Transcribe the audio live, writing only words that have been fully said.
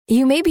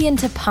You may be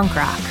into punk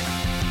rock,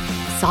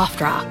 soft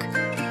rock,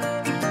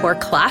 or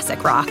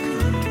classic rock,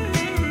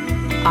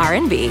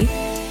 R&B,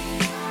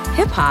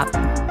 hip-hop,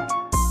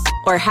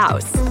 or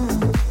house,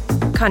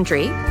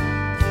 country,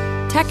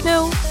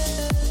 techno,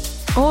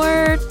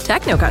 or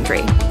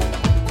techno-country.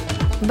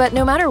 But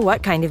no matter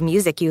what kind of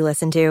music you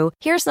listen to,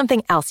 here's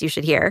something else you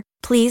should hear.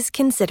 Please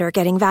consider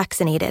getting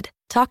vaccinated.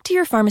 Talk to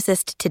your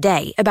pharmacist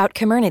today about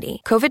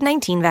Comirnaty,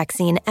 COVID-19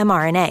 vaccine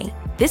mRNA.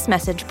 This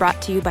message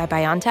brought to you by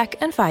BioNTech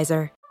and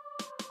Pfizer.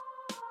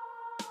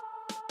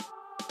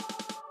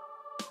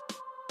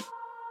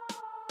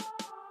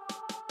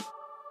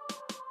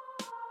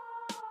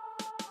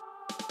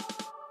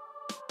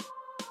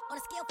 On a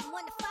scale from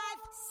 1 to 5,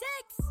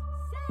 6.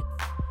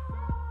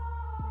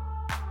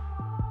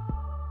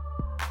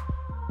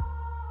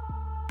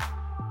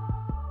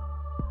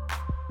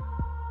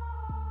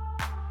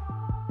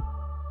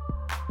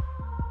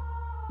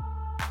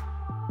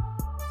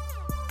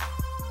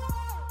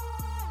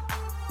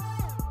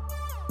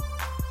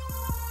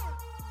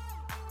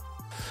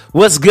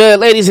 What's good,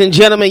 ladies and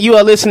gentlemen? You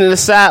are listening to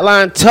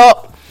Sideline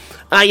Talk.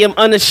 I am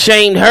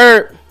Unashamed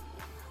Herb.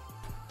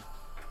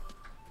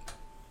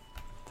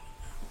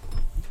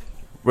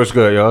 What's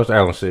good, y'all? It's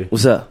Alan C.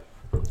 What's up?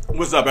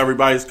 What's up,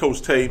 everybody? It's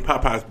Coach Tay.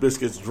 Popeye's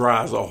Biscuits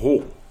dry as a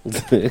hole.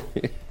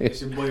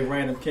 It's your boy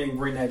Random King.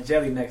 Bring that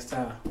jelly next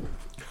time.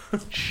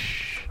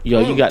 Yo,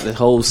 you got the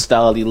whole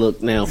styley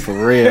look now,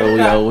 for real,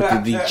 yo, with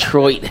the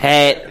Detroit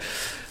hat.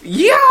 Yo, he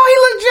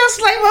look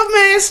just like my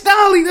man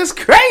Stolly. That's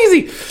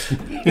crazy.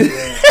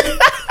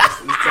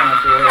 It's time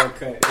for a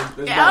haircut.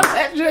 It's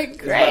That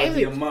drink about to crazy.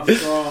 be a month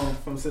strong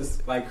from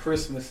since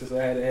Christmas since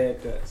I had a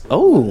haircut. So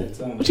Oh, it's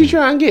time. what you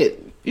trying to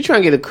get? You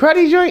trying to get a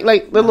cruddy joint?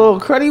 Like the little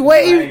cruddy I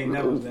wave? ain't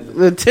never been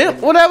The tip?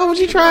 Whatever? What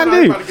you trying to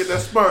I'm do? about to get that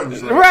sponge.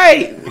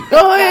 Right.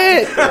 Go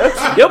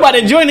ahead. You're about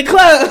to join the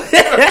club.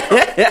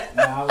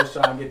 Nah, I was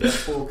trying to get that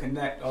full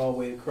connect all the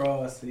way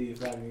across. See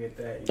if I can get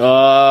that.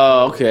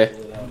 Oh, okay.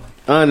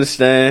 I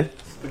understand.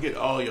 Forget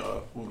all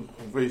y'all who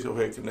raise your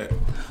head connect.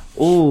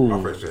 Ooh.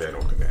 My first head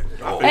don't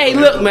connect. Hey,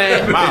 look,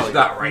 man. It's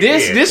not right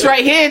This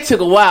right here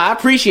took a while. I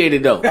appreciate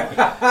it, though.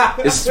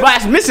 The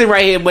spot's missing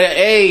right here, but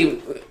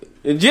hey,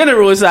 in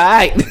general, it's all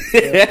right.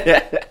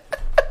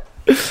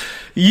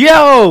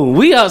 Yo,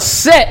 we are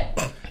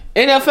set.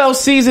 NFL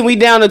season, we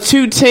down to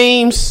 2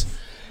 teams.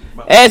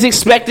 As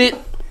expected,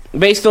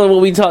 based on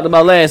what we talked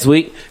about last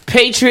week.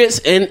 Patriots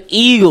and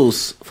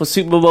Eagles for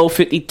Super Bowl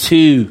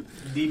 52.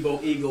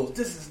 Debo Eagles.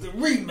 This is the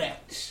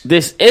rematch.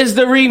 This is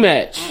the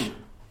rematch.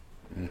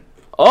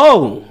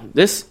 Oh,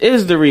 this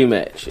is the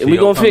rematch. And we're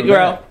going to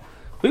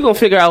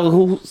figure out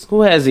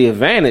who has the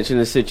advantage in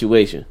this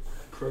situation.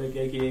 Craig,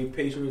 a.k.a.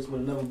 Patriots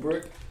with another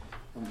brick.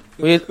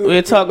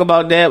 We'll talk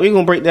about that. We're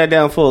going to break that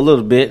down for a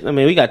little bit. I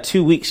mean, we got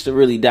 2 weeks to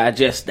really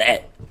digest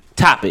that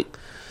topic.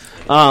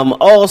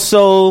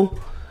 Also,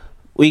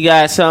 we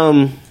got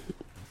some,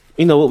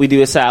 you know what we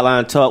do at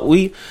Sideline Talk.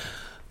 We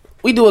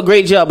do a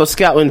great job of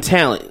scouting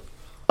talent,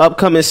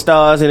 upcoming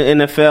stars in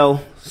the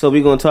NFL. So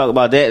we're going to talk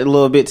about that a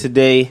little bit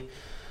today.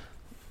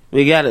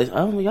 We got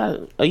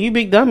a You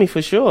Big Dummy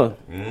for sure.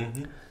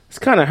 Mm-hmm. It's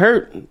kind of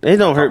hurt. It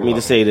don't hurt me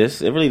to say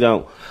this. It really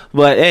don't.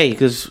 But hey,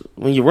 because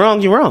when you're wrong,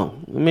 you're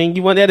wrong. I mean,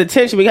 you want that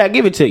attention, we got to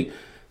give it to you.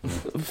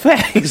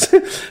 Facts.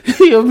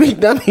 You're a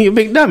big dummy. You're a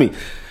big dummy.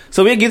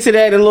 So we'll get to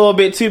that in a little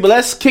bit too. But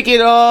let's kick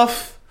it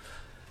off.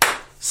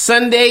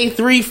 Sunday,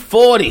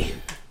 3:40.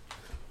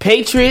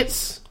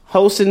 Patriots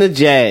hosting the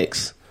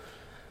Jags.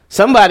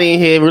 Somebody in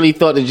here really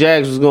thought the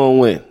Jags was going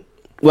to win.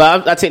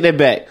 Well, I take that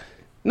back.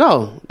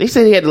 No, they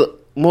said he had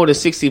more than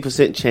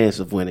 60% chance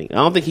of winning. I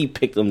don't think he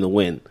picked them to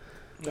win.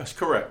 That's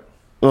correct.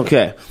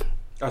 Okay.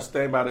 I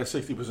stand by that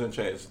 60%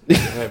 chance of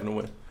having to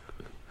win.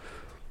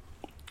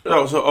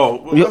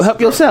 Help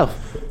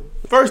yourself.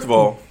 First of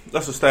all,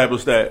 let's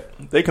establish that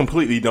they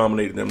completely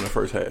dominated them in the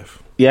first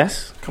half.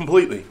 Yes.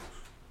 Completely.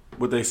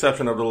 With the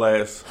exception of the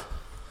last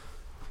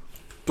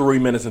 3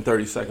 minutes and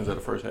 30 seconds of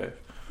the first half.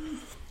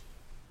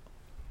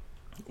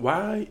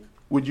 Why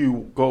would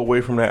you go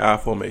away from that I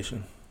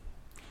formation?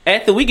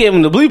 After we gave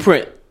him the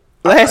blueprint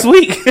last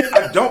week.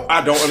 I don't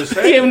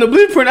understand. We gave him the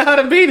blueprint on how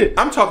to beat it.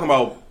 I'm talking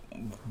about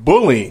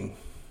bullying.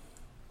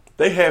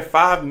 They had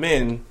 5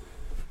 men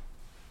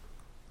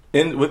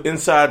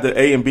inside the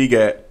A and B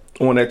gap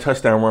on that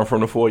touchdown run from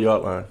the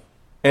 4-yard line.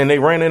 And they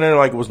ran in there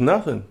like it was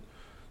nothing.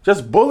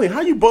 Just bullying. How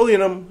you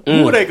bullying them?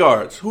 Who are their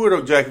guards? Who are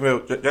the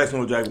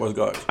Jacksonville Jaguars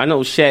guards? I know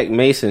Shaq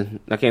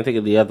Mason. I can't think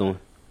of the other one.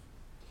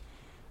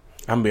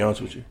 I'm going to be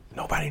honest with you.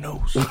 Nobody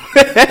knows.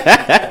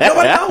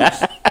 Nobody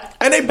knows.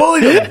 And they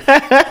bullied them.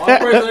 All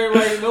person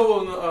everybody know.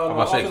 I'm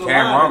about to say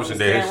Cam Robinson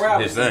did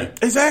his thing.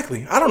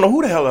 Exactly. I don't know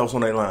who the hell else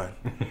on that line.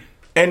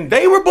 And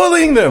they were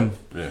bullying them.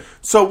 Yeah.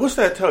 So what's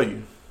that tell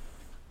you?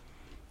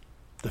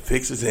 The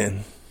fix is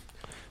in.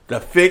 The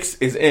fix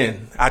is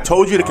in. I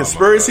told you the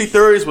conspiracy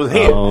theories was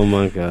here. Oh,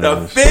 my God.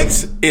 The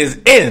fix is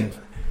in.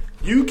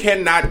 You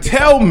cannot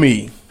tell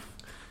me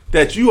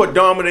that you are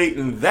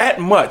dominating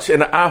that much in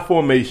the I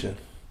formation.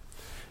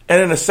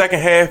 And in the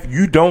second half,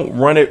 you don't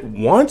run it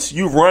once.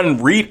 You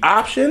run read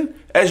option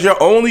as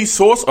your only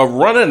source of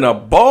running the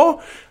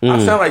ball?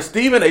 I sound like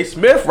Stephen A.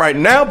 Smith right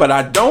now, but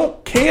I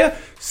don't care.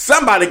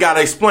 Somebody got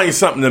to explain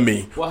something to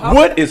me. Well,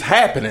 what is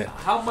happening?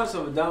 How much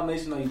of a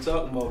domination are you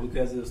talking about?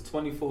 Because it was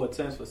 24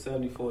 attempts for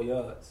 74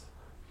 yards.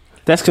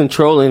 That's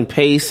controlling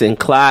pace and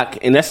clock,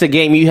 and that's the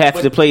game you have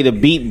to play to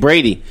beat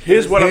Brady.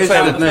 Here's what I'm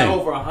saying. That's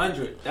over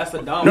 100. That's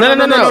a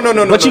domination.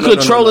 No. But you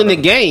controlling the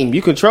game.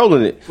 You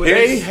controlling it.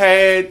 They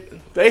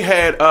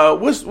had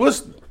what's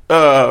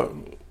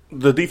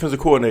the defensive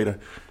coordinator?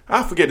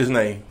 I forget his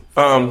name.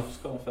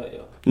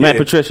 Matt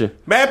Patricia.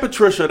 Matt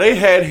Patricia, they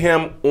had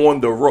him on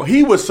the road.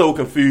 He was so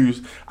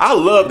confused. I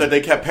love that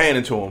they kept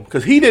panning to him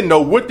because he didn't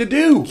know what to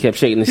do. Kept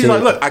shaking his He's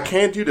head. like, look, I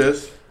can't do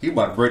this. You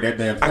about to break that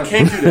damn. I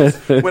can't do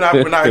this. When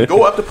I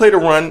go up to play the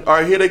run, all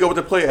right, here they go with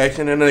the play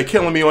action, and then they're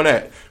killing me on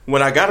that.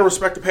 When I got to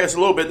respect the pass a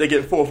little bit, they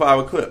get 4 or 5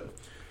 a clip.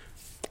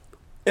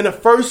 In the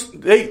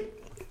first, the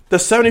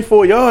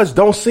 74 yards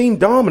don't seem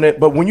dominant,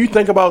 but when you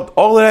think about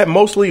all of that,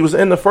 mostly was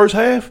in the first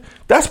half,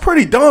 that's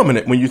pretty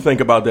dominant when you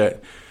think about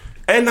that.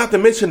 And not to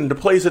mention the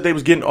plays that they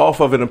was getting off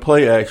of it in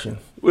play action.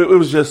 It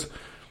was just,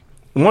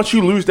 once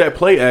you lose that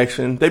play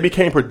action, they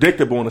became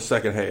predictable in the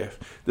second half.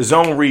 The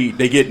zone read,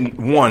 they get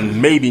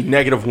 1, maybe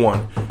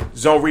 -1.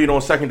 Zone read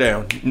on second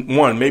down,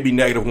 1, maybe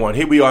 -1.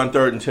 Here we are on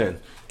 3rd and 10.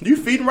 You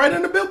feeding right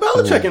into Bill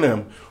Belichick and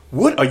them.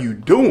 What are you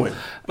doing?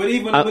 But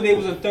even when they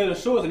was in 3rd and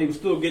shorts and he was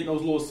still getting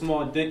those little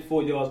small dink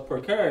 4 yards per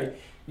carry,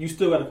 you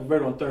still got to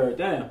convert on 3rd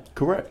down.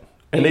 Correct.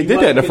 And they did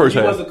that in the first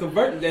half. You wasn't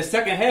converting. That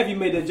second half, you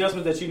made the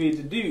adjustments that you needed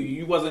to do.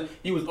 You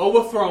was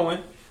overthrowing.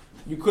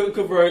 You couldn't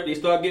convert. They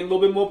started getting a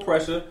little bit more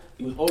pressure.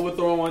 He was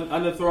overthrowing,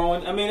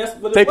 underthrowing. I mean, that's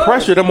what they it was.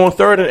 pressured him on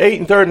 3rd and 8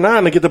 and 3rd and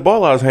 9 to get the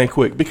ball out of his hand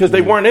quick because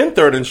they weren't in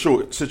 3rd and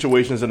short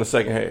situations in the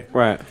second half.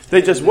 Right.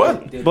 They just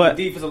wasn't. The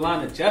defensive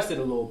line adjusted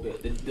a little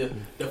bit.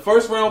 The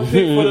first round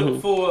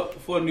pick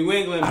for New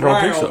England. I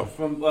don't think so.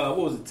 From what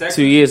was it? Texas?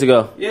 2 years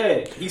ago. Yeah,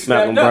 he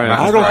Malcolm snapped up. Brown.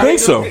 I don't think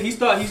so.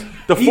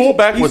 The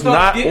fullback was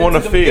not on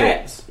the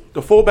field.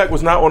 The fullback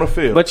was not on the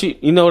field. But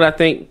you know what I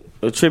think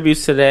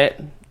attributes to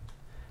that?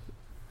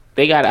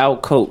 They got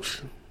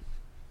out-coached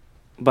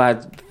by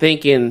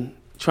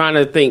trying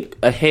to think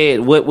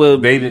ahead. What will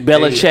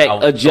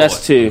Belichick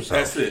adjust to?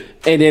 That's it.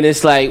 And then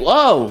it's like,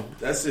 whoa.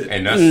 That's it.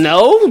 And that's,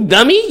 no,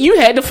 dummy, you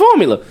had the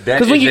formula.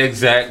 That is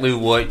exactly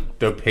what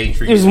the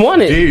Patriots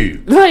wanted.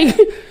 do. Like,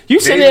 you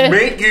said they that.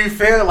 make you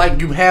feel like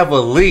you have a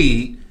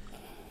lead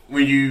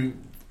when you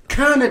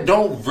kind of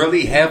don't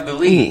really have the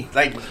lead.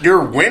 Like,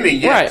 you're winning,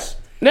 yes.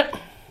 Right. No.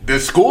 The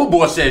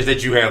scoreboard says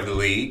that you have the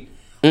lead,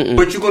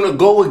 but you're going to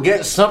go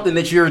against something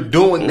that you're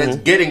doing that's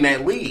getting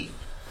that lead.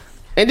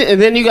 And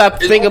then you got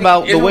to think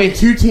about the way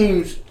 2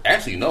 teams.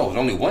 Actually, no, it's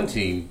only 1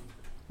 team.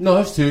 No,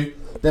 it's 2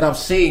 that I've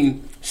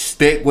seen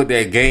stick with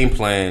their game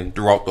plan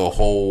throughout the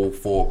whole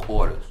 4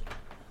 quarters.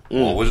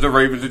 One was the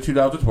Ravens in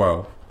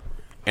 2012,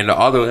 and the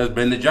other has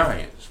been the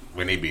Giants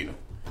when they beat them.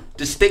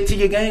 Just stick to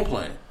your game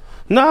plan.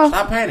 No,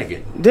 stop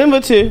panicking. Denver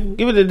too.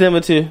 Give it to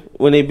Denver too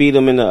when they beat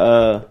them in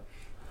the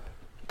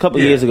couple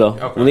years ago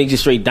when they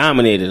just straight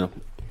dominated them.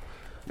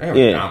 They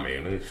were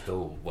dominating. They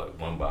still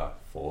won by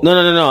 4.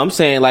 No. I'm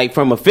saying like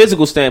from a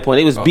physical standpoint,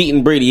 they was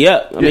beating Brady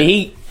up. I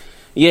mean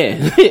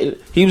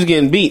he was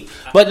getting beat.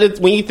 But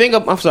when you think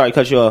of, I'm sorry,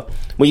 cut you off.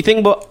 When you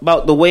think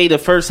about the way the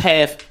first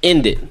half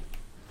ended,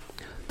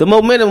 the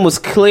momentum was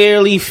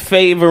clearly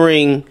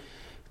favoring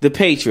the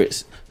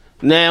Patriots.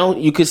 Now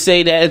you could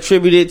say that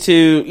attributed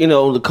to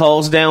the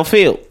calls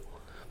downfield.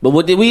 But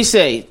what did we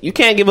say? You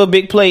can't give up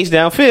big plays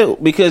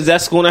downfield because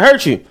that's going to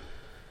hurt you.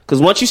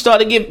 Because once you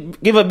start to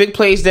give up big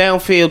plays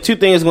downfield, 2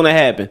 things are going to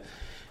happen.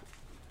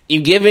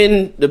 You're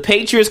giving the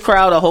Patriots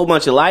crowd a whole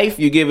bunch of life.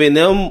 You're giving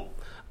them,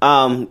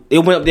 it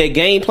went up their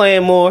game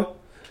plan more.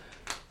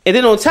 And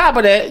then on top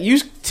of that, you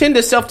tend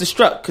to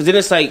self-destruct because then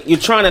it's like you're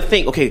trying to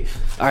think, okay,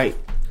 all right,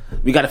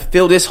 we got to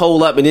fill this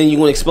hole up and then you're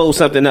going to expose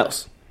something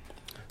else.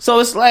 So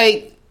it's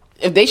like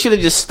if they should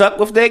have just stuck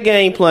with their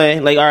game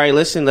plan, like, all right,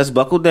 listen, let's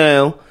buckle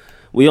down.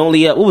 We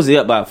only up, what was it,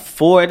 up by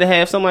 4 at the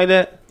half, something like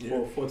that?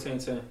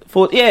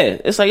 14-10.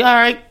 Yeah, it's like, all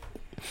right,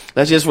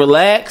 let's just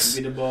relax,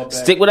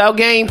 stick with our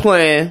game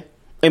plan,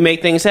 and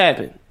make things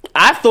happen.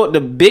 I thought the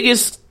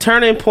biggest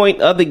turning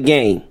point of the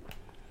game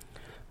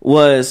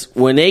was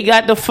when they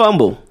got the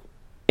fumble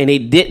and they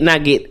did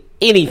not get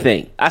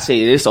anything. I said,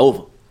 it's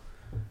over.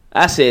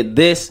 I said,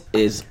 this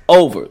is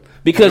over.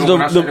 Because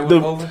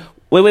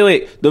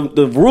wait.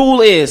 The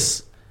rule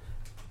is,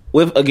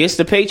 against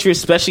the Patriots,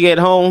 especially at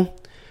home,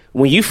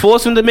 when you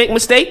force them to make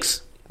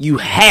mistakes, you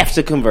have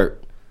to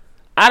convert.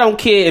 I don't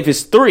care if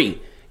it's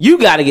 3. You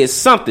got to get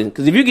something.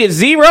 Because if you get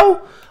 0,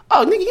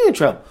 oh, nigga, you in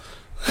trouble.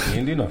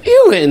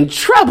 You in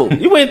trouble.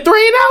 You went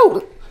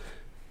 3-0.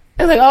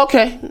 It's like,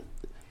 okay.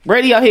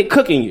 Brady out here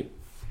cooking you.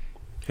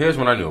 Here's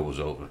when I knew it was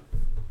over.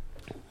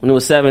 When it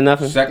was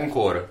 7-0? Second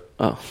quarter.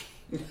 Oh.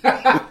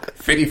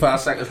 55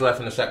 seconds left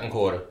in the second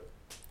quarter.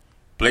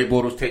 Blake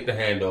Bortles take the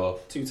handoff.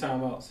 2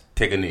 timeouts.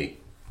 Take a knee.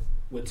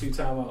 With 2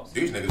 timeouts.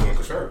 These niggas went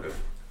conservative.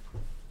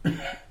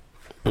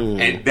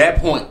 At that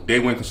point, they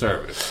went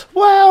conservative.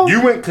 Well,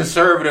 you went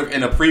conservative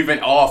in a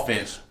prevent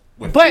offense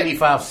with But-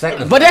 55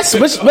 seconds. But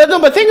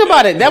but think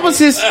about it. That was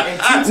his.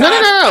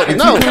 No.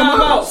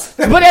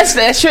 But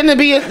that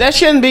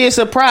shouldn't be a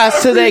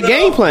surprise to their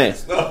game plan.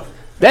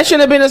 That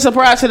shouldn't have been a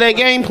surprise to their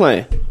game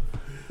plan.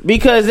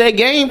 Because their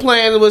game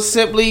plan was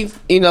simply,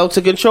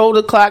 to control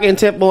the clock and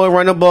tempo and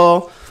run the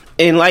ball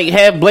and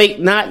have Blake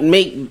not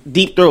make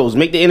deep throws,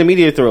 make the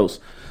intermediate throws.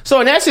 So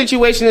in that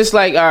situation, it's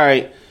like, all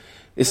right,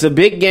 it's a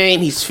big game.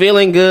 He's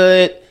feeling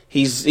good.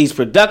 He's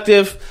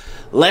productive.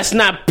 Let's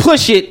not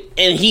push it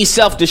and he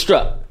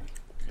self-destruct.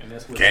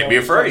 Can't be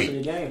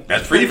afraid.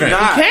 That's prevent. You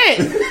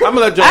can't. I'm gonna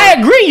let John. I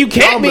agree. You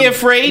can't be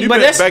afraid, but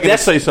that's what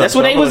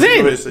they was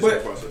in.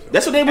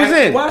 That's what they was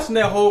in. Watching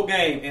that whole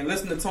game and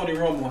listening to Tony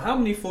Romo, how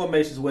many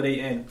formations were they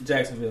in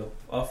Jacksonville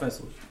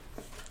offensively?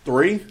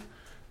 3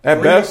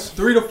 at best.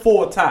 3 to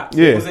 4 tops.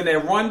 Yeah. It was in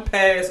that run,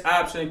 pass,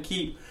 option,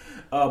 keep,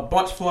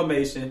 bunch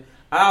formation,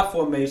 I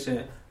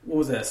formation. What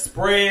was that?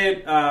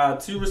 Spread,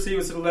 2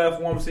 receivers to the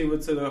left, 1 receiver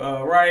to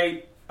the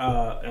right,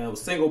 and it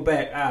was single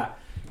back I.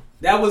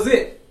 That was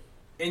it.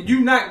 And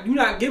you're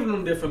not giving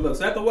them different looks.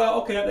 After a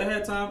while, okay, after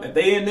halftime, if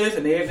they in this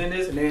and they in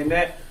this and they in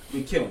that,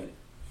 we killing it.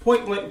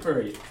 Point blank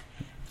period.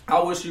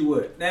 I wish you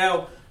would.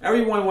 Now,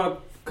 everyone want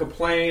to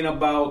complain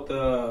about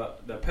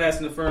the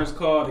pass interference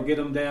call to get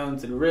them down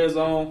to the red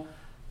zone.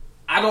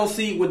 I don't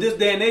see, with this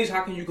day and age,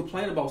 how can you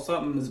complain about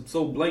something that's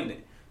so blatant?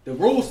 The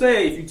rules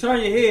say if you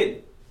turn your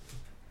head,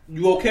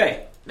 you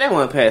okay. That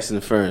wasn't pass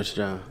interference,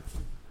 John.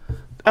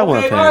 That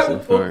wasn't pass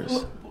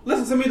interference.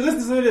 Listen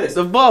to this.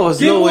 The ball was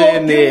nowhere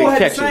near Gilmore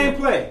had the catching same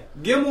him. play.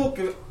 Gilmore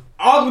can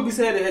arguably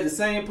say they had the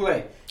same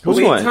play. Which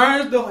When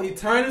one? He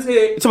turned his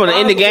head. You talking about the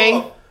end of the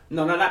game?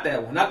 No, not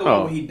that one. Not the Oh.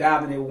 one where he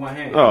dived in it with one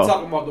hand. Oh. I'm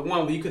talking about the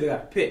one where he could have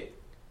got a pick.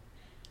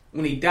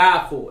 When he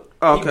dived for it.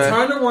 Okay. He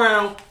turned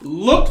around,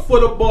 looked for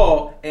the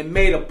ball, and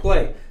made a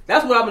play.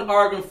 That's what I've been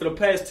arguing for the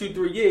past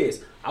 2-3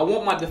 years. I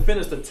want my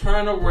defenders to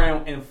turn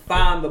around and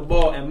find the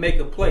ball and make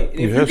a play. And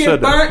if you have get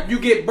said that. burnt, you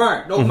get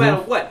burnt. No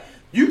matter what.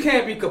 You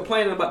can't be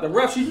complaining about the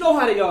refs. You know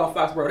how they are in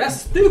Foxborough.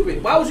 That's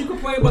stupid. Why would you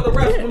complain about the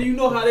refs when you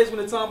know how it is when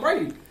it's Tom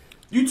Brady?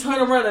 You turn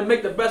around and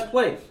make the best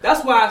play.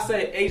 That's why I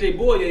say A.J.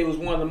 Boye was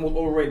one of the most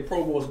overrated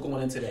Pro Bowls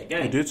going into that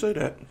game. You did say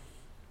that.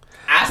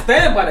 I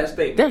stand by that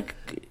statement.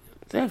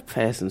 That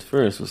passing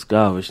first was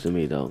garbage to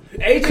me, though.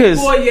 A.J.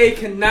 Boye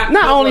cannot.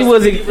 Not only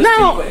was he wait a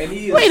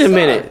solid.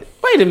 minute.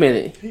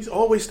 He's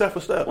always step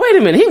for step. Wait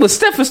a minute. He was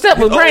step for step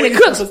with Brandon Always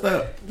Cooks. step for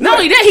step. Not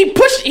only that, he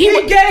pushed. He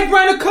gave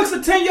Brandon Cooks a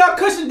 10-yard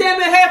cushion damn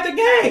near half the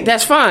game.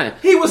 That's fine.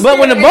 He was but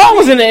when the scared ball and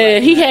was in the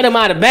air, he had him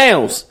out of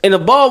bounds, and the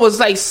ball was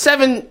like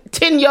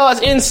 7-10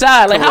 yards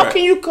inside. Like, how Correct.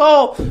 can you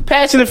call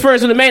passing the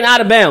first when the man out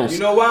of bounds? You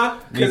know why?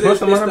 Because You it's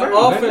pushed him on the the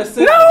ground, offense.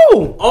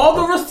 No! All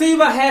the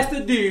receiver has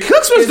to do.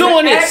 Cooks was is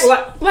doing act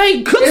this.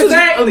 Like Cooks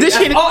Exactly. was this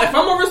That's shit. all. If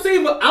I'm a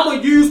receiver, I'm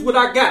gonna use what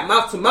I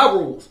got. To my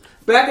rules.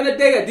 Back in the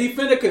day, a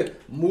defender could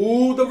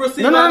move the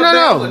receiver out of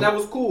bounds, and that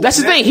was cool. That's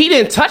the thing. He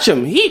didn't touch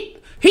him. He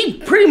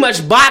pretty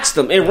much boxed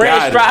him and ran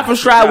Got him. stride for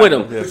stride with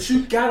him. Yeah. But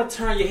you gotta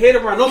turn your head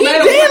around. No He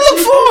matter did what look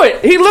you for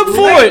it. He looked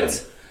for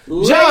it.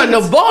 Late. John,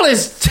 the ball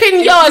is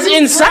 10 yards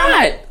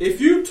inside.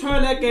 If you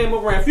turn that game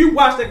around, if you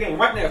watch that game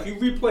right now, if you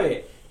replay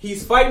it,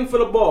 he's fighting for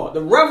the ball. The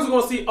refs are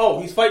going to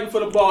see, he's fighting for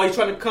the ball. He's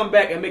trying to come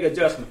back and make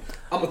adjustment.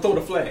 I'm going to throw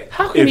the flag.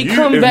 How can he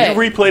come If back?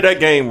 you replay that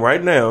game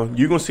right now,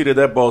 you're going to see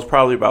that ball's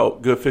probably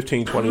about good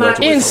 15, 20 yards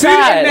away.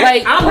 Inside. Disputing that.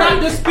 like- I'm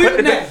not disputing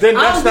But that. then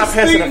that's I'm not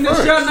passing disputing that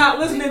interference. you're not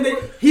listening.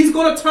 That he's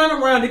going to turn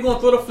around. He's going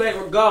to throw the flag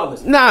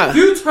regardless. Nah. If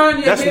you turn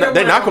your head around.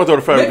 They're not going to throw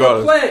the flag make a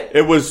regardless. play.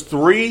 It was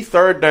 3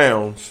 third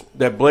downs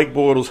that Blake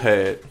Bortles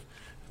had,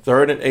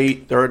 3rd and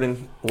 8, 3rd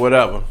and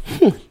whatever,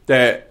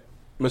 that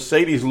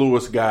Mercedes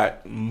Lewis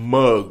got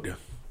mugged.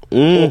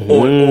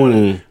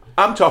 On.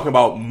 I'm talking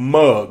about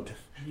mugged.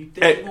 You think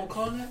they're going to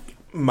call that?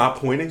 My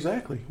point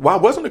exactly. Why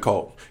wasn't it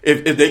called?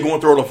 If they going to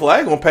throw the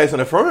flag on pass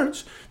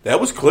interference, that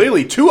was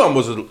clearly 2 of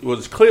them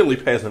was clearly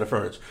pass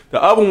interference.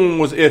 The other one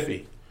was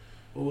iffy.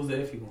 What was the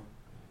iffy one?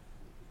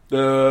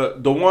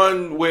 The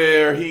one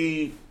where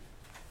he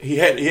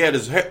had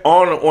his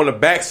arm on the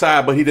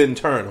backside, but he didn't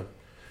turn him.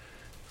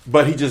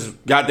 But he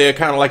just got there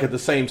kind of like at the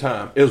same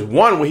time. There's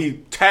one where he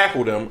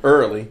tackled him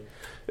early.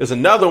 There's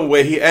another one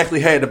where he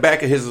actually had the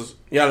back of his,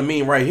 you know what I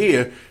mean, right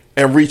here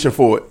and reaching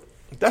for it.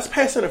 That's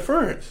pass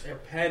interference. They're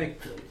panic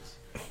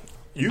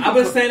plays. I've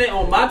been saying it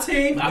on my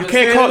team. You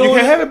can't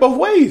have it both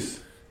ways.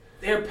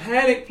 They're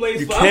panic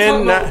plays. You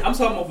I'm cannot-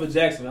 talking about for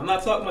Jackson. I'm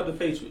not talking about the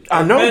Patriots.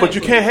 I know, Panic but you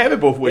plays. can't have it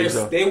both ways,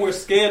 though. They were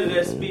scared of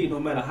that speed, no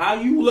matter how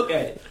you look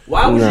at it.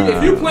 Why would you,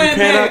 if you playing You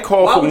cannot man,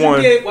 call why for would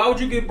one. why would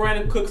you give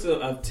Brandon Cooks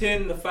a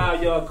 10 to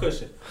 5 yard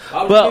cushion?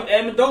 Why would Well- you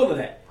give Amendola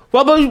that?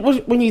 Well,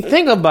 but when you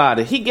think about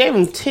it, he gave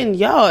him 10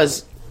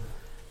 yards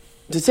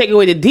to take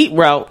away the deep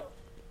route.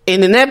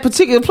 And in that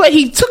particular play,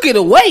 he took it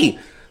away.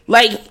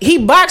 Like, he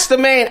boxed the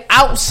man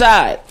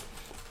outside.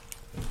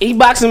 He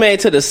boxed the man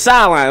to the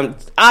sideline,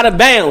 out of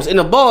bounds, and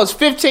the ball is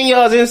 15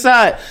 yards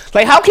inside.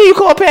 Like, how can you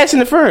call pass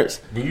interference?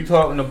 When you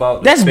talking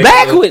about That's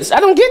backwards. I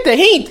don't get that.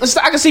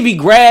 I can see if he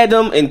grabbed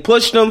him and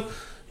pushed him. No,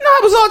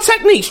 it was all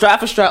technique. Stride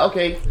for stride.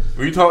 Okay.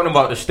 Were you talking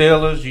about the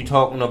Steelers? You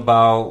talking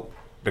about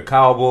the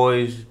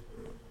Cowboys?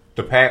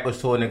 the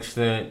Packers to an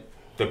extent,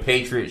 the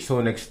Patriots to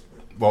an extent.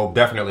 Well,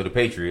 definitely the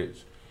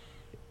Patriots.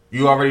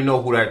 You already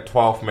know who that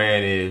 12th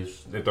man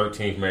is, the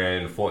 13th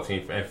man, and the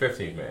 14th and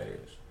 15th man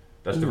is.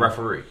 That's the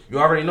referee. You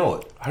already know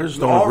it. I just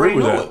don't agree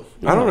with that.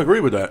 I don't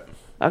agree with that.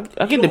 I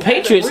get the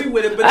Patriots. Agree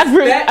with it, but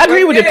I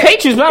agree with the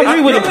Patriots, but I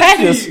agree with the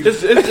Packers.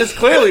 It's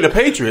clearly the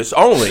Patriots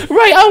only.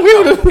 Right, I agree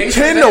with the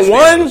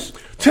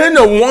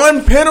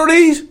 10-1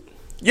 penalties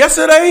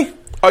yesterday.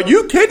 Are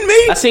you kidding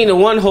me? I seen the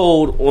one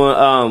hold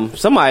on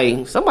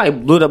somebody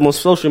blew it up on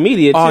social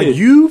media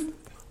too.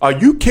 Are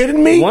you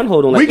kidding me? One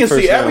hold on. We can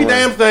see every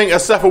damn thing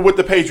except for what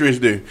the Patriots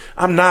do.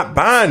 I'm not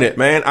buying it,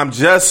 man. I'm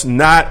just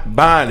not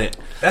buying it.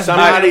 That's been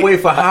that way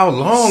for how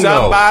long,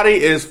 Somebody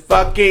is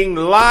fucking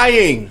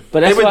lying.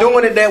 But they've been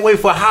doing it that way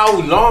for how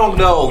long,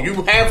 though?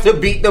 You have to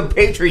beat the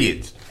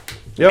Patriots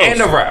and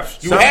the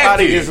refs.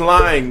 Somebody is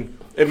lying.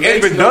 It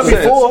makes no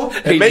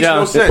sense. It makes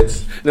no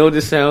sense. Know what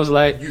this sounds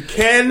like? You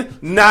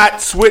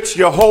cannot switch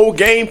your whole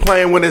game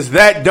plan when it's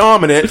that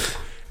dominant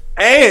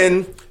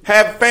and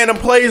have phantom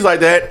plays like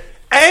that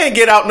and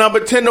get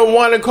outnumbered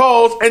 10-1 in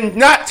calls and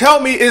not tell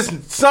me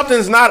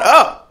something's not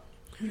up.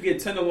 You get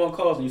 10-1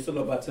 calls and you still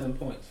up by 10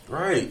 points.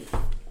 Right.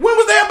 When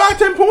was they up by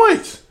 10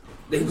 points?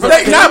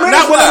 Not when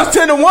it was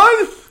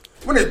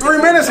 10-1? When there's 3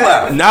 minutes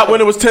left. Not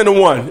when it was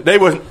 10-1. They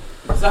were.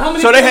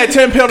 So they had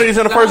 10 penalties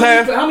in the first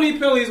half? How many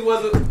penalties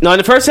was it? No, in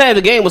the first half,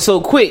 the game was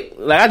so quick.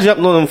 Like, I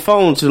jumped on the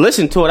phone to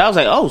listen to it. I was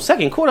like, oh,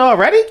 second quarter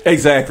already?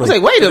 Exactly. I was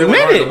like, wait a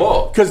minute.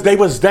 Because they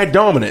was that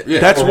dominant. Yeah,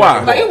 that's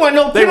why. Like, it wasn't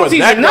no penalties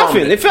or nothing.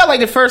 Dominant. It felt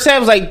like the first half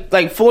was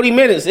like 40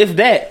 minutes, if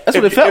that. That's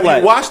what it felt like.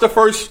 If you watch the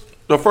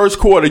first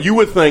quarter, you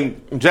would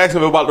think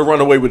Jacksonville about to run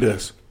away with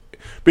this.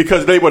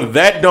 Because they were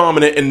that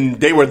dominant and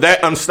they were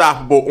that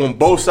unstoppable on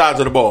both sides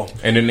of the ball.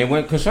 And then they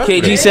went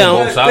conservative. KG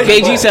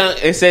sound,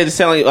 it said it's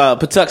sounding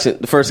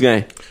Patuxent the first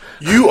game.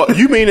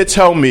 You mean to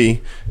tell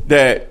me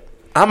that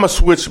I'm going to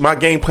switch my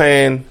game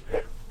plan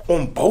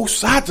on both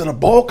sides of the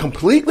ball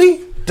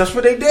completely? That's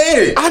what they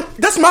did.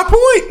 That's my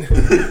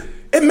point.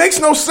 It makes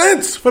no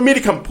sense for me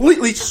to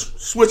completely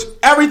switch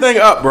everything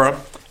up, bro.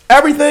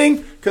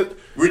 Everything.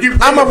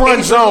 I'm a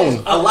run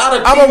zone. A lot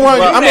of I'm a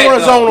run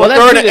zone on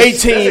 3rd and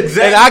 18,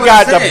 and I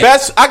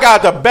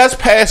got the best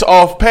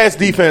pass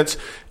defense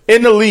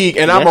in the league,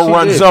 and I'm a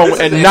run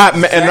zone and not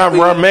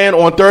run man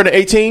on 3rd and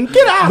 18.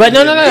 Get out! But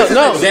no. That's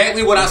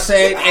exactly what I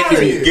said at the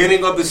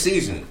beginning of the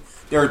season.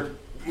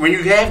 When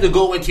you have to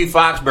go into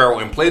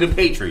Foxborough and play the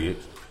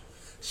Patriots,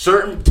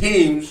 certain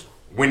teams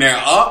when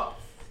they're up,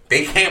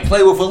 they can't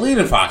play with a lead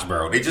in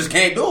Foxborough. They just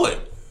can't do it.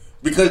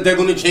 Because they're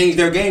going to change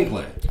their game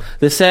plan.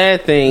 The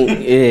sad thing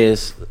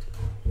is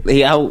they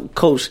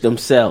outcoached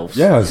themselves.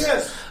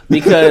 Yes.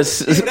 Because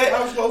they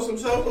outcoached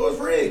themselves, it was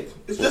rigged.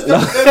 It's just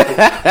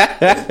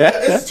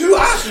it's two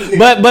options here.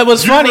 But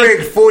what's funny? You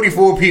rigged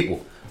 44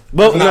 people.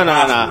 But no.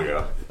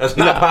 That's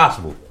not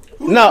possible.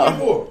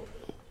 No.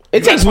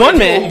 It takes one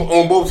man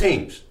on both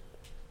teams.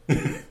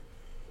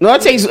 No,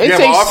 it takes. You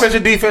have an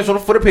offensive defense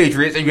for the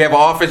Patriots, and you have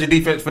an offensive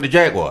defense for the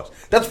Jaguars.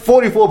 That's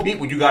 44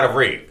 people you got to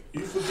rig.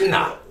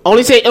 Nah.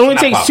 Only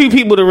takes 2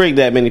 people to rig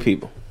that many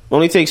people.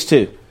 Only takes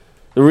 2.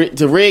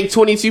 To rig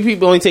 22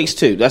 people only takes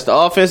 2. That's the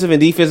offensive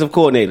and defensive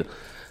coordinator.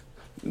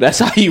 That's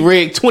how you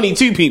rig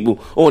 22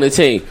 people on a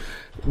team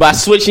by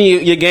switching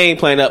your game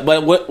plan up.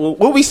 But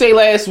what we say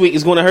last week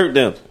is going to hurt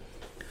them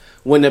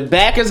when the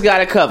backers got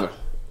to cover.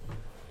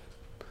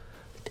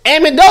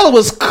 Amendola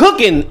was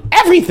cooking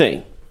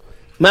everything.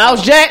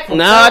 Miles Jack,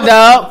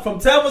 dog. From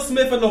Telvin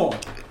Smith and on.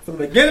 From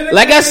the beginning of the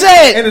like game, I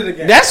said, end of the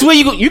game. That's where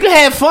you can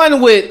have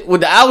fun with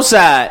the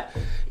outside,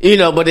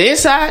 but the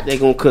inside they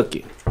gonna cook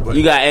you.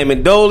 You got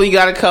Amendola, you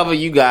got to cover.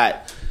 You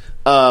got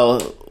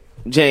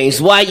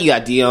James White, you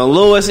got Deion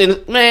Lewis,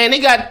 and man, they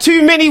got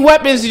too many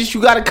weapons that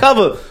you got to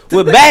cover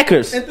with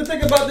backers. And to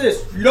think about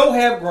this, you don't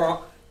have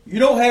Gronk, you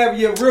don't have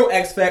your real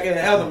X Factor and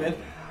element,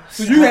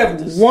 so you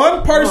have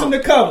one person to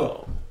cover.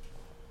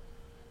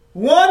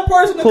 One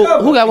person to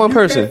cover. Who got one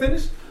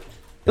person?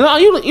 No,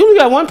 you only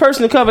got one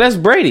person to cover. That's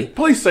Brady.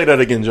 Please say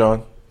that again,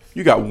 John.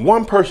 You got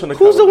one person to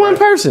cover. Who's the one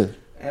person?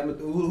 Who's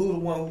the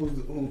one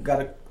who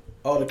got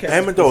all the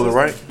catches? Amendola,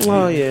 right?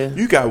 Oh, yeah.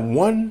 You got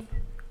one.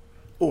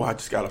 Oh, I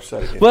just got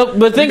upset again.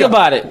 But think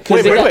about it.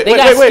 Because they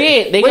got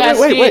scared. They got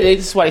scared. They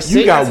just want to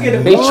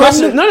sit. They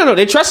trusted. No.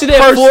 They trusted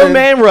their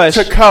 4-man rush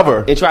to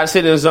cover. They try to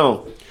sit in the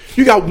zone.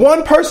 You got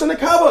one person to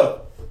cover.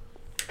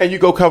 And you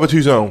go cover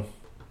 2 zone.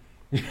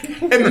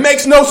 It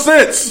makes no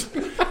sense.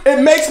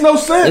 It makes no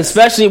sense.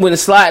 Especially when the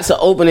slots are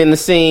open in the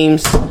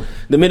seams,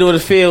 the middle of the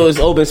field is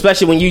open.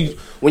 Especially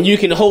when you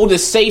can hold the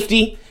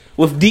safety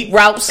with deep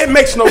routes. It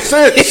makes no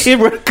sense.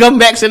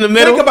 Comebacks in the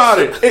middle. Think about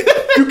it.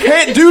 You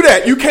can't do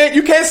that. You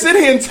can't sit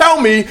here and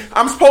tell me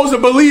I'm supposed to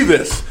believe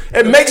this.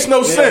 It makes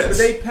no sense. But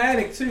they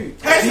panic too.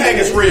 Hashtag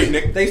is rigged,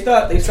 Nick. They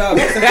start missing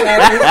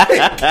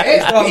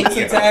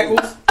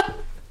tackles.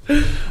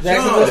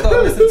 Jacksonville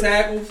start missing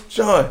tackles.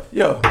 Sean,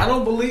 yo, I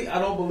don't believe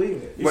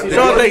it.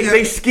 Sean,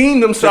 they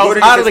schemed themselves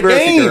out of the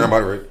game.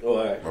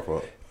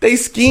 They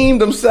schemed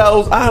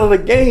themselves out of the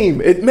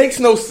game. It makes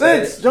no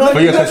sense. John,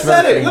 you just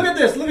said it. Look at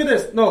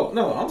this. No,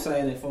 I'm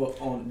saying it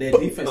on their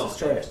defense is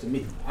trash to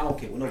me. I don't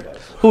care what nobody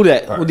says. Who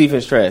that? Who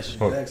defense trash?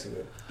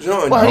 Jacksonville.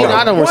 John, Well, you know,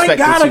 I don't one respect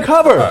gotta the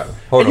cover. Right,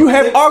 hold And you on.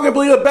 have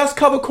arguably the best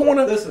cover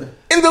corner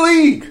in the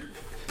league.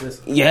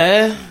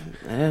 Yeah.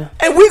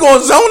 And we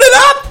gonna zone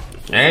it up?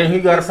 And he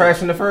got a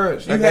pass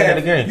interference at the end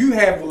of the game. You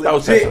have legit. That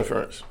was pass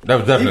interference. That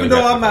was definitely. Even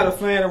though I'm not a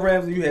fan of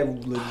Ramsey, you have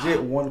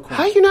legit one corner.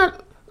 How you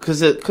not?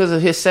 Because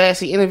of his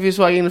sassy interviews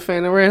while you in the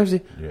fan of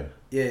Ramsey? Yeah.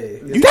 Yeah.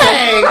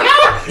 Dang,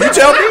 yo! You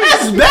tell me.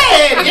 That's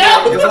bad,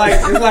 yo!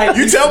 It's like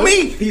You tell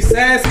me. He's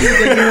sassy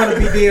and you want to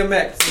be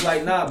DMX. It's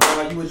like, nah,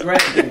 bro, you a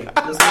draft king.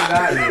 Let's get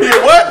out of here.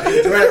 Yeah, what? You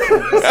a draft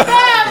king.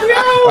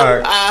 All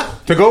right.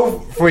 To go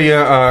for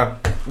your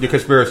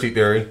conspiracy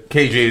theory,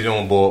 KJ is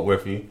on board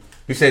with you.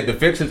 He said the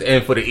fix is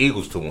in for the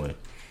Eagles to win.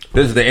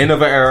 This is the end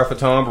of an era for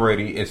Tom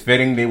Brady. It's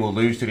fitting they will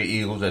lose to the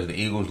Eagles as the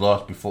Eagles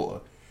lost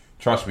before.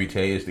 Trust me,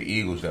 Tay, it's the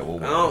Eagles that will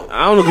win.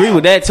 I don't agree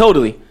with that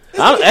totally.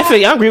 I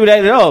don't agree with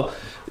that at all.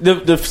 The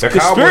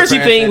conspiracy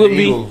thing would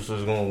be Eagles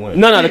is gonna win.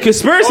 no. The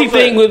conspiracy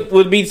thing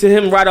would be to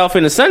him right off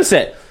in the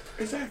sunset.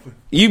 Exactly.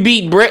 You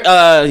beat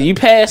you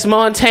pass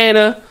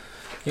Montana,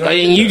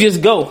 and you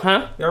just go,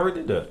 huh? He already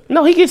did that.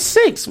 No, he gets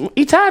 6.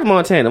 He tied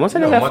Montana.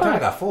 Montana got 5. Montana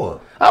got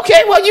 4.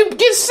 Okay, well you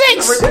get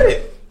 6. Already did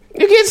it.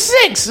 You get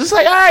 6. It's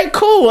like, all right,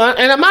 cool, huh?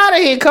 And I'm out of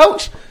here,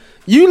 coach.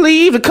 You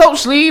leave, the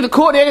coach leave, the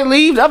coordinator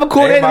leave, the other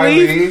coordinator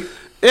Everybody leave. leave.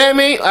 You know what I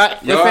mean?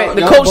 Y'all,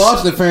 The y'all coach.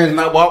 Boston fans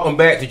not welcome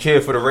back to cheer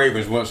for the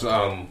Ravens once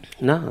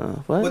Nah,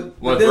 what?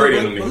 But Brady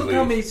in the look league.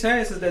 how many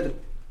chances that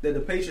the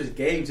Patriots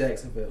gave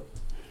Jacksonville.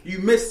 You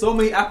missed so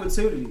many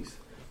opportunities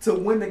to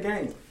win the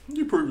game.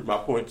 You proved my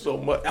point so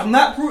much. I'm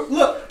not.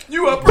 Look,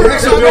 You up proving my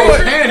Jacksonville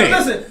point. panic.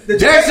 Listen, the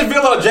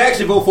Jacksonville or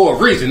Jacksonville for a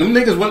reason. Them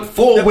niggas went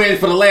 4 wins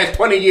for the last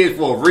 20 years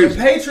for a The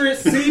reason.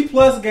 Patriots C+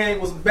 game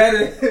was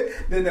better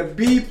than the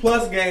B+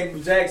 game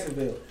of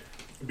Jacksonville.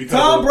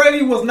 Tom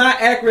Brady was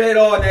not accurate at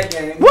all in that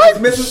game. What?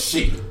 He was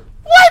missing. Shit.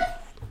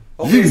 What?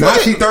 Okay, Now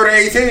she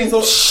 30-18.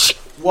 so,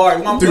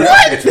 Warren, one Dude, play.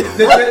 that's it.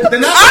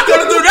 I could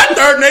have do that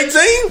 3rd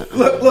and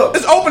 18. Look.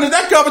 As open as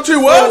that cover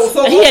 2 was.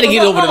 He had to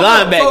get over the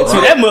linebacker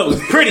too. That mug was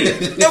pretty. It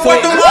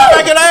wasn't the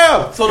linebacker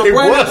down. So the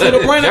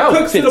Brandon That was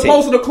Cooks to the 15.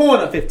 post of the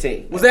corner.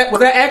 15. Was that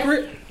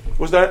accurate?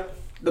 What's that?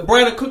 The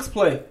Brandon Cooks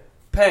play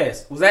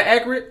pass was that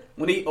accurate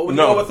when he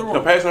No. overthrew The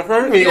him? pass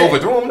interference? He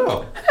overthrew him,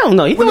 no. Hell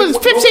no. He threw it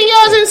 15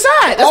 yards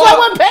inside. That's why I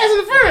wasn't passing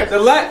the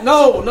first.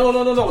 No.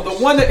 The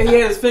one that he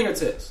had his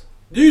fingertips.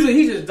 Usually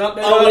he just dumped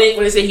that. Oh, up.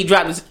 when they say he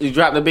dropped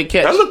the big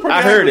catch. That looked pretty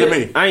I heard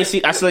accurate it. to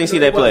me. I still ain't see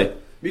that play.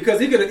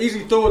 Because he could have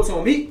easily throw it to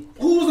him.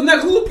 Who was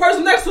the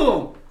person next to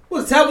him?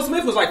 Was Talbot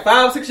Smith was like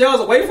 5-6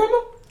 yards away from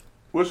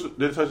him?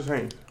 Did it touch his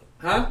hands?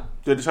 Huh?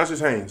 Did it touch his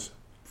hands?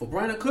 For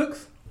Brandon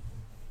Cooks?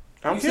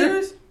 I don't You care.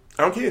 serious?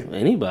 I don't care.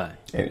 Anybody.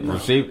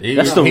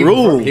 That's the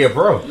rule. He a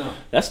bro. No.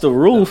 That's the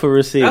rule for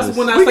receivers. That's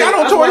when I We say, got on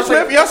that's why Torrey I say-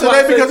 Smith that's why I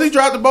yesterday say- because he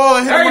dropped the ball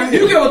and hit him. Hey,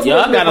 you get on Torrey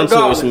Y'all Smith got on Torrey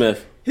regardless.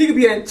 Smith. He could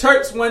be in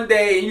church one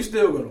day and you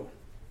still go to him.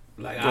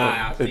 Like,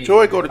 If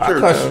Joy go to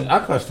church, I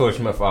cuss Torrey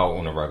Smith out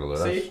on the regular.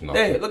 See, That's no.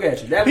 hey, look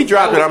at you. That He was-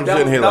 dropped that it, was- I'm that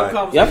sitting was- here that like-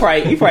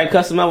 conversation. You probably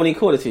cussed him out when he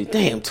caught it to you.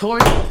 Damn,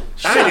 Tory.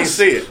 I didn't even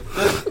see it.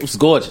 It was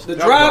gorgeous. The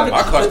drive,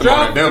 I cussed the him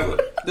out in drive,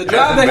 Denver. the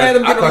drive that had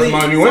him I get the cussed lead. him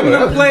out in New Some of England. them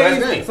That was the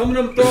best plays, thing. some of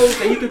them throws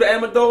that he threw to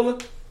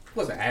Amendola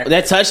wasn't accurate.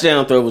 That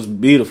touchdown throw was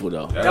beautiful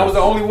though. That was the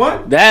only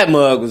one. That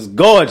mug was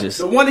gorgeous.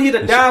 The one that he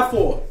had to dive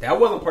for, that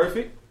wasn't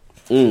perfect.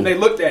 Mm. They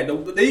looked at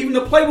even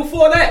the play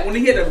before that when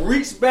he had to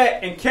reach back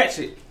and catch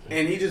it,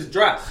 and he just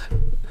dropped.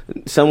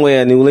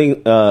 Somewhere a New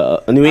England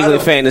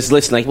don't- fan is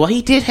listening. Like, well,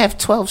 he did have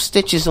 12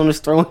 stitches on his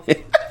throwing.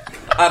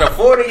 Out of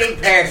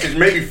 48 passes,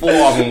 maybe 4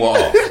 of them were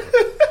off.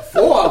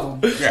 4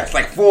 of them. Yeah, it's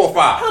like 4 or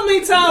 5. How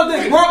many times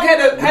did Gronk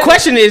had to? The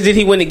question is, did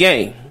he win the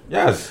game?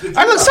 Yes.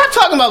 I look, stop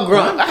talking about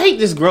Gronk. I hate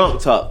this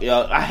Gronk talk,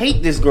 y'all. I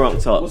hate this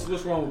Gronk talk. What's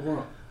wrong with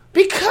Gronk?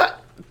 Because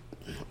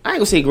I ain't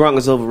gonna say Gronk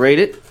is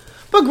overrated,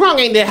 but Gronk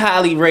ain't that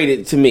highly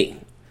rated to me.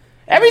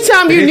 Every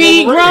time you He's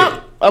need overrated.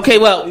 Gronk, okay,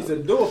 well, He's a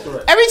dual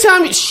threat. every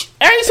time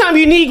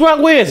you need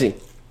Gronk, where is he?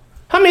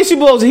 How many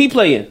Super Bowls did he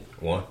play in?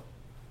 1.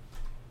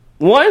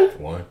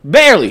 One?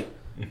 Barely.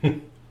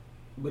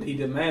 But he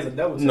demands a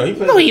double team. No, he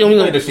played, No, he don't.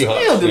 played the He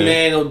Seahawks. don't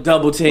demand no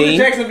double What did team.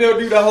 Jacksonville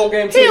do the whole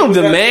game? He don't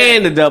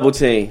demand the double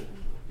team.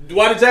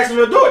 Why did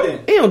Jacksonville do it then?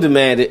 He don't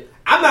demand it.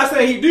 I'm not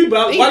saying he do,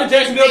 but why did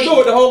Jacksonville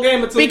do it the whole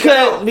game until he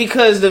got out?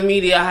 Because the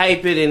media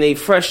hype it and they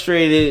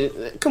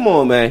frustrated. Come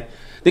on, man.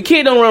 The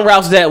kid don't run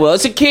routes that well.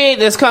 It's a kid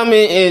that's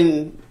coming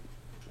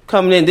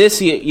in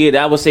this year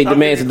that I would say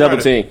demands a double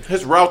team.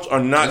 His routes are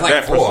not It's like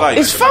that 4. precise.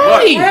 It's They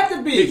phony. have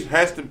to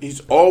be.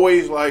 He's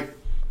always like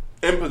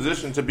in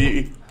position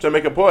to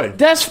make a play.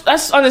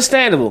 That's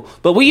understandable.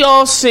 But we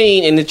all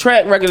seen, and the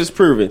track record is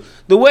proven,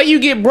 the way you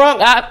get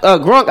Gronk out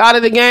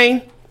of the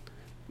game,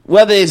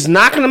 whether it's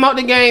knocking him out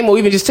the game or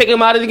even just taking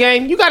him out of the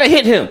game, you got to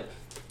hit him.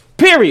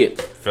 Period.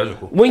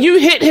 Physical. When you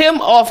hit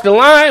him off the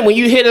line, when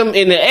you hit him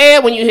in the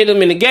air, when you hit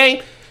him in the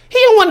game, he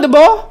don't want the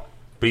ball.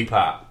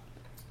 B-Pop.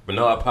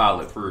 Bernard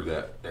Pilot proved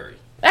that theory.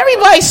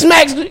 Everybody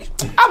smacks.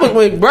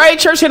 When Brad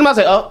Church hit him, I was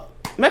like, oh.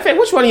 Matter of fact,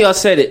 which one of y'all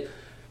said it?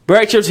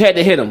 Brad Church had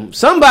to hit him.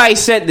 Somebody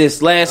said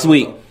this last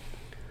week.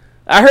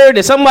 I heard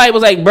that somebody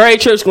was like, Brad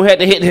Church gonna have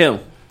to hit him.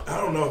 I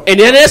don't know. And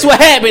then that's what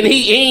happened.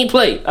 He ain't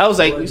played. I was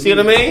like, you see what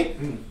I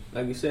mean?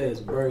 Like you said, it's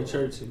Barry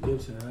Church and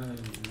Gibson.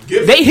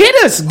 They hit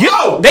us.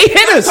 They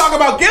hit us. Talk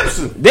about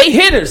Gibson. They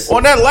hit us.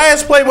 On that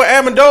last play with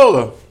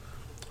Amendola,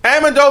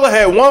 Amendola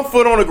had one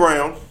foot on the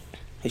ground.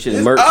 He should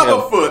His have murked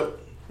other him. foot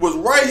was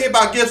right here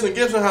by Gibson.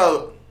 Gibson,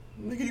 how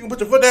nigga, you can put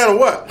your foot down or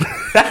what?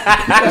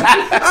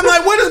 I'm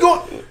like, what is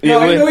going? Yeah,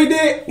 No, you know he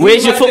did. He where's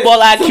was your like football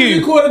that. IQ? Soon as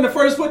he caught in the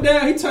first foot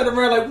down, he turned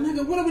around like,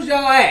 nigga, where was y'all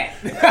at?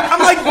 I'm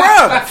like,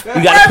 bruh,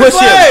 You gotta push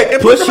him.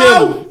 Push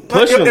him.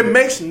 Push him. It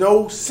makes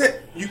no sense.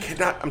 You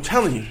cannot. I'm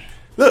telling you.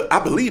 Look, I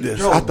believe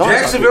this. I thought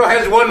Jacksonville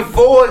has won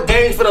 4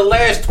 games for the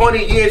last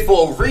 20 years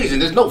for a reason.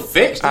 There's no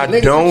fix. These I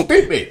niggas don't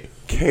stupid.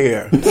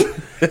 care.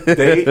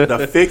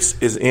 The fix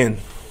is in,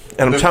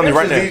 and I'm telling you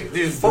right now,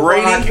 These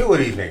Brady, IQ with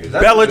these niggas.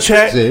 That's what the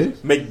fix is.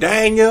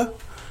 Belichick,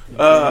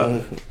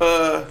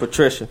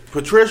 McDaniel,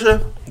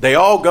 Patricia, they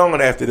all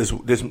gone after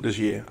this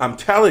year. I'm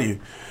telling you.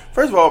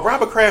 First of all,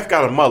 Robert Kraft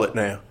got a mullet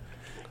now.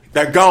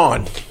 They're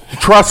gone.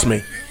 Trust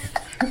me.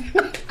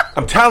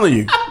 I'm telling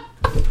you.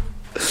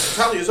 It's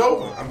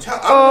over. It's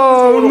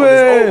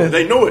over.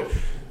 They knew it.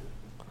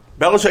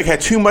 Belichick had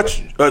too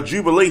much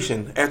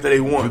jubilation after they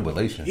won.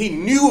 Jubilation. He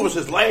knew it was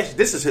his last.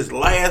 This is his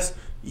last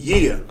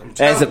year.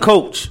 As a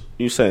coach,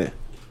 you saying?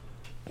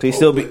 He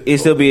still be a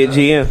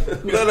GM.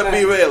 Let him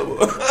be available.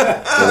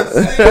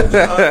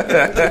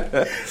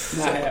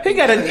 He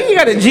got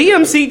a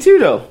GMC too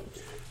though.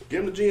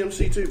 Give him the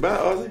GMC too. Bye,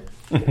 Ozzy.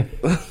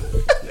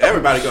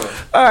 Everybody going.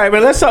 All right,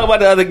 man. Let's talk about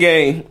the other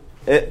game.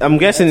 I'm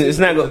guessing it's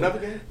not going. Another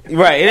game?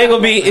 Right. It ain't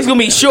gonna be. It's gonna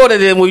be shorter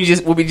than what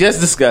we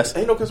just discussed.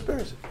 Ain't no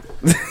conspiracy.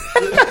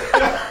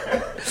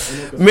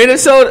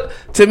 Minnesota.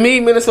 To me,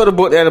 Minnesota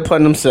brought that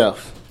upon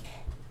themselves.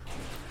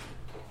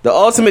 The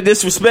ultimate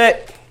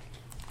disrespect.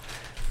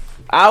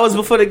 Hours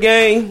before the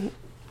game,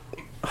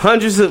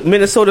 hundreds of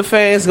Minnesota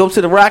fans go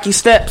to the Rocky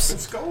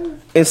Steps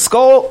and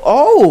skull.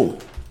 Oh,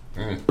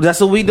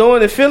 that's what we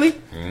doing in Philly.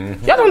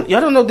 Y'all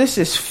don't know this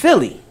is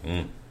Philly.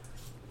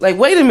 Like,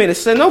 wait a minute,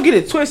 son, don't get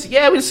it twisted.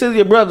 Yeah, we still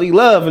your brotherly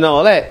love and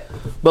all that,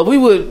 but we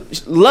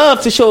would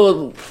love to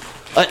show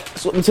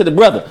something to the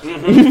brother.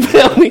 You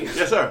feel me?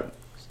 Yes, sir.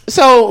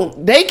 So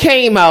they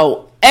came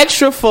out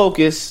extra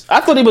focused.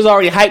 I thought he was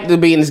already hyped to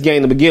be in this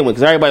game to begin with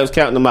because everybody was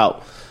counting him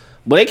out.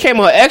 But they came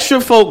out extra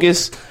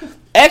focused,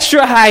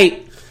 extra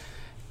hype,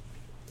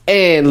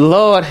 and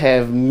Lord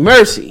have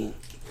mercy.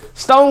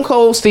 Stone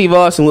Cold Steve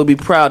Austin will be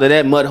proud of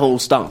that mud hole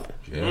stomping.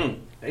 Yeah.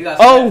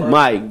 Oh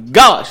my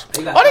gosh!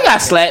 They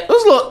got slapped. It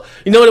was look.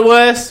 You know what it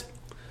was?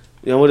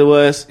 You know what it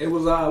was? It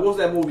was what was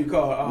that movie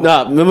called?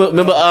 No,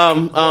 remember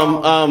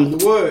The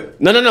Wood.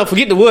 No,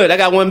 forget The Wood. I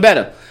got one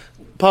better.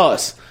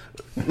 Pause.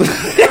 Wait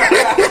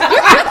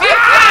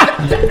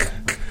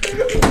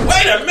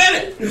a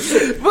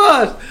minute.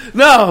 Pause.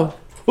 No.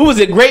 Who was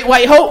it? Great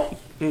White Hope?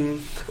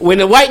 When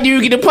the white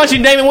dude get to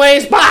punching Damon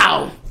Wayans,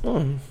 pow!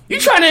 You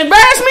trying to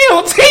embarrass me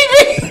on TV?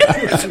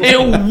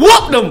 And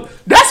whooped them.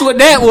 That's what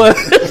that was.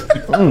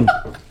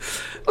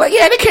 Like,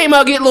 yeah, they came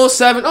out, get a little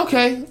 7.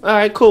 Okay. All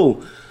right,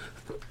 cool.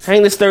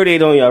 Hang this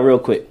 38 on y'all real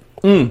quick.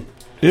 Hang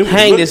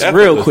this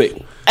real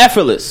quick.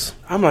 Effortless.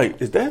 I'm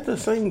like, is that the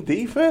same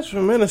defense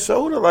from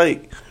Minnesota?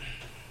 Like,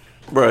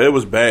 bro, it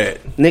was bad.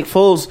 Nick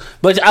Foles.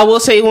 But I will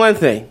say one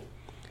thing.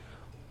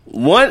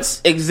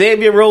 Once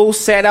Xavier Rose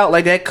sat out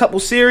like that couple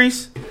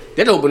series,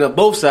 that opened up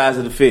both sides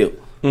of the field.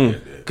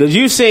 Because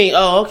you seen,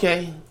 oh,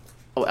 okay.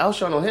 Oh,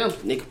 Alshon on him.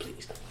 Nigga,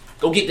 please.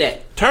 Go get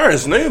that.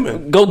 Terrence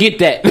Newman. Go get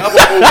that.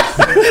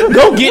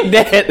 Go get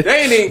that.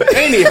 They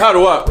ain't even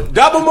huddle up.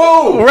 Double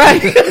move. Right.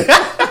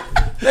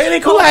 They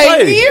ain't call Like,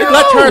 play. you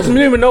Let Terrence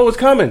Newman know what's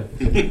coming.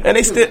 And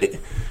they still...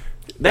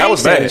 They ain't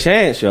stand a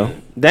chance, yo.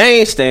 They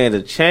ain't stand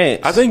a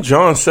chance. I think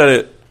John said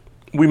it.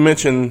 We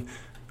mentioned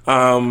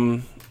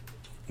the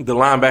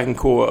linebacking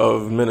core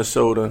of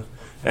Minnesota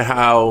and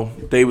how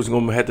they was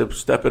going to have to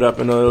step it up.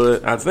 And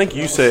I think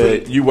you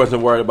said you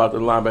wasn't worried about the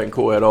linebacking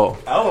core at all.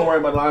 I don't worry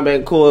about the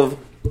linebacking core of...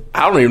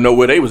 I don't even know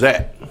where they was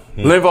at.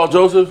 Linval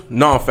Joseph,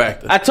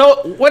 non-factor.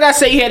 What I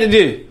say he had to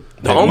do?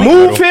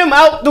 Move him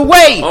out the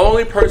way. The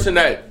only person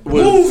that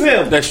was Move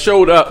him. that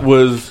showed up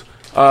was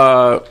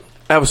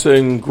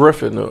Everson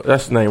Griffin.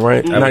 That's the name,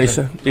 right?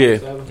 97.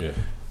 Yeah.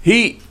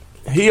 He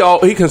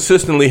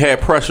consistently had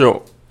pressure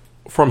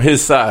from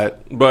his side,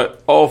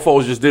 but all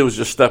Foles just did was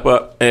just step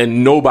up,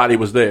 and nobody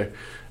was there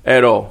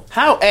at all.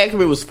 How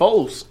accurate was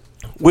Foles?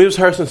 Where's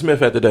Harrison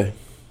Smith at today?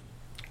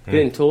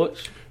 Getting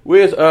torch.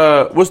 Where's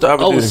what's the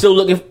other? Oh, dude? still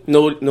looking.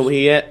 Know where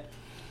he at?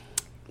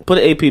 Put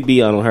an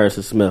APB on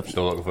Harrison Smith.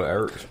 Still looking for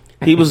Eric.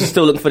 He was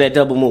still looking for that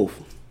double move.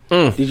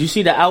 Did you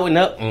see the out and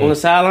up on the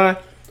sideline?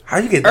 How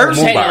you get double Ertz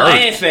moved had by to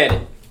Ertz? laugh at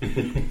it.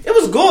 It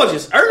was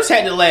gorgeous. Ertz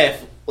had to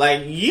laugh.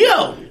 Like,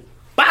 yo,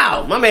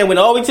 wow. My man went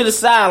all the way to the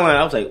sideline.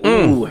 I was like,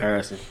 ooh,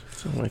 Harrison.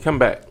 Come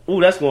back. Ooh,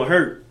 that's going to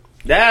hurt.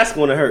 That's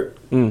going to hurt.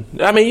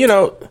 I mean,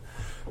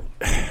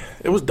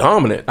 It was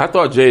dominant. I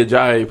thought Jay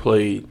Ajayi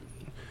played.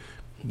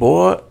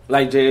 Boy,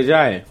 Like Jay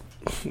Ajayi.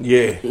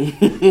 yeah.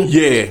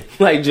 Yeah.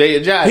 Like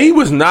Jay Ajayi. He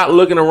was not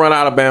looking to run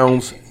out of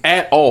bounds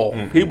at all.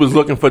 He was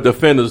looking for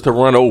defenders to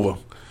run over.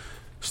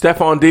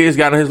 Stephon Diggs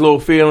got in his little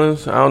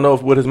feelings. I don't know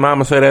what his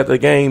mama said at the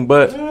game,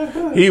 but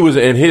he was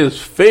in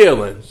his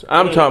feelings.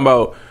 I'm talking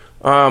about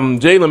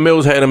Jalen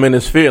Mills had him in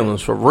his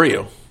feelings for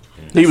real.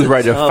 He was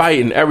ready to fight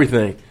and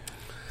everything.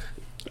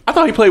 I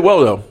thought he played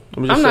well, though.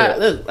 I'm not,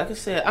 look, like I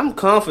said, I'm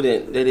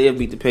confident that they'll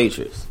beat the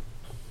Patriots.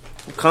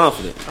 I'm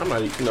confident.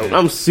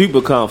 I'm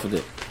super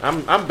confident.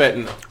 I'm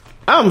betting.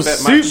 I'm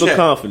Bet my super check.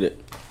 confident.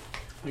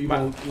 You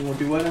want to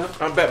do what now?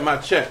 I'm betting my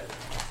check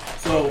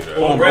So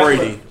on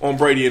Brady. On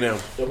Brady and them.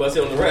 On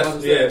the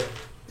rest, yeah.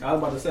 I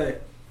was about to say.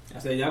 I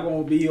said y'all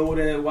gonna be over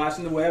there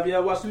watching wherever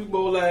y'all watch Super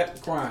Bowl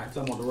at, crying.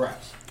 Talking about the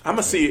refs. I'm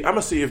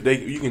gonna see if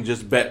you can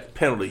just bet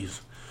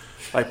penalties,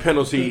 like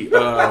penalty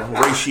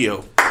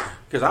ratio.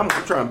 Because I'm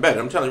trying to bet it.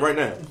 I'm telling you right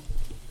now.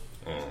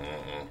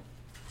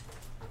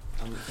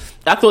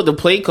 I thought the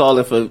play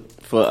calling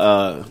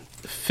for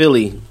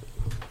Philly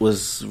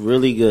was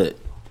really good.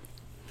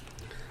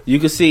 You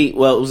could see,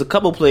 well, it was a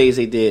couple plays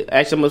they did.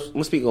 Actually, I'm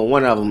gonna speak on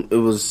one of them. It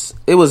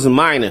was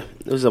minor.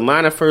 It was a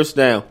minor first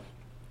down,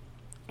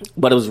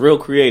 but it was real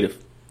creative.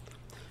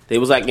 They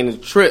was like in the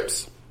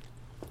trips,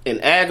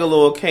 and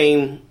Aguilar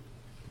came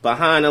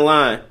behind the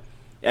line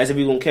as if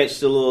he gonna catch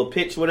the little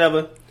pitch,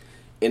 whatever.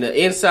 And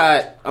the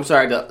inside,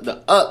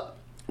 the up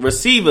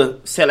receiver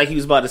said like he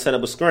was about to set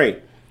up a screen.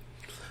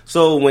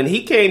 So when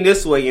he came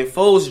this way and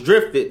Foles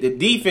drifted, the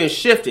defense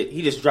shifted.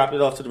 He just dropped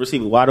it off to the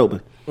receiver wide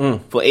open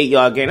for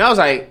 8-yard gain. I was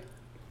like,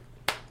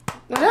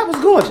 now that was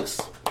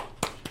gorgeous.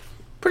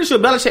 Pretty sure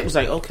Belichick was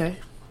like, okay.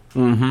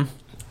 Mm-hmm.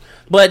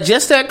 But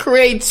just that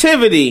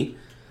creativity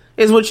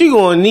is what you're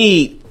going to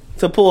need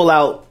to pull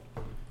out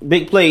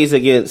big plays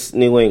against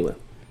New England.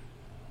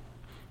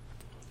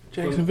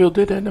 Jacksonville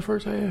did that in the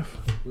first half.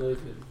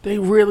 They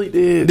really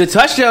did. The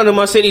touchdown to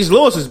Mercedes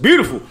Lewis is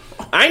beautiful.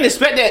 I didn't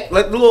expect that.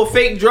 Like the little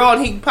fake draw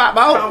and he pop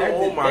out.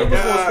 Oh my They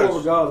was gonna score god!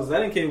 regardless. I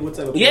didn't care what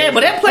type of Yeah,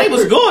 but that play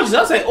was gorgeous.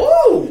 I was like,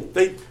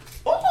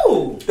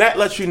 ooh. That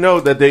lets you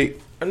know that they.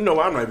 No,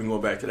 I'm not even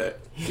going back to that.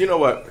 You know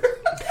what?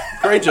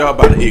 Great job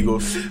by the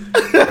Eagles.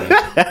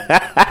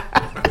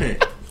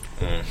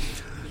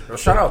 Well,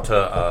 shout out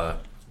to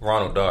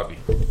Ronald Darby.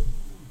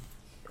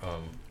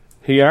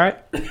 He all right?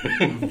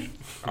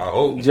 I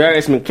hope.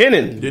 Jarius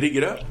McKinnon. Did he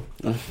get up?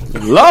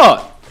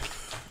 Lord.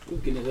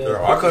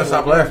 Girl, I couldn't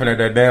stop laughing at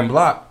that damn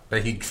block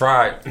that he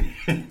tried.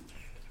 You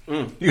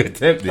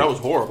attempted. That was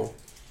horrible.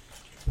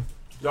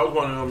 That was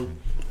one of them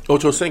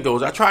Ocho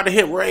Cinco's. I tried to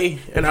hit Ray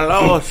and I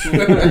lost.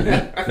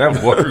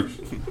 That worse.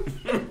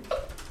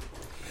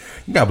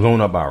 He got blown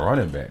up by a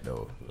running back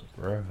though.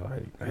 Bro,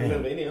 like,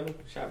 damn. any of them?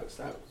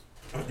 Stop.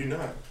 I do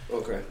not.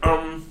 Okay.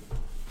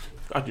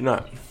 I do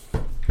not.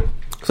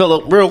 So,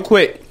 look, real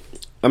quick.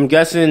 I'm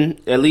guessing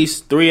at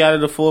least 3 out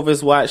of the 4 of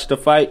us watched the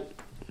fight.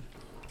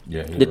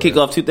 Yeah. The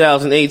kickoff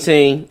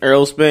 2018.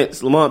 Errol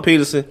Spence, Lamont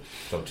Peterson.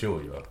 So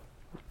chill, y'all.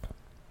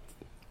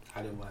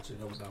 I didn't watch it.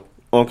 That was out.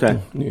 Okay.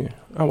 Yeah,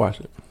 I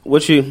watched it.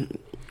 Was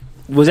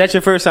that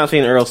your first time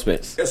seeing Errol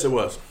Spence? Yes, it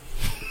was.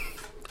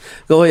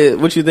 Go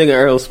ahead. What you think of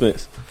Errol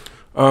Spence?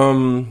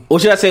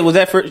 What should I say? Was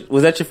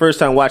that your first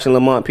time watching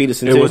Lamont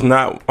Peterson? It too? was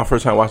not my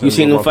first time watching. You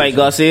seen him fight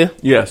Garcia?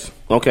 Yes.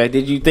 Okay.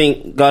 Did you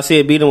think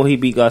Garcia beat him or he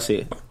beat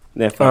Garcia?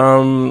 That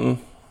fight?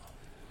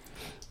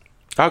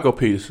 I'll go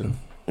Peterson.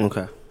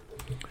 Okay.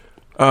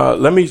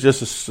 Let me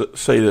just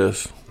say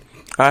this: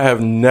 I have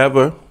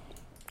never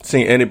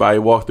seen anybody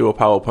walk through a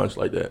power punch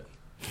like that.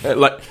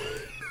 Like,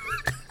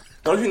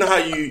 don't you know how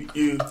you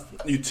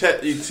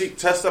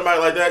test somebody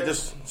like that?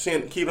 Just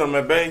keep them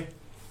at bay.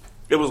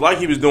 It was like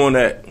he was doing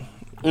that.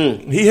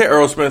 He hit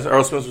Errol Spence.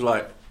 Errol Spence was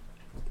like,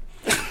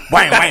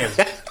 wham, wham,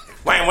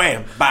 wham,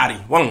 wham, body,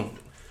 wham.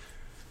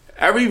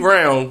 Every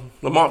round,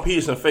 Lamont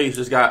Peterson's face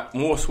just got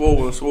more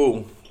swollen and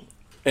swollen.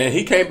 And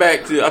he came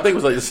back to, I think it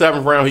was like the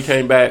 7th round, he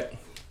came back.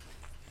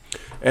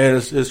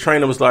 And his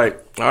trainer was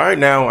like, all right,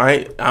 now,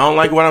 I don't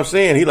like what I'm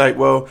saying. He like,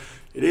 well,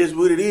 it is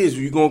what it is.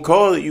 You going to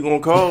call it, you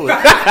going to call it.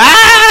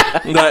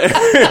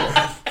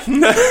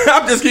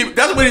 I'm just keeping,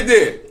 that's what he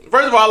did.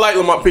 First of all, I like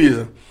Lamont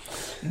Peterson.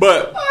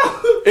 But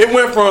it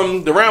went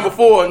from the round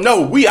before,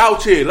 no, we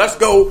out here, let's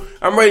go,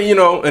 I'm ready, you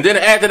know. And then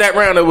after that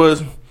round, it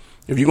was,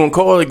 if you're going to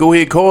call it, go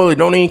ahead, call it.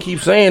 Don't even keep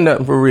saying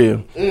nothing for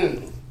real.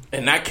 And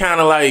that kind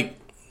of like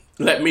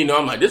let me know,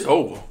 I'm like, this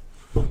over.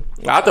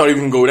 I thought he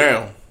was going to go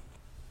down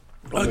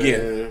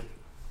again.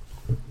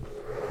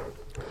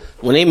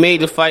 When they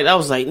made the fight, I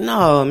was like,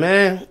 no,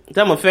 man.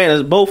 I'm a fan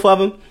of both of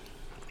them.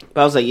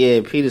 But I was like,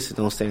 yeah, Peterson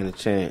don't stand a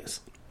chance.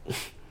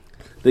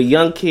 The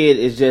young kid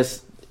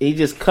is he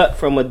just cut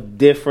from a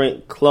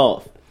different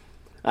cloth.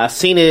 I've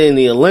seen it in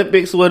the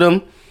Olympics with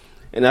him.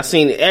 And I've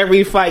seen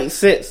every fight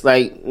since.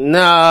 Like,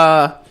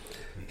 nah,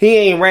 he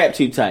ain't wrapped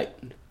too tight.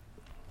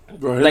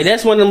 Right. Like,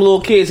 that's one of them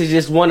little kids that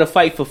just want to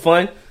fight for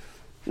fun.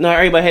 No,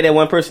 everybody had that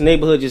one person in the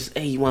neighborhood just,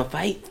 hey, you want to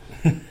fight?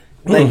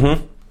 Like,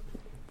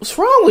 what's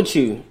wrong with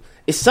you?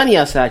 it's sunny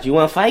outside. You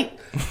want to fight?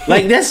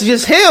 Like, that's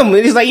just him.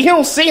 It's like, he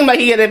don't seem like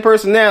he had that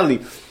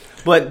personality.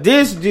 But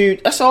this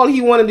dude, that's all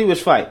he want to do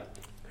is fight.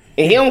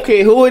 And he don't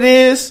care who it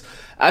is.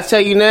 I tell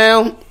you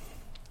now,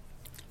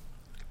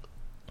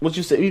 what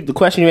you said, the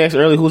question you asked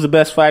earlier, who's the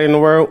best fighter in the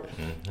world?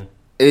 Mm-hmm.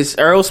 It's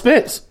Errol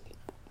Spence.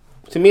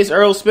 To me, it's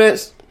Errol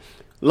Spence.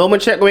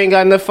 Lomachenko ain't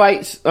got enough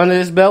fights under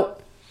his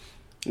belt.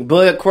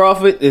 Bud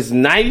Crawford is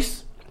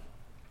nice.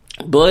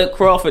 But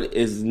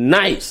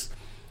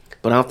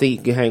I don't think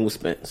he can hang with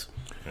Spence.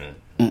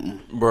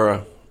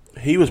 Bruh,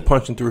 he was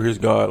punching through his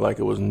guard like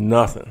it was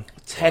nothing.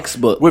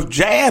 Textbook. With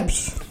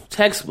jabs.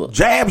 Textbook.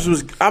 Jabs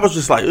was, I was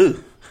just like,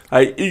 ugh.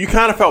 Like, you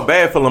kind of felt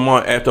bad for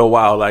Lamont after a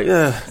while. Like,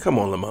 come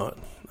on, Lamont.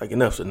 Like,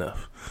 enough's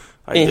enough.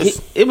 Like,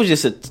 And it was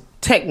just a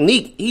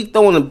technique. He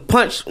throwing a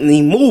punch and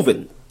he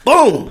moving.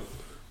 Boom.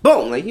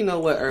 Boom. Like, you know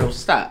what, Earl,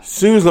 stop. As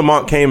soon as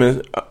Lamont came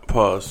in,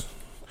 pause.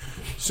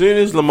 As soon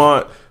as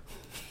Lamont,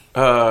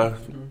 I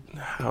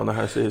don't know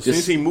how to say it. As soon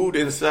as he moved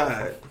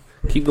inside.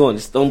 Keep going.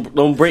 Just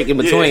don't break in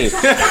between.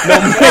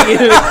 Don't break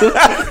in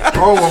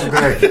Oh,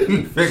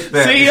 okay. Fix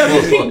that. See, you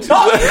just keep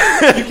talking.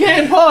 You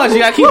can't pause. You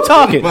gotta keep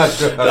talking.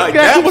 Like,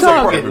 that was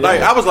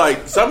I was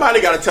like,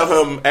 somebody got to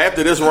tell him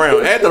after this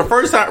round. After the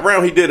first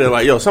round he did it,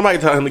 like, yo, somebody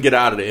tell him to get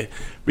out of there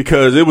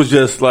because it was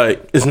just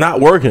like it's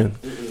not working.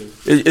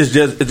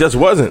 It just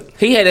wasn't.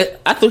 He had it.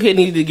 I thought he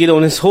needed to get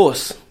on his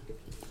horse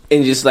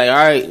and just like, all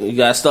right, you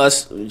gotta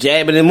start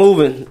jabbing and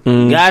moving.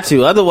 You got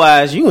to,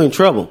 otherwise you in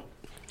trouble.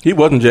 He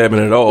wasn't jabbing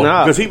at all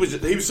Nah. because he was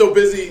so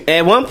busy.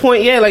 At one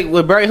point, yeah, like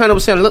what Barry Hunter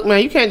was saying, look,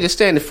 man, you can't just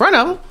stand in front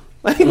of him.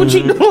 Like, what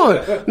you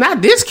doing?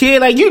 Not this kid.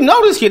 Like, you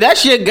know this kid.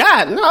 That's your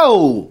guy.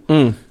 No.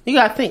 You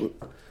got to think.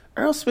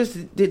 Earl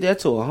Smith did that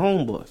to a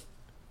homeboy.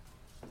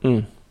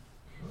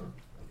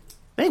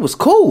 They was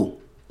cool.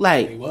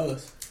 Like, He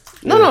was.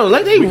 no,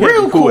 like they We can't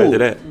real be cool cool. after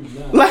that.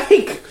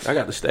 Like, I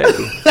got to stab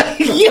him.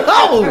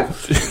 yo.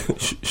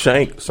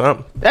 Shank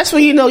something. That's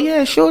when you know,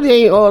 yeah, sure,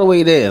 they ain't all the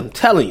way there. I'm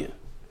telling you.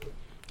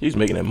 He's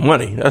making that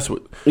money. That's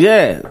what.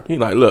 Yeah. He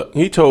like, look.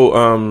 He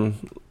told,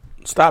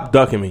 stop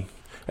ducking me.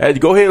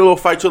 Go ahead, a little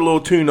fight, your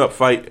little tune-up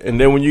fight, and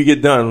then when you get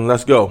done,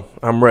 let's go.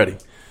 I'm ready.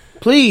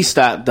 Please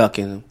stop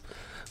ducking him.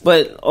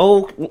 But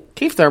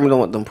Keith Thurman don't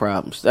want them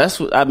problems.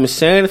 That's what I've been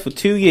saying it for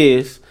 2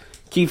 years.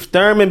 Keith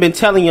Thurman been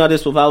telling y'all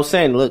this without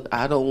saying, look,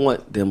 I don't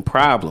want them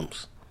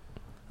problems.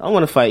 I don't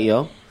want to fight,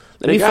 yo.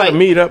 They gotta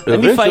meet up Let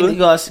me fight eventually. the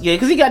guys. Yeah,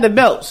 because he got the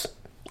belts.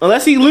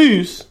 Unless he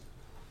lose.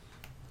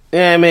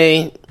 Yeah, I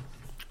mean,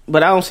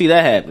 but I don't see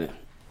that happening.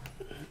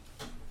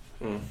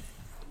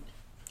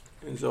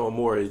 Enzo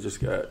Amore just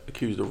got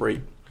accused of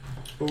rape.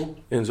 Who?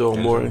 Enzo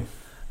Amore.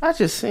 I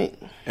just think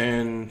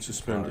And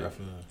suspended.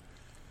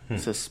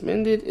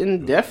 suspended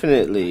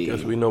indefinitely.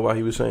 Guess we know why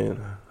he was saying,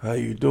 how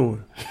you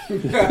doing?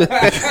 That's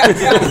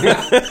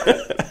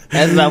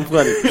not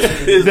funny.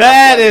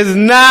 That is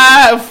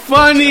not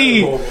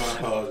funny.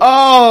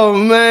 Oh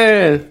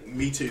man.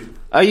 Me too.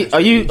 Are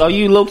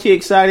you low key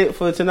excited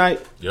for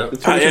tonight? Yep. The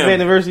 25th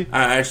anniversary.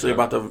 I actually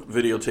about to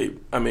videotape.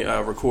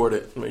 Record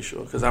it. Make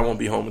sure because I won't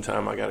be home in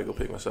time. I got to go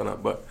pick my son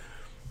up. But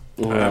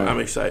I'm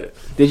excited.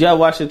 Did y'all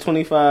watch the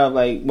 25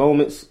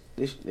 moments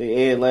they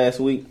aired last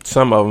week?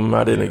 Some of them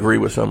I didn't agree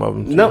with. Some of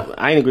them. Too. No,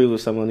 I ain't agree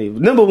with some of them either.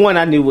 Number one,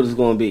 I knew what it was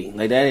going to be.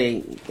 Like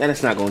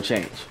that's not going to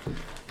change.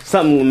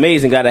 Something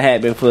amazing got to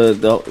happen for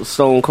the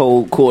Stone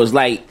Cold Coors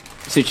Light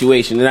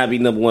situation to not be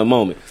number one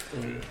moment.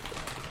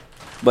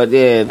 But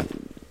yeah.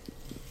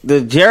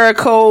 The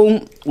Jericho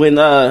when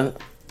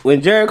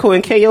Jericho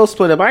and KO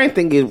split up, I didn't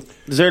think it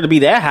deserved to be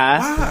that high.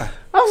 Why?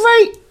 I was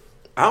like,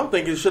 I don't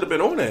think it should have been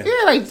on there.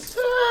 yeah, like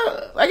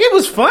it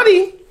was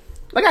funny.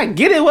 Like I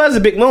get it was a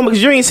big moment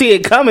because you didn't see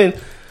it coming,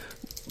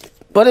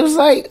 but it was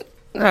like,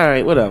 all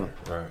right, whatever.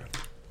 Right.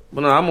 But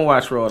no, I'm gonna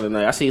watch Raw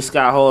tonight. I see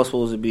Scott Hall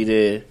supposed to be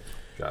there.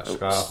 Got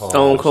Scott Hall,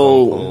 Stone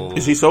Cold.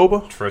 Is he sober?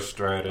 Trish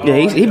Stratus.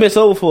 Yeah, he been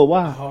sober for a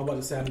while. How about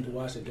the Saturday to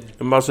watch it then?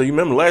 I'm about to say, you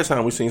remember last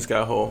time we seen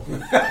Scott Hall?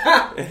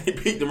 And he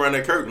peeked around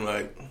that curtain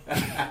like,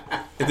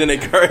 and then they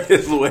carried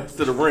his little ass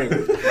to the ring.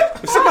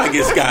 Somebody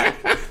get Scott.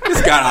 Get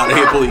Scott out of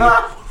here, please.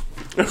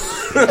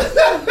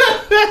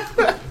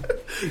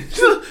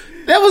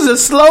 That was the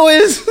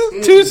slowest,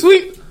 too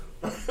sweet.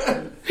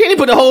 He didn't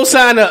put the whole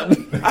sign up.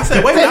 I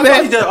said, wait,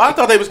 I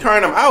thought they was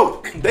carrying him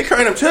out. They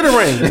carrying him to the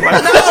ring.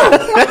 Like,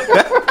 no.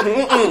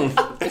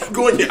 It's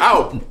going you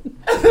out.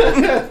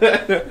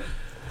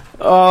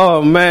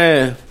 Oh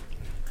man!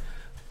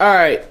 All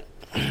right,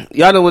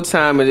 y'all know what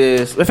time it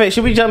is. In fact,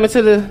 should we jump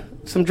into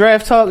some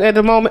draft talk at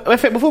the moment? In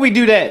fact, before we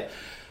do that,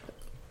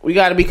 we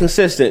got to be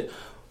consistent.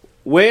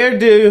 Where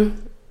do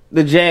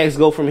the Jags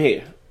go from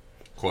here?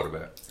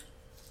 Quarterback.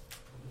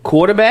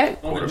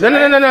 Quarterback? No. I'm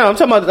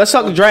talking about. Let's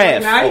talk the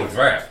draft. Oh,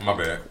 draft. My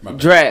bad.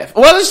 Draft.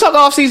 Well, let's talk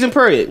off-season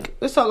period.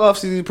 Let's talk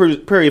off-season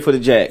period for the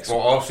Jags. For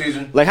off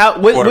season? Like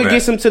what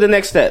gets them to the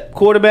next step?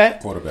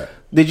 Quarterback.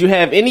 Did you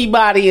have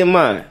anybody in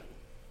mind?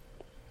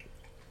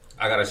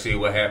 I gotta see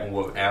what happened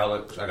with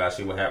Alex. I gotta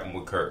see what happened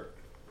with Kurt.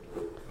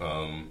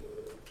 I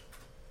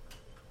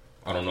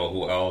don't know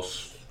who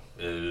else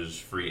is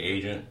free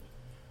agent,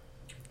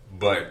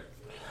 but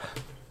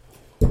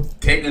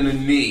taking a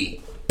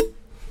knee,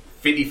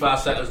 55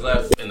 seconds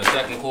left in the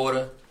second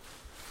quarter,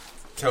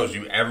 tells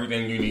you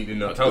everything you need to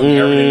know. Tells you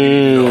everything you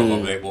need to know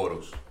about Blake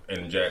Bortles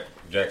in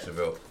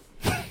Jacksonville.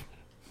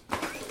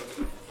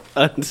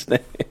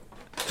 Understand.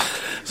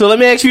 So let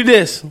me ask you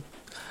this: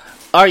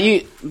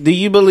 do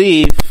you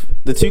believe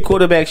the two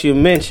quarterbacks you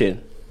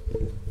mentioned,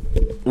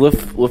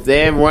 with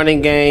their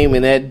running game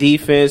and that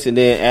defense, and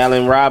then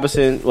Allen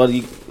Robinson? Well,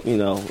 you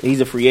know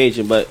he's a free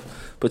agent, but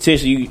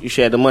potentially you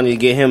should have the money to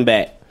get him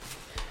back.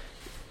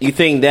 You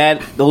think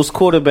that those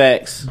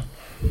quarterbacks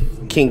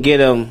can get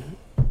them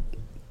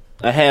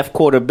a half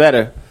quarter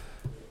better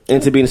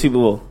into being the Super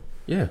Bowl?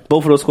 Yeah,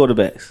 both of those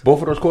quarterbacks.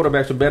 Both of those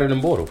quarterbacks are better than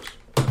Bortles.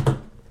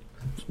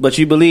 But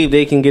you believe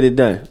they can get it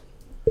done?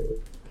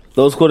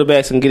 Those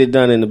quarterbacks can get it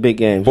done in the big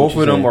game. Both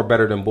of them are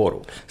better than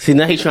Bortles. See,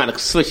 now he's trying to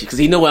switch it because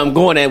he know where I'm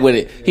going at with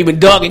it. He been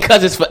dogging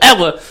Cousins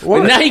forever,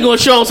 What? but now he gonna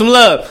show him some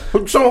love.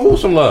 Show who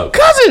some love?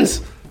 Cousins,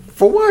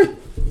 For what?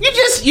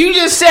 you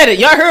just said it.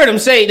 Y'all heard him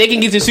say they can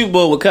get to the Super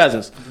Bowl with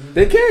Cousins.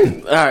 They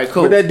can. All right,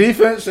 cool. With that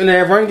defense and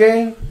that run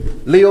game,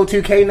 Leo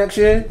 2K next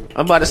year.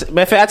 I'm about to say,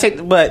 matter of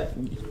fact, but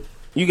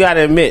you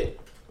gotta admit,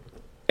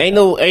 ain't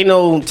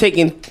no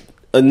taking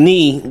a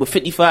knee with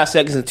 55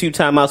 seconds and 2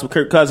 timeouts with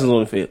Kirk Cousins on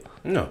the field.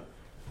 No.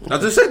 I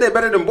just said they're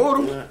better than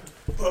Bortles.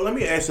 Well, let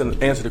me answer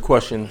the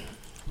question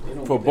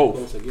for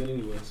both.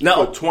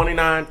 No, For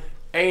 29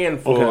 and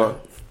for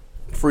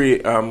free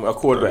a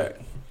quarterback.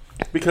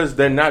 Because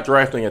they're not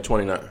drafting at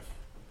 29.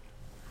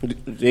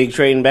 they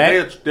trading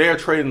back. They're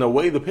trading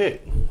away the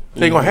pick.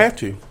 They're going to have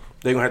to.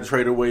 They're going to have to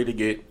trade away to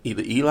get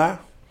either Eli.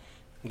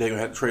 They're going to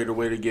have to trade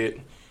away to get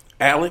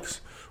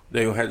Alex.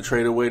 They're going to have to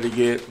trade away to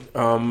get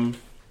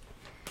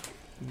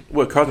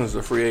Cousins is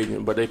a free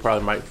agent, but they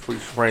probably might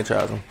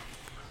franchise him.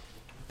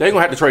 They're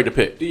going to have to trade the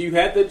pick. Do you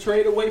have to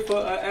trade away for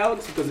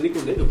Alex? Because they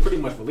can pretty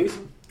much release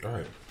him. All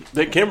right.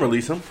 They can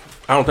release him.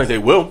 I don't think they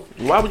will.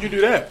 Why would you do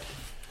that?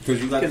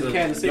 Because you got Because the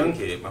Kansas young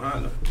City. kid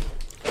behind them.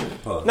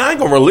 No, I ain't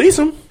going to release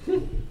him.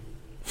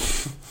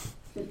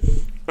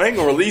 I ain't going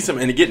to release him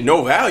and get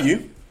no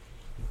value.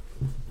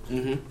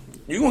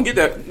 You're going to get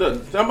that.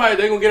 Look, they're going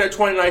to get that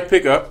 29th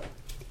pickup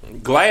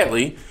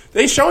gladly.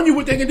 They showing you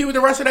what they can do with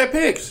the rest of that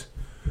picks.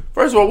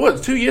 First of all,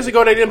 2 years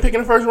ago they didn't pick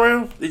in the first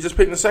round? They just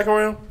picked in the second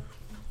round?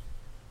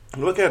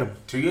 Look at them.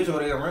 2 years ago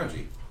they got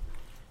Ramsey.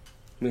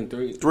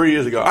 3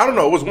 years ago. I don't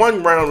know. It was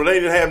one round where they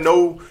didn't have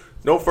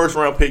no first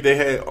round pick. They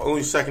had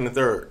only second and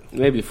third.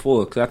 Maybe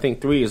 4, because I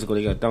think 3 years ago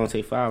they got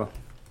Dante Fowler.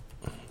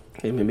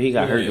 Maybe he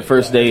got hurt the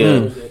first day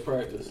of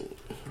Practice.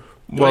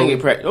 playing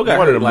practice. Got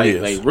one of hurt them like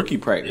years. rookie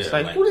practice. Yeah,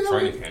 Like, who the hell?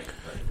 training camp.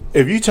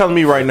 If you telling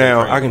me right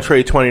now I can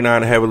trade 29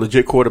 and have a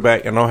legit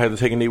quarterback and I don't have to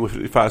take a knee with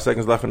 55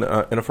 seconds left in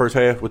the first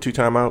half with 2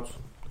 timeouts,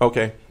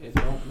 okay. It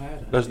don't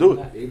matter. Let's do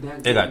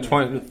it. They got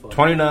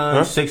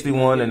 29,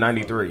 61, and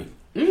 93.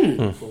 For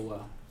a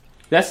while.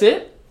 That's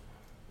it?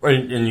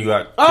 And you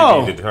got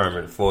Oh. to be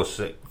determined 4,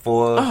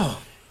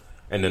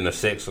 and then the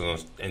 6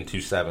 and 2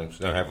 7s.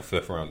 They don't have a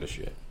 5th round this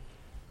year.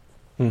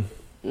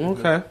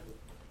 Okay.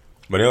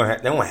 But they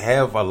don't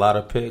have a lot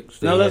of picks.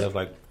 They have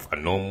like a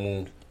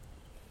normal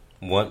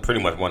one,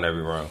 pretty much one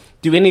every round.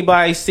 Do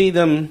anybody see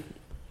them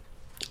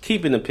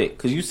keeping the pick?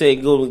 Because you say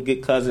go to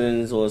get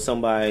Cousins or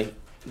somebody.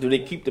 Do they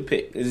keep the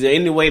pick? Is there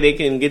any way they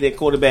can get their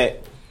quarterback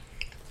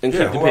and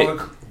keep the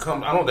pick?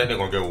 I don't think they're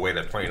going to give away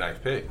that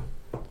 29th pick.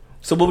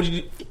 So what would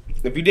you do?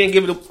 If you didn't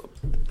give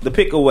the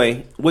pick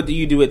away, what do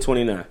you do at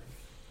 29?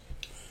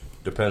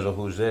 Depends on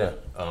who's there.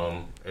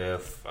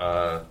 If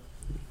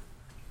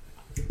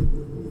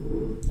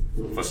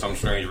for some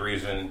strange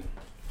reason,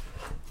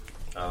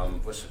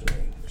 what's his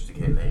name? What's the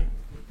kid name?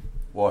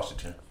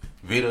 Washington.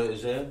 Vita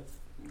is there.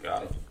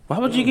 Got it. Why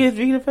would you get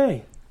Vita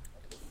Faye?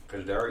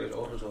 Because Darius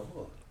old as a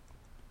whore.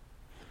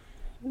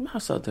 I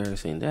saw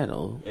Darius ain't that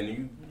old.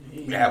 And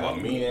you have a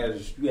mean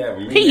ass.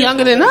 He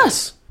younger than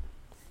us.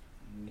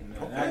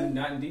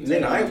 Not in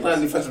detail. Nigga, I ain't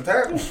playing defensive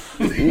tackle.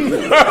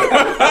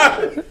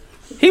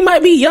 He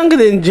might be younger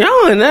than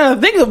John. Now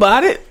think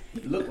about it.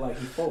 He look like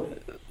he's 40.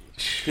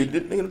 He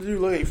did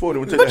look like 40.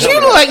 But you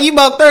look like you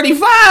about 35.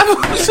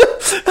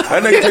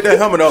 That nigga took that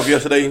helmet off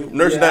yesterday,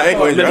 nursing that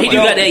ankle injury. He do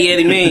got that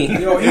Yeti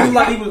mean. Yo, he look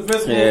like he was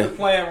Vince Yeah. Wolf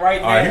playing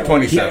right now. All right, he's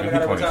 27. He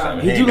He's 27.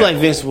 He do like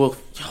Vince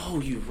Wolf. Yo,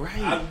 you right.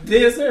 I'm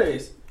dead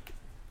serious.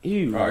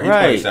 You All right, he's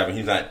right. 27.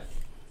 He's not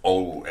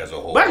old as a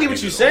whole. But I get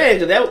what you're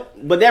saying.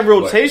 But that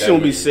rotation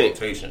would be sick.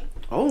 Rotation.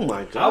 Oh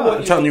my I god.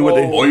 wouldn't I'm telling even you what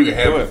go- they- Or you can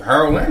have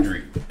Harold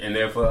Landry in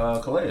there for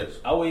Calais.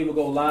 I would even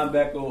go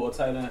linebacker or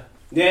tight end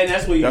Yeah,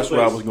 that's what you. That's what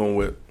I was going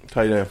with.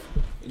 Tight end.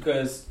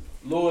 because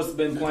Lewis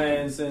been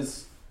playing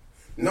since.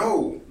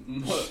 No.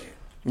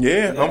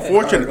 Yeah, All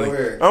unfortunately. right,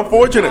 go ahead.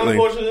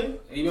 Unfortunately.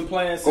 He been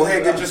playing. Since, Go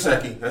ahead, get your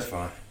second. That's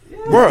fine.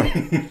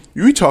 Bruh,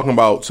 you talking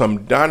about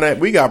some dynamic.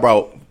 We got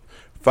about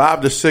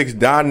 5 to 6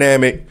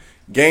 dynamic,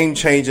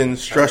 game-changing,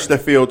 stretch the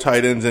field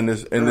tight ends in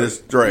this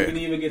You draft. can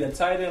even get a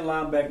tight end,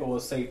 linebacker, or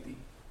a safety.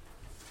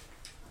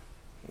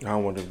 I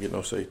don't want them to get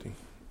no safety.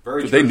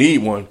 Very 'Cause they true. need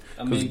one.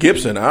 I Because mean-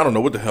 Gibson, I don't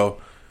know what the hell.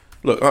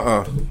 Look,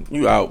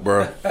 you out,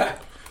 bro.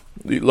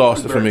 He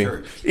lost it for me.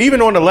 Very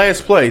Even on the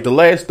last play, the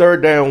last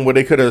third down where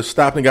they could have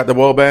stopped and got the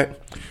ball back.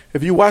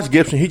 If you watch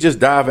Gibson, he just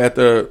dive at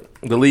the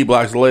lead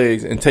block's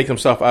legs and take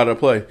himself out of the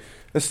play.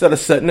 Instead of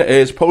setting the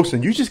edge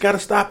posting, you just got to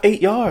stop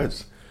 8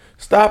 yards.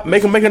 Stop,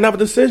 make him make another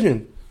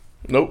decision.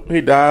 Nope,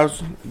 he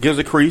dives, gives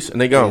a crease,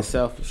 and they go. It's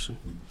selfish.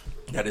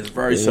 That is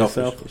very It's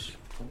selfish.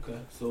 Okay,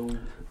 so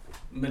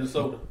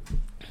Minnesota.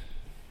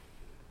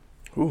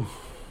 Ooh.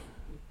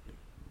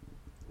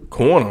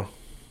 Corner.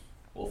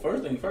 Well,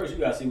 first thing first, you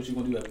gotta see what you're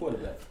gonna do at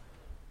quarterback.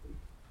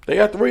 They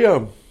got 3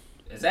 of them.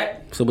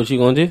 Exactly. So what you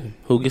gonna do?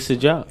 Who gets the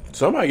job?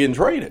 Somebody getting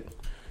traded.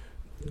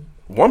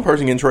 One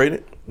person getting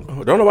traded.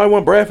 Don't nobody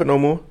want Bradford no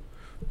more.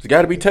 It's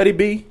got to be Teddy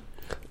B.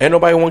 And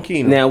nobody want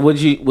Keenum. Now, would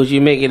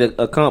you make it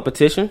a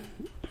competition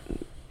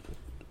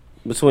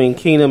between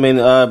Keenum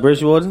and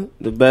Bridgewater,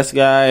 the best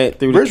guy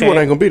through the Bridgewater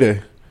camp? ain't gonna be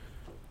there.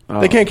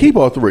 They can't keep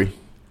all 3.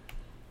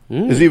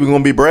 It's either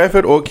gonna be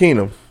Bradford or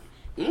Keenum.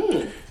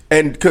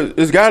 And cause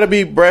it's got to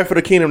be Bradford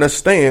or Keenum that's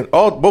staying.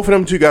 Both of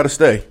them two got to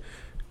stay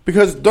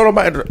because don't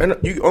nobody. And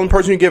the only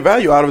person you get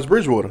value out of is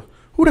Bridgewater.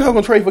 Who the hell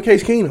gonna trade for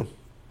Case Keenum?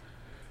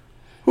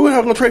 Who the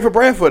hell gonna trade for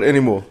Bradford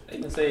anymore? They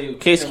can say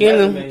Case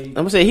Keenum. I'm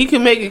gonna say he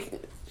can make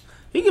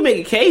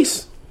a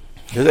case.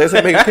 His ass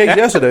had made a case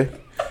yesterday.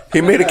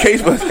 He made a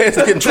case for his ass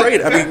getting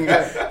traded. I mean,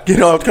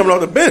 coming off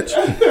the bench.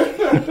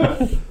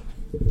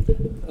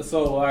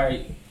 So, all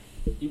right,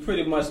 you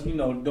pretty much,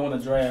 during the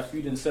draft,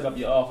 you didn't set up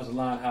your offensive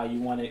line how you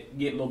want it,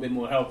 get a little bit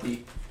more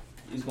healthy.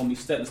 It's going to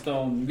be set in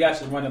stone. You got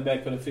your running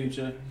back for the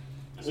future.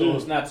 So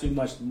it's not too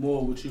much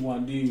more what you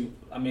want to do.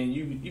 I mean,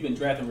 you've been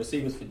drafting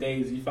receivers for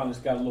days. You finally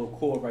just got a little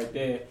core right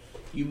there.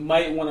 You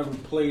might want to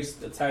replace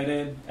the tight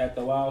end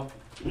after a while.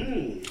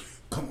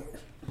 Come on.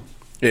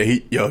 Yeah,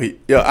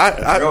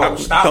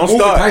 stop don't moving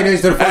start. tight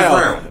ends to the first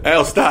round.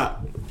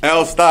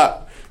 Al,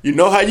 stop. You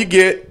know how you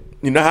get.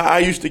 You know how I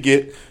used to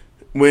get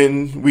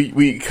when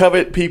we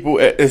covet people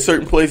at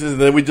certain places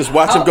and then we just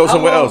watch them go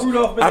somewhere else.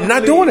 I'm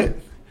not doing it.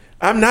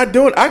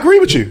 I agree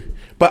with you,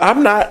 but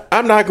I'm not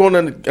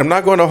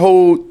going to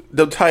hold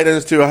the tight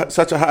ends to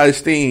such a high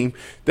esteem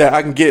that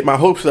I can get my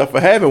hopes up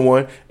for having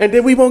one, and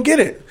then we won't get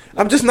it.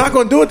 I'm just not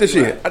going to do it this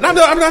year. I'm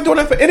not doing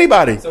that for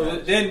anybody. So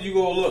then you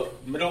go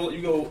look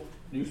middle.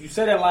 You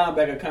say that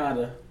linebacker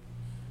kinda.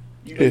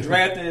 You been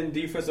drafting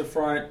defensive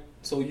front,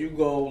 so you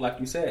go like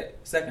you said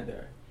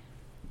secondary.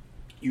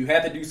 You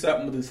have to do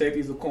something with the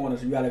safeties or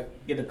corners. You got to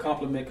get a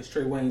compliment because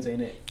Trey Waynes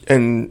ain't it.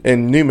 And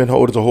Neiman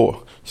Hold is a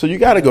whore, so you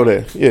got to go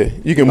there. Yeah,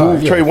 you can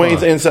move Trey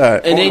Waynes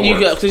inside, and then you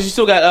got because you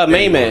still got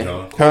main man.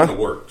 Huh?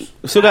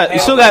 You still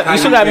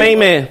got main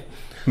man.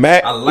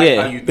 Matt. I like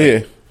how you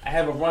think. Yeah. I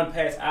have a run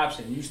pass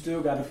option. You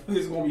still got to.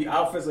 It's going to be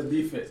offense or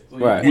defense. So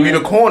Right. You need a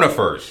corner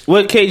first.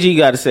 What KG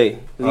got to say?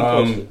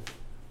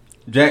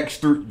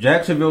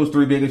 Jacksonville's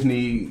 3 biggest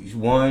needs: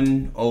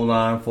 1,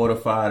 O-line,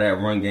 fortify that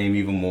run game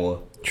even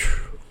more.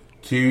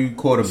 2,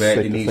 quarterback.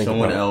 They need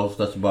someone else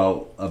that's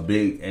about a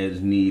big as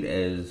need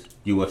as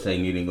USA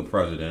needing a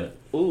president.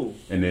 Ooh.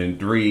 And then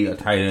 3, a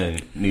tight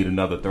end need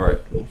another threat.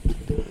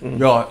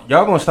 Y'all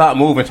gonna stop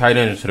moving tight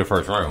ends to the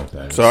first round.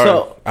 Sorry,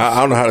 So- I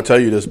don't know how to tell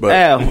you this, but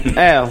Al.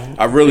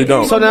 I really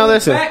don't. So now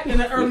listen. Back in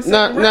the early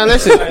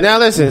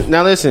Now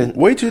listen.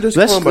 Wait till this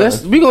We're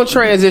combine. gonna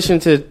transition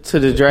to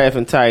the draft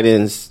and tight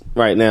ends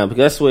right now because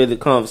that's where the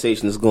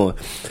conversation is going.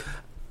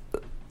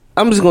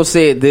 I'm just gonna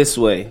say it this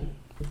way: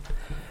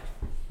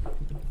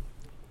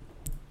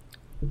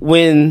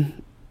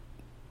 when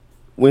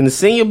the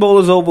Senior Bowl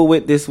is over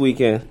with this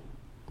weekend,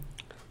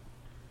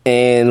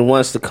 and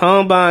once the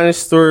combine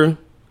is through,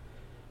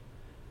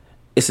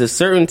 it's a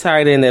certain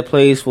tight end that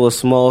plays for a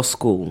small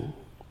school.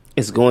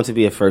 It's going to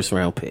be a first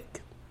round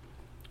pick.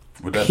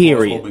 Would that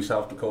Period. be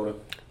South Dakota?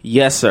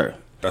 Yes, sir.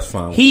 That's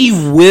fine. He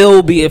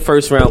will be a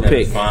first round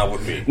pick. That's fine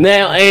with me.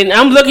 Now, and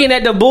I'm looking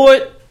at the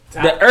board.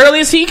 The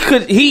earliest he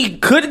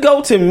could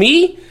go to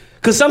me,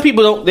 because some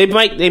people don't. They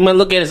might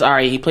look at it as, all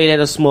right, he played at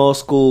a small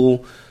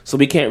school, so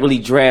we can't really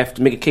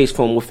make a case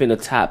for him within the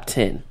top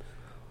 10.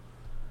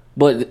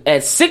 But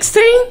at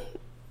 16,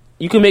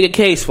 you can make a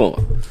case for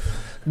him.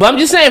 But I'm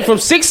just saying, from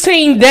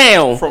 16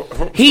 down,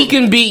 he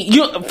can be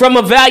from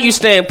a value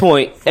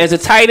standpoint as a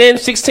tight end.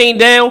 16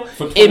 down,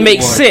 it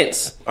makes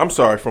sense. I'm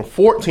sorry, from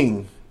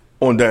 14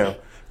 on down.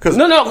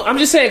 No, I'm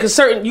just saying because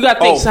you got to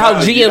think how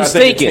GM's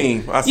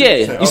thinking.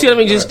 Yeah, you see what I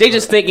mean? They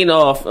just thinking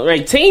off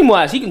right team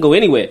wise. He can go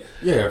anywhere.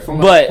 Yeah, from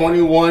like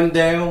 21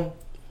 down,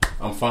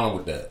 I'm fine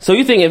with that. So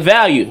you thinking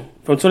value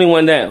from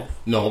 21 down?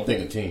 No, I'm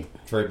thinking team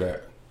trade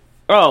back.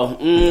 Oh,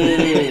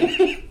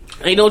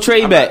 ain't no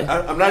trade back.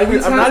 I'm not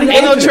even.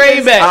 Ain't no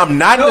trade back. I'm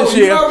not this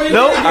year.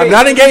 Nope. I'm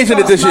not engaged in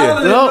it this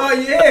year.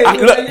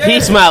 Look, he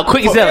smiled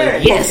quick as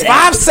hell. Yes,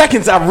 5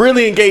 seconds, I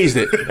really engaged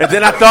it, and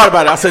then I thought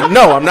about it. I said,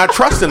 "No, I'm not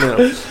trusting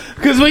them."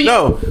 Because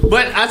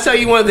but I tell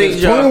you one thing,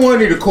 Joe. 21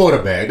 need a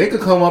quarterback. They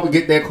could come up and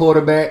get that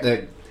quarterback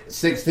at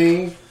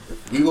 16.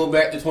 We go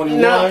back to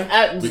 21.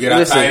 No, we get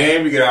our tight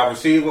end. We get our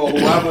receiver or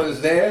whoever is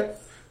there.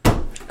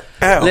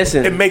 Al,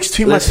 Listen, it makes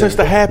too much listen. sense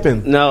to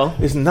happen. No.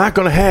 It's not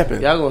going to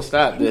happen. Y'all gonna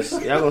stop this.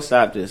 Y'all gonna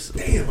stop this.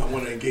 Damn, I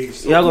want to engage.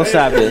 So Y'all gonna bad.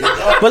 stop this.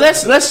 But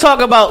let's talk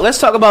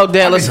about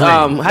Dallas.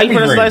 How you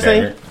pronounce his last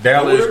name?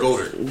 Dallas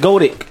Goddard.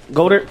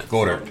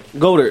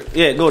 Goddard.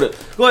 Yeah, Goddard.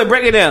 Go ahead,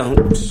 break it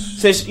down.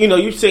 Since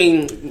you've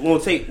seen more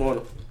tape on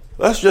him.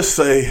 Let's just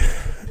say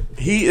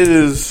he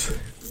is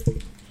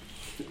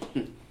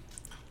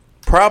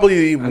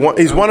probably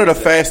he's one of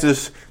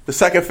the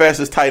second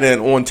fastest tight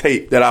end on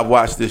tape that I've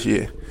watched this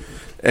year.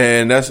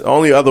 And that's the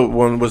only other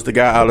one was the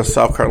guy out of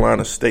South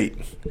Carolina State.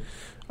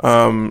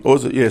 What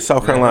was it? Yeah,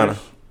 South Carolina.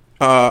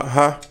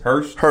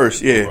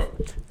 Hurst, yeah.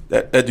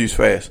 That dude's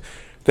fast.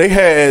 They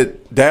had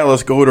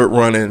Dallas Goddard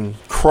running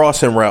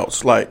crossing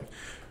routes, like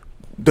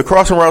the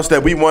crossing routes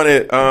that we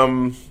wanted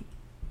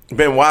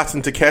Ben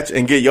Watson to catch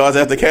and get yards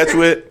after catch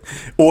with,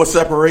 or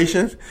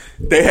separation.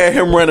 They had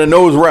him running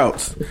those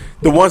routes.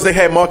 The ones they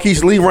had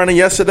Marquise Lee running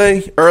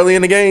yesterday, early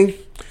in the game,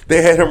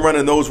 they had him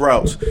running those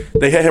routes.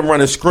 They had him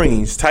running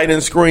screens, tight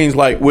end screens,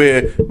 like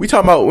where we ain't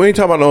talking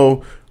about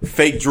no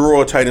fake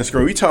draw tight end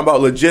screen. We talking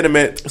about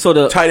legitimate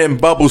tight end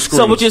bubble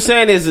screens. So what you're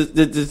saying is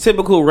the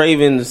typical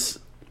Ravens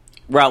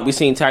route we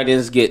seen tight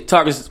ends get,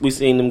 targets we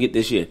seen them get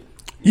this year.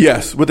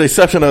 Yes, with the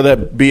exception of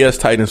that BS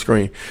tight end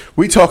screen.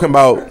 We talking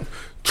about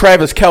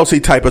Travis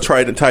Kelce type of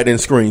tight end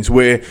screens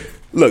where,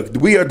 look,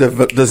 we are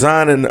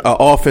designing an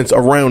offense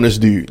around this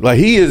dude. Like,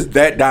 he is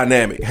that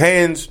dynamic.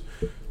 Hands,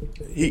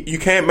 you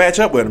can't match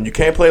up with him. You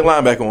can't play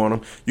linebacker on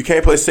him. You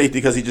can't play safety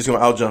because he's just going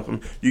to out-jump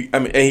him.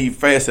 And he's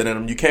faster than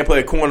him. You can't play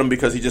a corner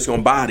because he's just going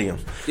to body him.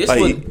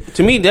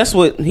 To me, that's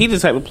what he's the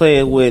type of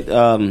player with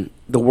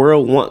the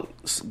world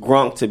wants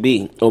Gronk to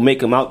be or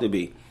make him out to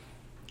be.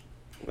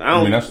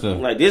 That's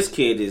this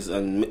kid is that's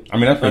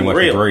pretty much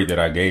the grade that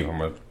I gave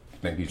him. I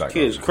think he's like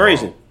kid's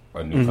crazy.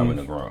 A newcomer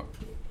to Gronk.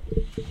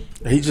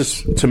 He's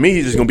just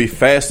going to be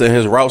faster and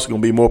his routes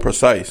going to be more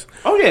precise.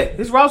 Oh yeah,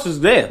 his routes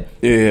is there.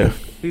 Yeah.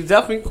 He's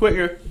definitely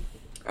quicker.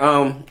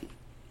 Who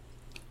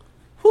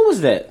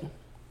was that?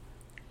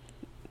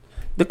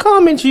 The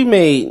comment you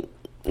made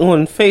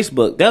on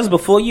Facebook, that was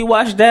before you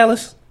watched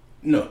Dallas?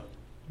 No.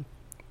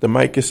 The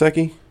Mike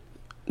Gesicki?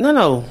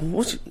 No.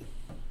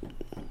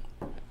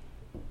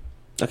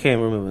 I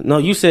can't remember. No,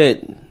 you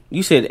said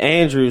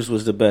Andrews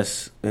was the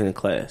best in the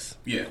class.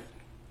 Yeah.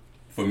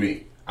 For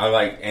me. I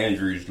like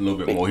Andrews a little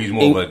bit more. He's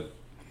more of a,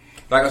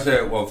 like I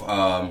said, with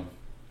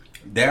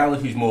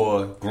Dallas, he's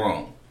more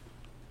grown.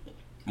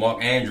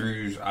 Mark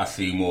Andrews, I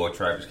see more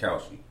Travis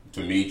Kelce.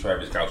 To me,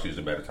 Travis Kelce is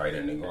a better tight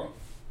end than Gronk.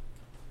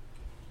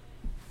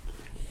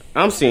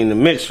 I'm seeing the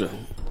mixture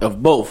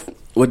of both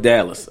with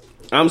Dallas.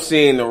 I'm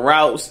seeing the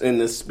routes and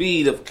the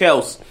speed of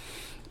Kelce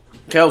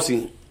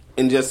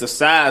and just the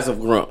size of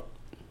Gronk.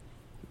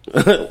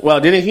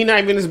 Well, he not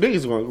even as big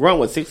as Gronk? Gronk,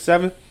 what,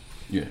 6'7"?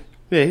 Yeah.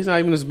 Yeah, he's not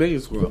even as big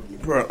as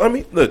Gronk. Bro, I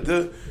mean, look,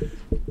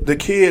 the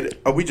kid,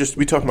 we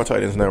talking about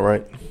tight ends now,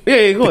 right?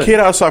 Yeah, go ahead. The kid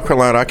out of South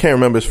Carolina, I can't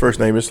remember his first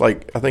name. It's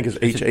like, I think it's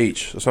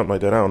HH or something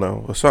like that. I don't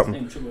know. Or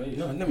something.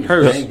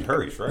 Hurst. James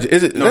Hurst, right?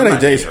 Is it? No, that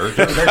ain't James Hurst.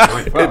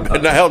 It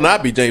better hell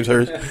not be James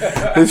Hurst.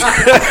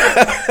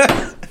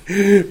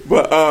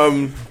 But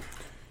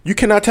you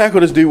cannot tackle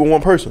this dude with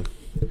one person.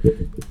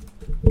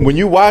 When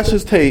you watch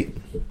his tape,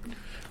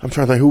 I'm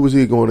trying to think, who was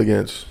he going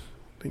against?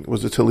 I think,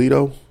 was it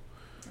Toledo?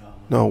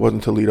 No, it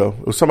wasn't Toledo.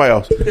 It was somebody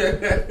else.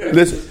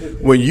 Listen,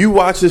 when you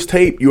watch this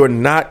tape, you are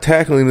not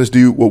tackling this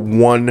dude with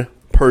one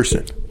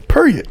person.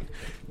 Period.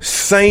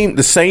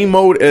 The same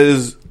mode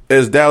as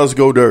Dallas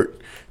Goddard.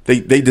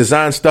 They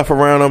design stuff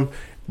around him,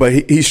 but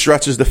he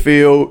stretches the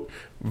field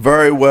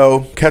very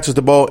well, catches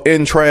the ball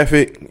in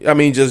traffic. I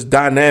mean, just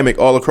dynamic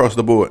all across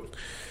the board.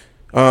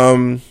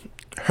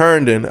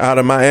 Herndon out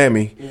of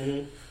Miami.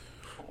 Mm-hmm.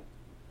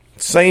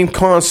 Same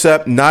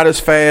concept, not as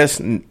fast,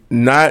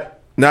 not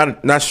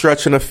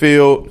stretching the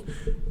field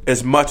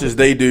as much as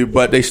they do,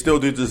 but they still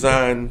do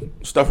design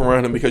stuff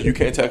around him because you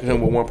can't tackle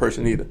him with one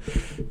person either.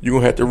 You're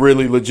going to have to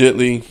really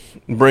legitly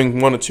bring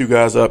one or two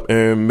guys up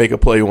and make a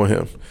play on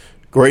him.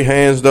 Great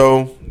hands,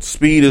 though.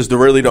 Speed is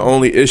really the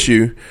only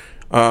issue.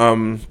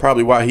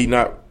 Probably why he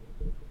not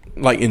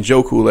like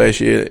Njoku last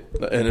year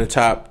in the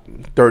top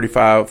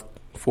 35,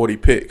 40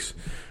 picks.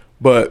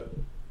 But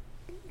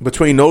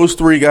between those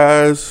three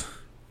guys,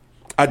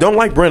 I don't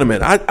like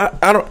Brenneman.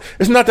 I don't.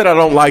 It's not that I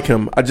don't like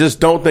him. I just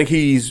don't think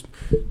he's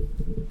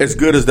as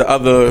good as the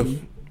other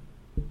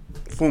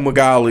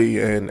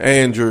Fumagalli and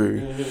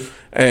Andrew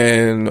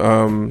and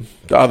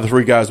the other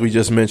three guys we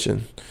just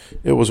mentioned.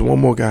 It was one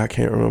more guy. I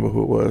can't remember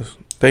who it was.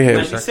 They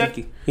had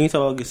Gesicki. You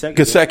talk about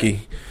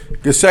Gesicki.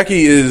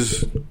 Gesicki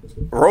is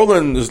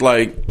Roland is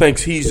like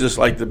thinks he's just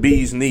like the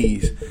bee's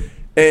knees,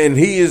 and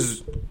he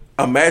is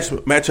a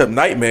matchup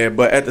nightmare.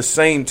 But at the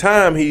same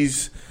time,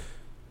 his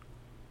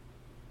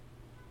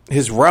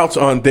routes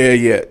aren't there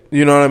yet.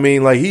 You know what I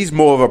mean? Like, he's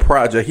more of a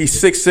project. He's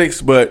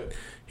 6'6", but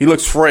he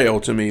looks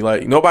frail to me.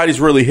 Like, nobody's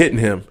really hitting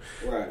him.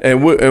 Right.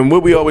 And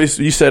what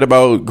you said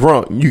about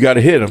Gronk, you got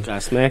to hit him. Got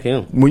to smack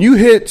him. When you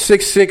hit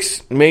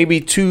 6'6",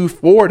 maybe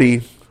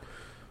 240,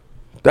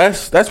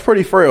 that's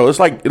pretty frail.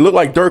 It looked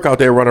like Dirk out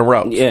there running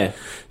routes. Yeah.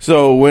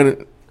 So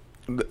when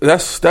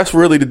that's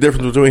really the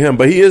difference between him.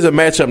 But he is a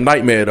matchup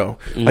nightmare though.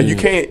 Like you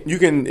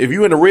can if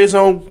you in the red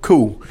zone,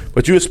 cool.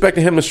 But you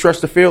expecting him to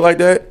stretch the field like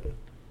that?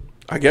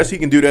 I guess he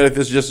can do that if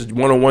it's just a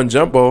one-on-one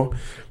jump ball.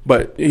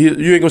 But you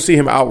ain't gonna see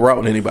him out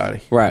routing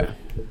anybody. Right.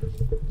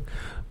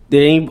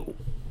 Did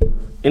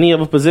any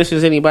other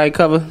positions anybody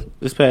cover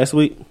this past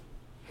week?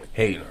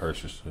 Hayden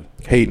Hurst.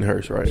 Hayden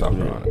Hurst, right? South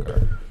Carolina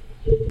guy.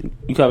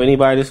 You cover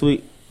anybody this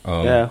week?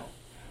 Yeah.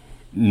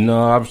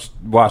 No, I've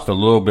watched a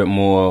little bit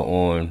more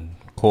on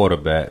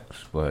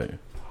quarterbacks, but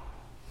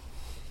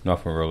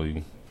nothing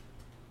really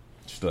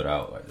stood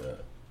out like that.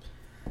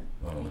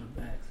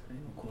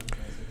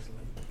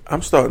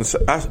 I'm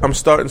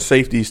starting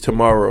safeties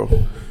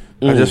tomorrow.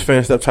 I just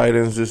finished up tight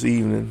ends this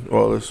evening.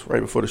 Well, it's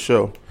right before the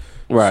show.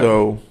 Right.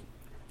 So,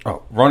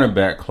 Running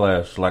back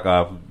class, like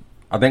I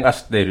think I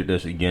stated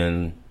this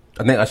again.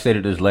 I think I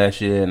stated this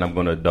last year, and I'm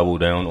going to double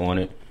down on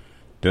it.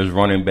 There's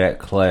running back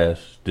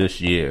class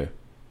this year.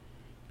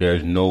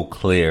 There's no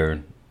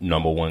clear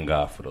number one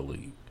guy for the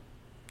league.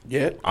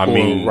 yeah. I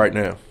mean, right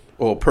now,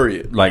 or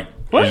period. Like,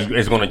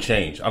 it's going to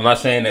change. I'm not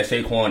saying that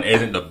Saquon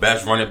isn't the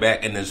best running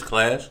back in this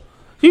class.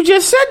 You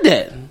just said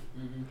that.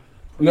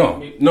 No.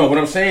 What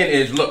I'm saying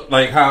is, look,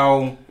 like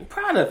how. I'm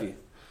proud of you.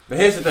 But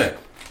here's the thing.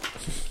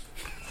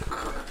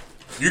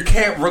 You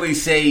can't really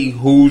say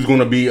who's going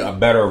to be a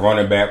better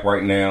running back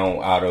right now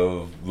out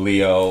of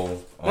Leo,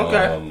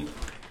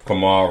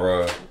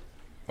 Kamara,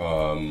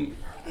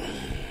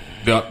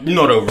 the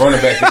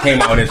running backs that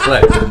came out in this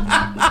class.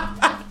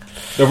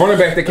 The running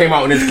back that came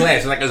out in this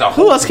class, like there's a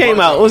Who else came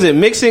out? Was it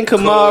Mixon,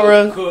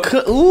 Kamara,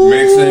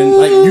 Mixon?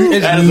 Like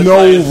it's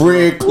no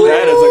red class.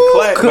 That is a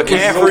class. Cook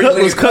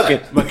was cooking.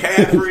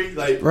 McCaffrey,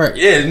 like Right?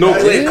 Yeah, there's no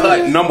clear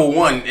cut number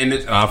one, and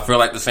I feel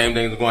like the same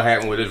thing is going to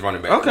happen with this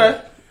running back.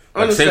 Okay.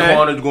 Like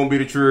Saquon is going to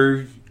be the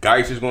truth.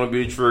 Geis is going to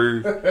be the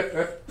truth.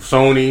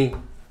 Sony,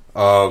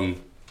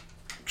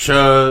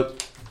 Chubb.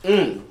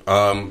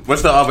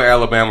 What's the other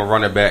Alabama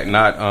running back?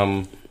 Not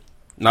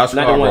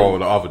Scarborough,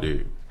 the other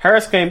dude.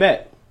 Harris came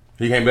back.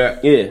 He came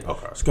back. Yeah.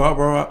 Okay.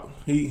 Scarborough.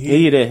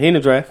 He there. He in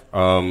the draft.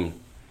 Yo,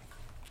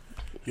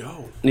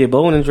 Yeah,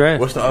 Bo in the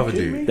draft. What's the other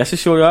dude? That's a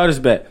short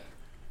yardage bet.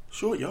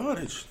 short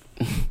yardage.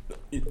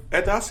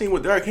 After I seen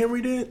what Derrick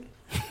Henry did,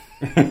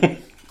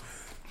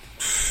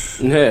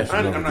 Yeah.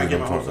 I'm not giving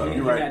my hopes up.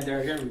 You're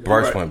right.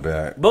 Bryce went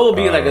back. Bo would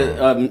be like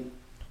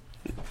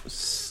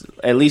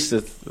at least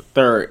a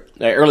third,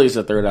 like earliest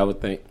a third, I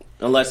would think,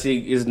 unless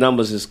his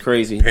numbers is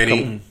crazy.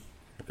 Penny.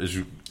 Is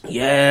you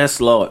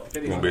Yes, Lord.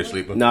 gonna be a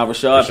sleeper? Nah,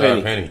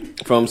 Rashad Penny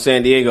from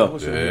San Diego.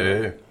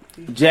 Yeah.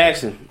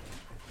 Jackson,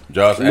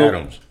 Josh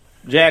Adams.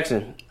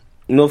 Jackson,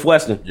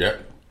 Northwestern. Yep.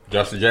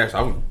 Justin Jackson.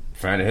 I was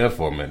finding him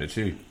for a minute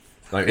too.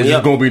 Like it's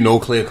just gonna be no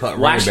clear cut.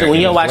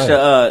 When you watch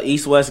the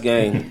East-West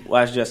game,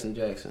 watch Justin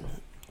Jackson.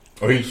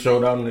 Oh, he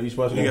showed out in the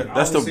East-West game.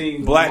 That's the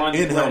seen black one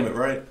in play. helmet,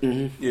 right?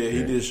 Mm-hmm. Yeah,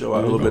 he did show out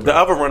a little bit. The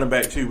other running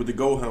back too with the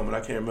gold helmet, I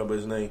can't remember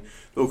his name.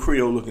 Little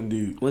Creole looking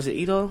dude. Was it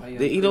Ito?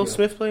 Did Ito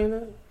Smith play in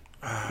that?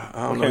 I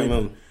I don't can't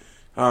know.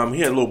 remember.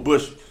 He had a little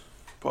bush.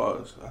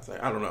 Pause.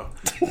 I don't know.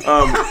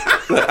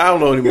 I don't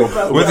know anymore.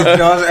 Was it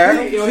Josh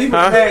Adams? Yo, he was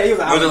mad. He was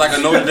Was it like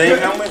a Notre Dame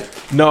helmet?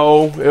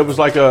 No, it was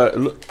like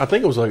I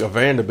think it was like a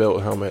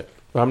Vanderbilt helmet.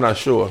 I'm not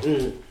sure.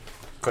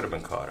 Could have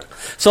been Carter.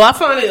 So I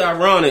find it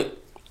ironic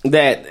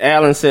that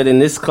Allen said in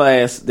this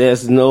class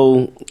there's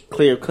no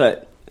clear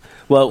cut.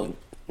 Well,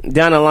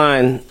 down the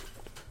line,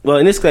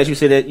 in this class you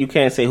said that you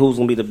can't say who's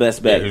going to be the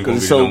best back because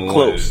it's so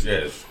close. Yeah,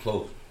 it's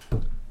close.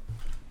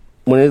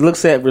 When it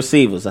looks at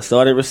receivers, I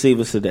started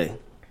receivers today.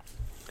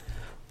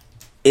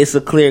 It's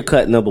a clear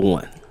cut number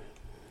one.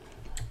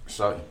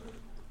 Sorry.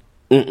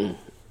 It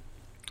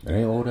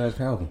ain't old ass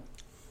Calvin.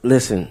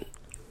 Listen,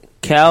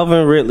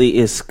 Calvin Ridley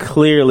is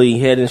clearly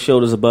head and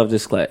shoulders above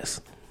this class.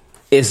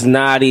 It's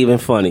not even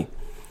funny.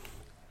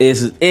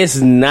 It's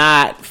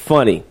not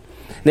funny.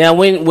 Now,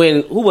 when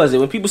who was it?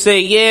 When people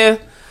say, yeah,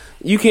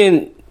 you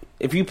can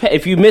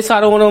if you miss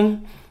out on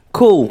them,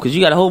 cool, because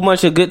you got a whole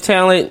bunch of good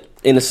talent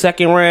in the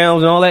second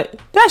rounds and all that.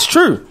 That's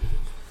true.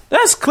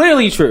 That's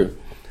clearly true.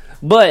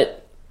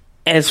 But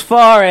as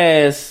far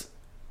as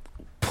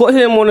put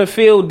him on the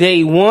field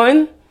day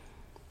one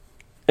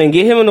and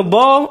get him in the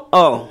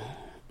ball,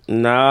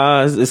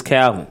 nah, it's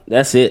Calvin.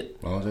 That's it.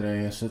 As long as it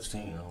ain't at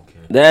 16, I don't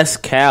care. That's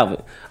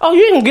Calvin. Oh,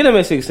 you ain't gonna get him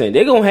at 16.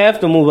 They're gonna have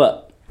to move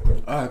up.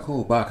 All right,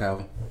 cool. Bye,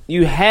 Calvin.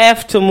 You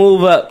have to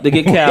move up to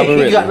get Calvin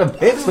Ridley. I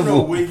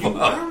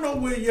don't know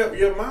where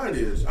your mind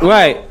is.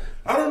 Right.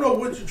 I don't know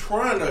what you're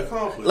trying to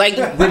accomplish. Like,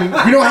 We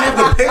don't have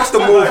the picks to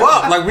move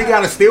up. Like, we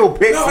got to steal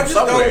picks no, I from just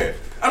somewhere.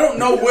 don't. I don't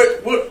know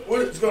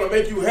what's going to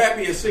make you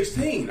happy at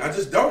 16. I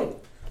just don't.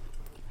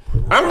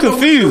 I'm I don't know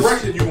confused.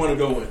 which direction you want to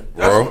go in.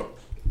 That's Bro. what-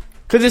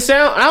 Cause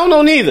I don't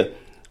know neither.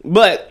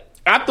 But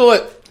I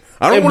thought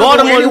I don't in want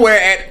to go Baltimore,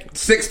 anywhere at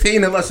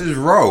 16 unless it's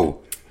Rowe.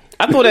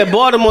 I thought at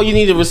Baltimore you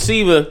need a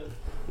receiver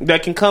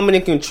that can come in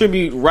and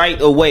contribute right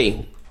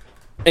away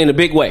in a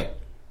big way.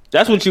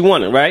 That's what you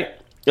wanted, right?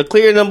 A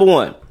clear number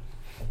one.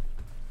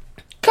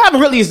 Calvin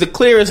Ridley is the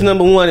clearest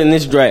number one in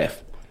this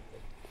draft.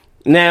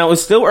 Now,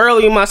 it's still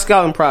early in my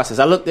scouting process.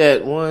 I looked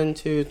at 1,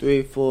 2,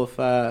 3, 4,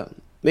 5,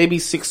 maybe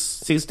six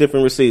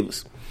different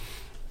receivers.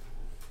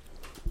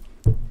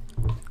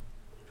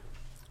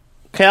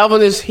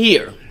 Calvin is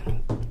here.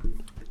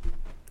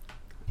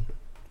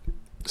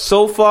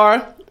 So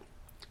far,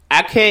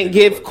 I can't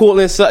give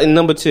Cortland Sutton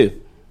number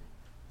 2.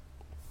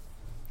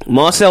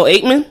 Marcel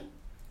Aitman?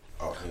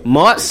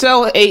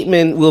 Marcel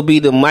Aitman will be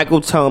the Michael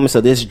Thomas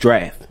of this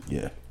draft.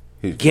 Yeah.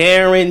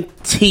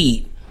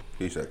 Guaranteed.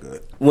 He's that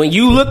good. When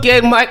you look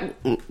at Mike,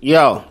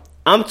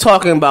 I'm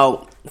talking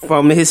about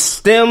from his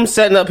stem,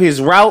 setting up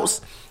his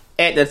routes,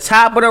 at the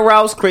top of the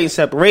routes, creating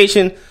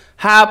separation,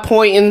 high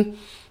pointing,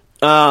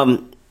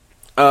 body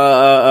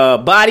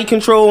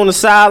control on the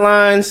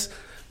sidelines,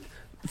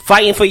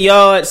 fighting for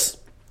yards.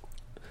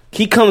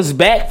 He comes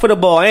back for the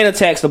ball and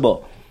attacks the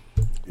ball.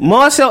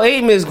 Marcel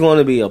Aitman is going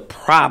to be a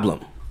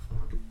problem.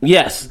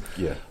 Yes.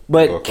 Yeah.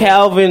 But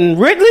Calvin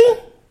Ridley?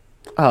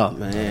 Oh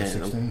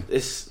man.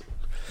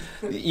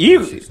 He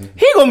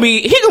gonna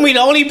be the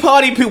only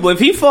party people. If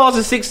he falls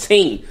to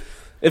 16,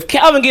 if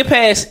Calvin get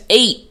past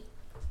 8,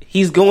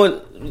 he's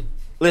going.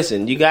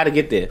 Listen, you got to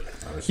get there.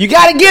 You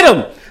got to get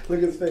him. Look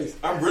at his face.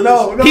 I'm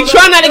really He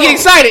trying not to get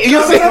excited.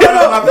 You see?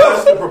 I'm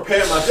just to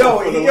prepare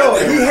myself for the He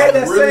letdown. had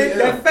I really am.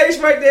 that face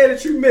right there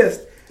that you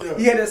missed.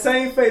 He had that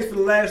same face for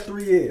the last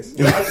 3 years.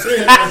 I see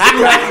it.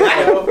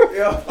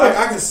 Like,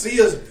 I can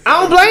see us. I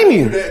don't blame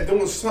you.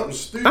 Doing something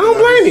stupid. I don't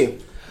blame you.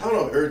 I don't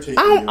know. Irritating.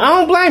 I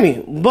don't blame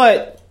you.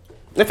 But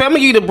if I'm gonna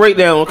give you the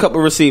breakdown on a couple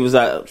of receivers,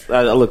 I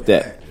looked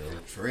at.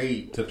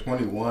 Trade to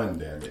 21,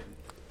 damn it.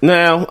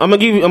 Now I'm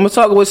gonna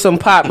talk with some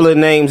popular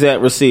names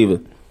at receiver.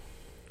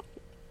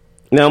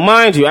 Now,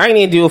 mind you, I ain't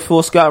even do a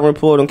full scouting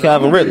report on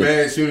Calvin I'm Ridley. mad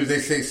as soon as they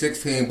say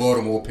 16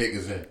 Baltimore pick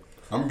is in.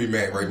 I'm gonna be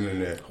mad right in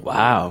there.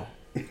 Wow,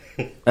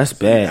 that's I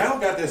bad. don't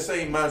got that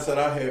same mindset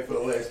I had for the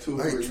last 2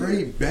 or 3 Like, years.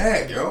 trade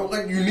back, yo.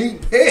 Like, you need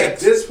At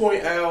picks. this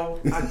point, Al,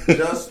 I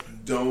just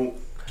don't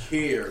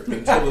care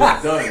until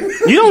it's done.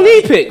 You don't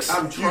need picks.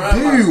 I'm trying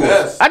You my do.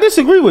 best. I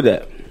disagree with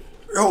that.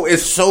 Yo,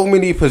 it's so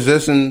many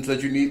positions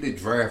that you need to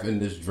draft in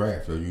this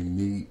draft, so you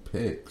need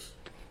picks.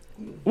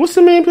 What's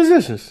the main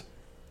positions?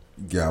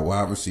 You got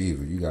wide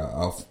receiver, you got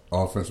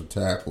offensive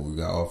tackle, you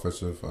got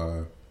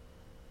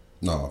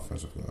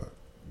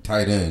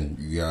tight end,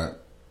 you got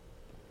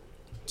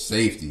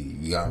safety,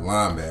 you got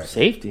linebacker.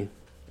 Safety.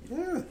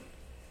 Yeah.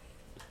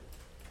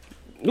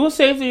 What's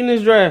safety in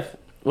this draft?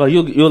 Well,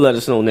 you'll let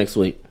us know next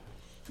week.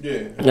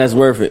 Yeah. That's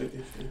worth it,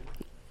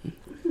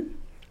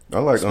 I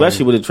like,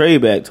 especially with the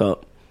trade back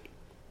talk.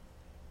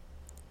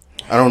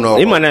 I don't know.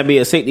 It might not be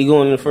a safety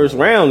going in the first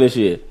round this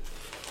year.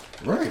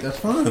 Right, that's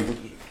fine.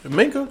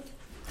 Minka?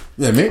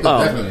 Yeah, Minka's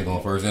Oh. definitely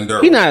going first. And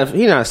Derwin.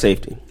 He not a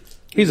safety.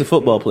 He's a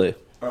football player.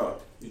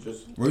 You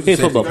just. Where's He's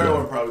the a football safety player.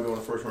 Darwin probably going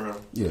the first round.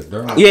 Yeah,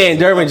 Derwin. Yeah, and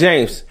Derwin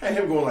James. Had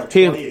him going like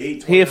He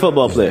 28. a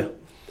football player.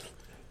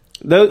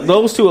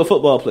 Those two are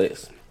football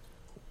players.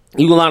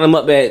 You can line them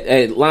up at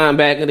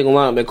linebacker. They gonna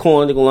line up at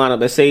corner. They gonna line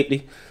up at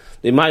safety.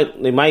 They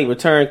might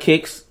return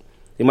kicks.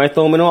 They might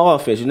throw them in on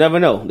offense. You never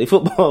know. They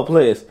football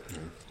players.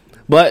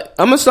 But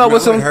I'm gonna start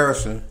with some.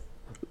 Harrison.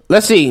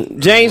 Let's see,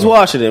 James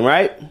Washington,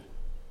 right?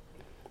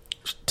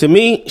 To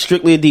me,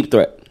 strictly a deep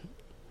threat.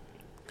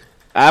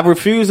 I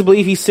refuse to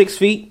believe he's 6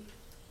 feet.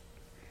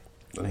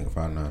 I think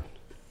 5'9".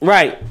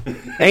 Right.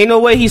 Ain't no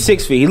way he's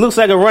 6 feet. He looks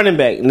like a running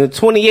back. And the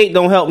 28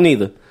 don't help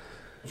neither.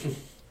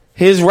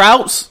 His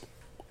routes,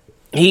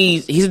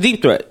 he's a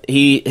deep threat.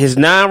 His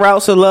 9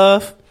 routes of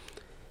love,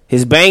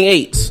 his bang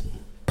 8s,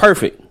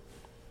 perfect.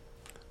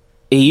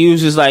 He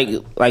uses like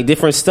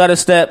different stutter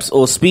steps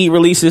or speed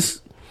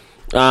releases.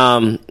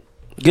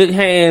 Good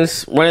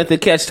hands, running the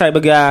catch type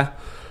of guy.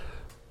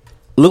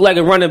 Look like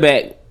a running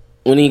back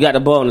when he got the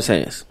ball in his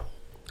hands.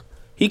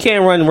 He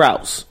can't run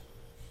routes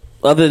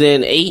other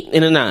than 8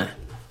 and a 9.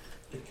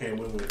 Can't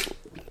win with it.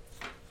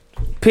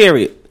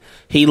 Period.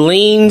 He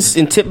leans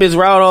and tip his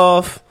route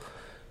off.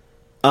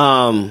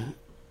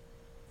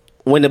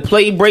 When the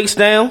play breaks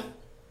down,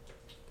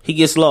 he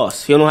gets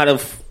lost. He don't know how to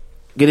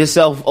get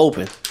himself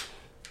open.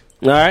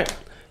 All right?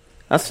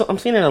 I'm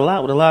seeing that a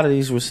lot with a lot of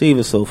these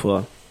receivers so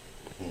far.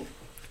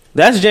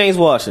 That's James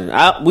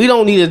Washington. We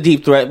don't need a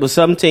deep threat, but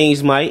some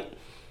teams might,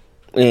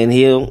 and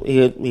he'll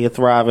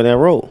thrive in that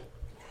role.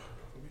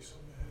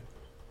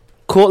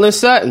 Cortland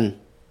Sutton.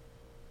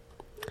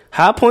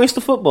 High points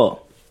to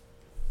football.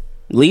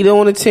 Leader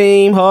on the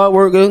team, hard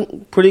worker,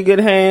 pretty good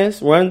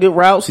hands, run good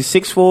routes. He's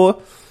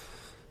 6'4".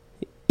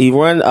 He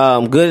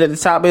run good at the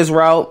top of his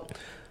route.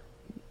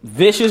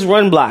 Vicious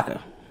run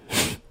blocker.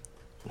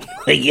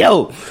 Like,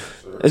 yo,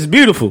 it's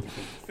beautiful.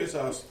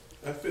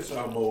 That fits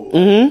our mold.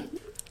 Mm-hmm.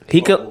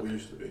 He could, What we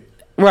used to be.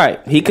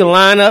 right. He can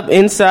line up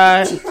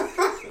inside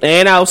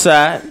and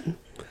outside.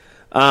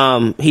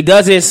 He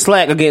does his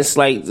slack against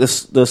like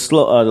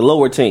the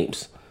lower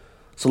teams.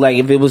 So like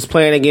if it was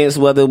playing against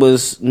whether it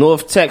was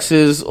North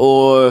Texas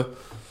or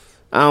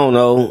I don't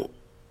know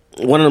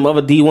one of them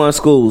other D1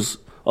 schools,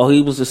 or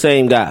he was the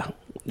same guy,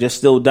 just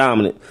still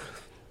dominant.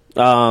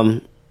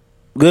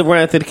 Good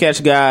run to the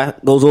catch guy,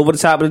 goes over the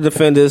top of the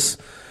defenders,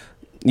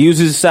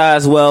 Uses his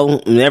size well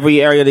in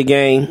every area of the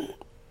game.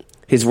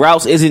 His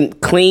routes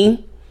isn't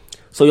clean,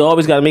 so you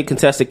always got to make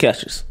contested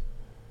catches.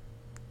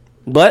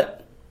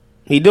 But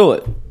he do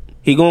it.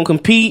 He gonna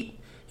compete.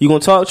 You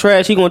gonna talk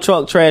trash. He gonna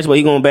talk trash, but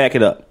he gonna back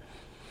it up.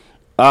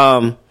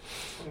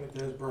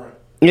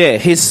 Yeah,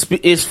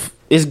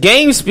 his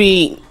game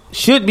speed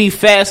should be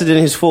faster than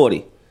his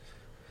 40.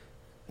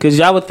 Because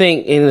I would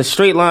think in a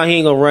straight line he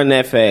ain't gonna run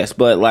that fast,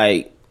 but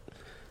like,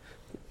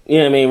 you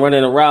know what I mean,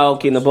 running a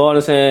route, getting the ball in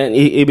his hand,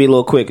 it'd be a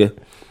little quicker.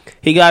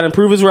 He got to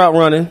improve his route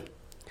running.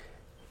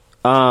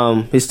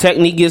 His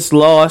technique gets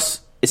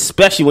lost,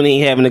 especially when he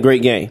ain't having a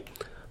great game.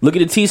 Look at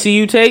the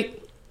TCU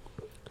tape.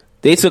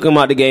 They took him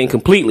out the game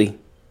completely.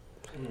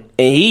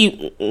 And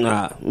he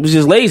was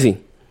just lazy.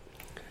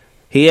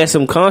 He had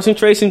some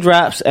concentration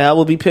drops. Al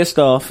will be pissed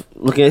off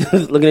looking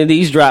at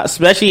these drops,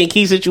 especially in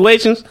key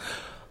situations.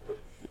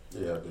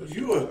 Yeah,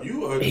 you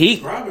are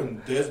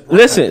describing Des Bryant.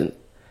 Listen,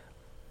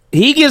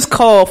 he gets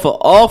called for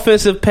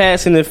offensive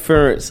pass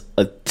interference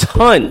a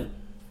ton.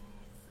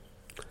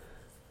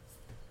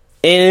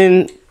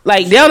 And,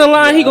 like, down the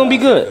line, he going to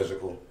be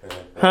good.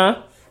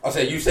 Huh? I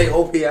say, you say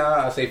OPI,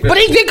 I say physical. But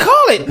he did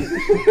call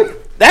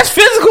it. That's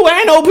physical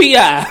and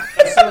OPI.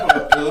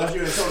 Unless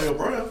you're Antonio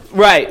Brown.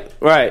 Right.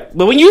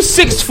 But when you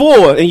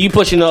 6'4" and you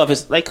pushing off,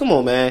 it's like, come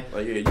on, man.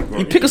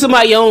 You pick up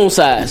somebody your own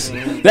size.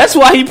 That's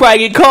why he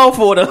probably get called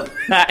for the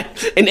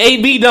and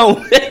AB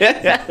don't.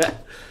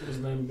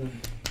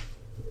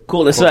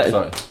 Cool and Sutton.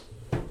 All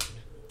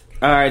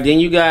right, then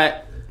you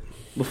got,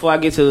 before I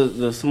get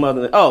to some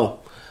other, I'm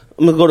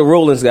gonna go to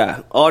Rollins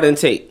guy, Auden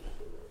Tate.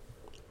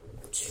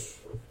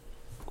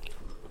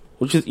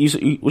 What you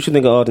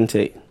think of Auden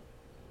Tate?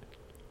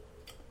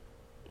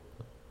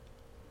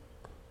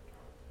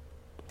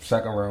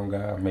 Second round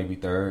guy, maybe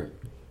third.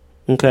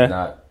 Okay.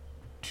 Not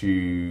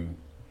too.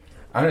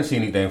 I didn't see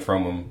anything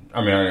from him.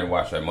 I mean, I didn't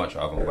watch that much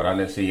of him, but I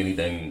didn't see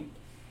anything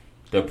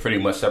that pretty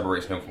much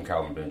separates him from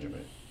Calvin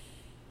Benjamin,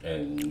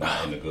 and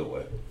not in a good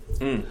way.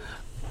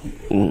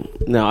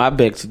 Now I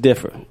beg to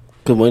differ,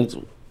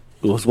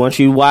 because once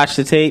you watch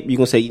the tape, you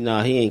gonna say,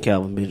 nah, he ain't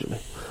Calvin Benjamin.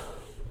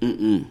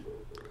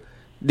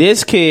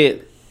 This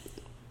kid,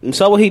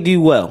 saw what he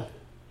do well.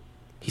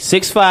 He's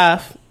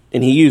 6'5",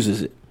 and he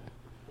uses it.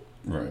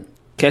 Right.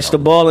 Catch the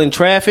ball in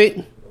traffic,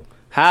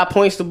 high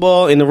points the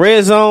ball in the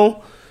red zone.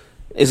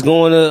 It's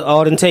going to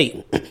Auden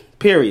Tate.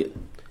 Period.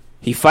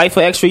 He fight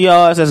for extra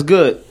yards. That's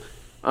good.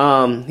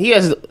 He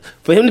has,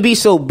 for him to be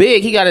so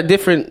big, he got a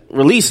different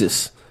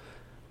releases.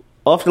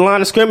 Off the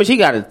line of scrimmage, he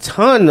got a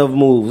ton of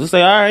moves. It's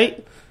like, all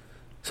right.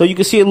 So you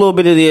can see a little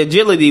bit of the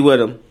agility with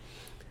him.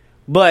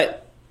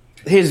 But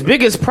his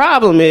biggest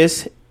problem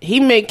is he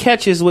make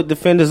catches with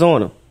defenders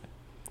on him.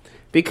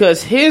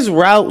 Because his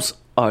routes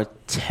are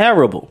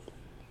terrible.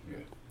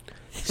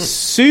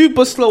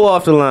 Super slow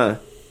off the line.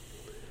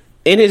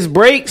 In his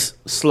breaks,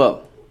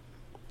 slow.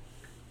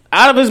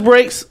 Out of his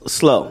breaks,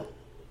 slow.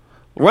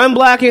 Run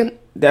blocking,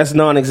 that's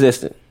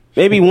non-existent.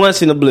 Maybe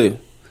once in a blue.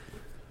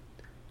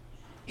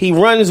 He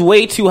runs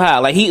way too high.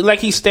 Like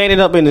he's standing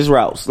up in his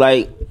routes.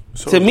 Like,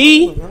 to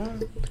me,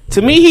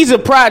 he's a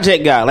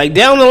project guy. Like,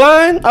 down the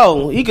line,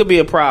 he could be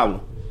a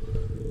problem.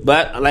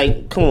 But,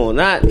 like, come on,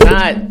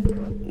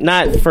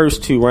 not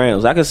first 2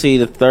 rounds. I can see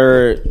the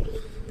third.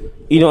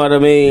 You know what I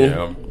mean?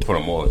 Yeah, I'm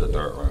putting more as the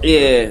third round.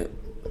 Yeah,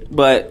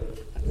 but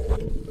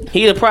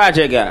he's a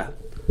project guy.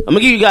 I'm gonna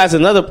give you guys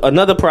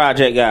another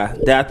project guy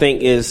that I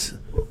think is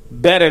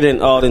better than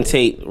Auden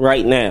Tate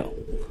right now.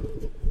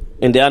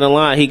 And down the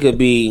line, he could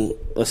be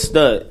a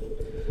stud.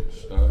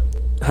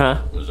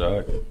 Huh?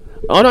 Lazard.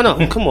 Oh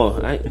no! Come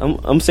on,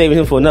 I'm saving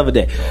him for another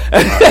day.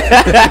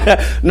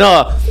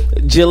 No,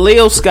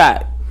 Jaleel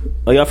Scott.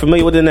 Are y'all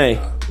familiar with the name?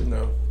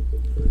 No.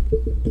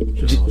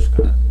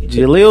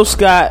 Jaleel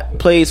Scott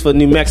plays for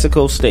New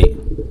Mexico State.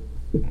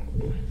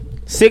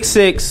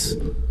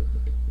 6'6",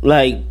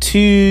 like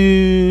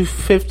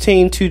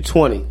 215,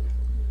 220.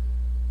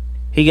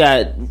 He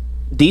got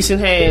decent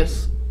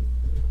hands.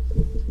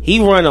 He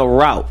run a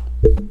route.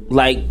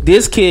 Like,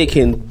 this kid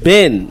can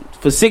bend.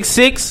 For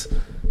 6'6",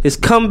 his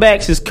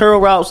comebacks, his curl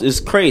routes is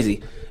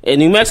crazy. In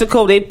New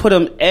Mexico, they put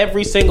him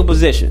every single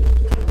position.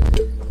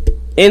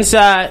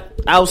 Inside,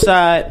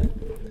 outside,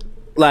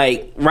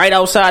 like right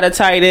outside of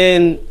tight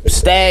end,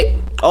 stack,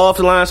 off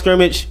the line of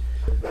scrimmage.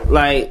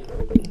 Like,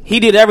 he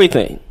did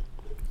everything.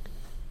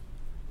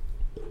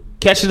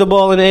 Catches the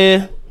ball in the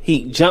air.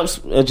 He jumps,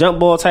 a jump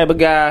ball type of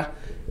guy.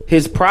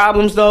 His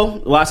problems, though,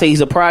 well, I say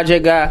he's a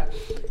project guy,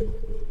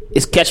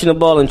 is catching the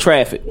ball in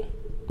traffic.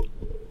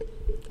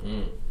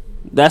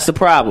 That's the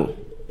problem.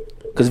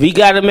 Because if he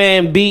got a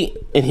man beat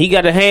and he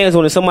got the hands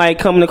on it, somebody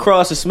coming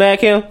across to smack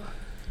him,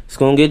 it's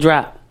going to get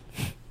dropped.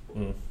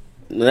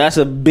 That's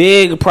a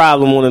big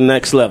problem on the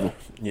next level.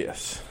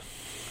 Yes.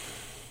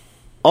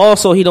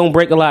 Also, he don't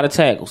break a lot of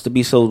tackles to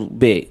be so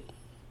big.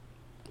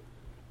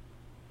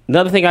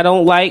 Another thing I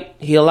don't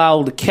like, he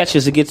allowed the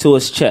catches to get to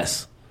his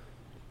chest.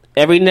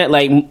 Every net,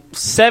 like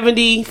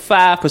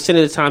 75% of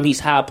the time, he's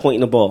high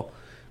pointing the ball.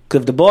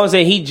 Because if the ball's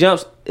in, he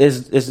jumps,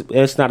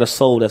 it's not a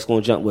soul that's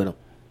going to jump with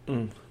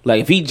him.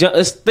 Like if he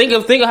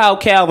think of how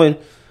Calvin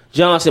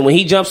Johnson, when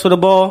he jumps for the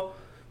ball,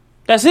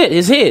 that's it.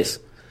 It's his.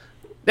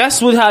 That's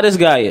how this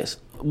guy is.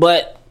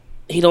 But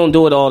he don't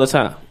do it all the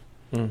time.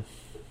 And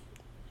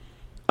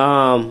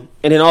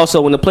then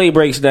also when the play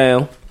breaks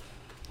down,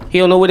 he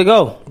don't know where to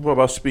go. What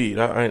about speed?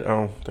 I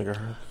don't think I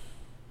heard.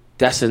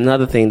 That's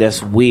another thing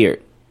that's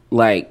weird.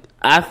 Like,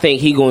 I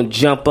think he gonna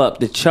jump up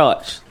the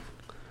charts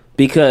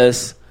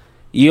because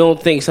you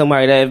don't think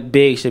somebody that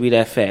big should be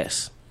that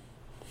fast.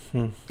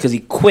 Because he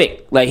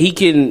quick. Like, he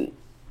can...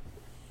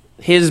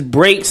 His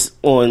breaks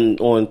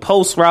on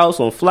post routes,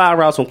 on fly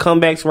routes, on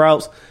comebacks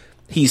routes,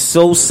 he's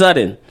so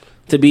sudden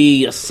to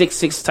be a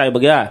 6'6" type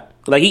of guy.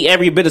 Like, he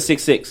every bit of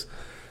 6'6".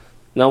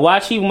 Now,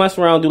 watch he mess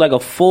around and do like a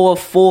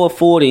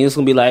 4.40, and it's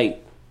going to be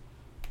like,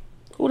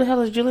 who the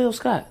hell is Jaleel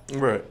Scott?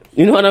 Right.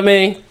 You know what I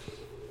mean?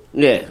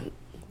 Yeah.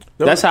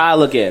 That's how I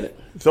look at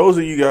it. Those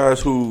of you guys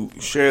who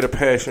share the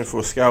passion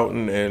for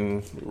scouting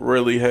and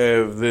really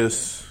have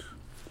this,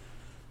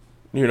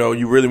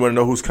 you really want to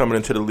know who's coming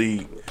into the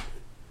league.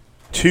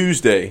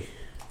 Tuesday,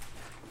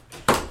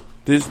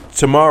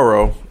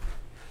 tomorrow,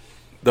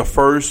 the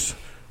first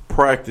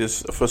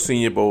practice for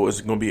Senior Bowl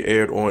is going to be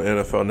aired on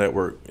NFL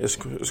Network. It's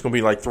going to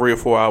be like 3 or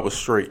 4 hours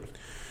straight.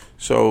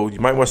 So you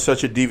might want to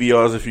set your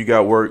DVRs if you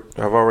got work.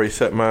 I've already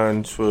set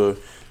mine for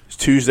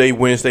Tuesday,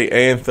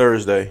 Wednesday, and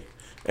Thursday.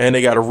 And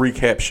they got a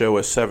recap show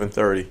at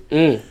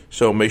 7:30.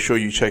 So make sure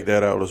you check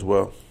that out as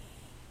well.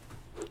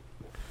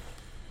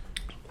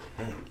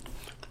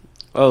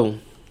 Oh,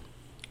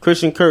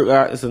 Christian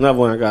Kirk is another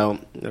one I got.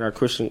 I got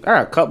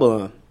a couple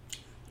of them.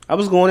 I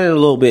was going in a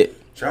little bit.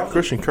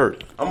 Christian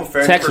Kirk. I'm a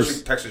fan Texas.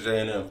 of Texas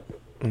A&M.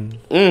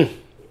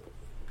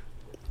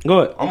 Go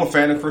ahead. I'm a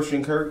fan of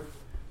Christian Kirk,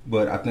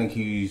 but I think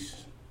he's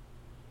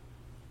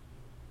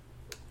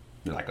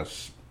a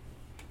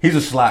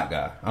slot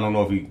guy. I don't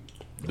know if he's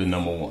the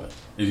number one.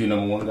 Is he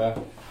number one guy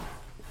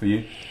for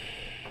you?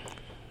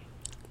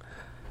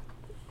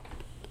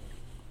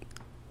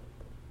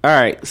 All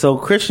right, so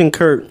Christian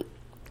Kirk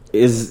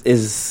is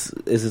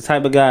the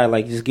type of guy,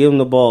 like, just give him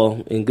the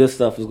ball and good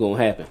stuff is going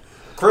to happen.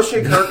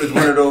 Christian Kirk is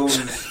one of those.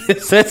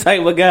 It's that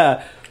type of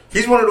guy.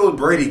 He's one of those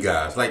Brady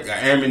guys, like an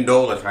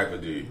Amendola type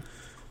of dude.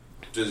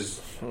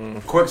 Just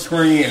quick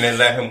screen and then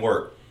let him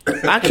work.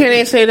 I can't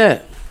even say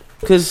that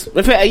because,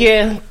 in fact,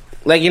 yeah,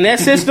 like in that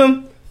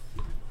system,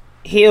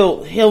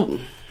 he'll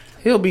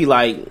be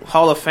like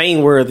Hall of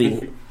Fame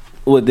worthy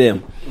with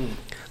them.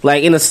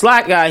 Like in a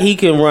slot guy, he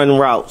can run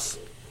routes.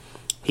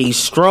 He's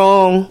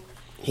strong.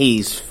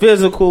 He's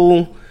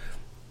physical.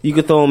 You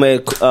can throw him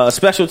at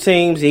special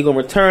teams. He gonna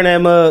return that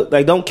mug.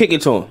 Like, don't kick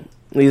it to him.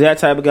 He's that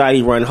type of guy.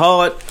 He run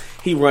hard.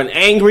 He run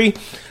angry.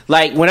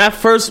 Like when I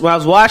was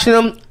watching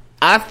him,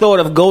 I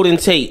thought of Golden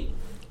Tate,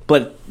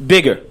 but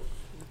bigger.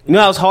 You know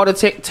how it's hard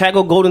to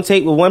tackle Golden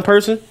Tate with one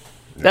person?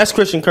 That's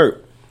Christian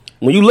Kirk.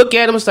 When you look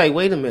at him, it's like,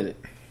 wait a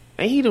minute,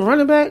 ain't he the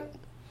running back?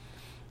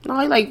 No,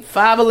 he like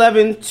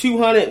 5'11",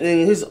 200,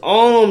 and his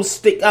arms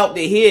stick out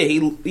to here.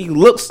 He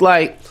looks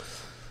like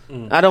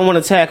I don't want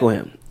to tackle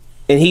him,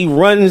 and he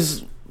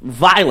runs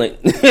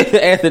violent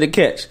after the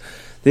catch.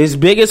 His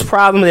biggest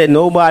problem that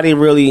nobody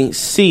really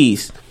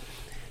sees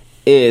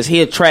is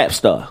he a trap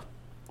star.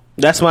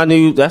 That's my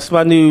new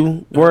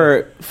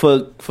word for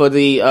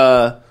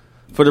the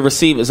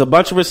receivers. A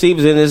bunch of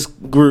receivers in this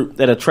group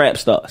that are trap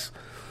stars,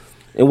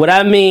 and what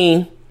I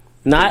mean,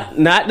 not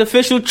the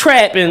official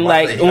trapping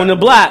like on the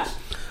block.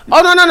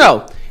 Oh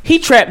no! He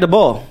trapped the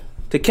ball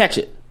to catch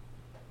it.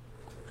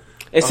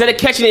 Instead of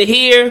catching it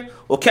here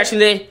or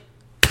catching it,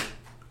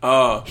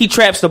 he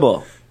traps the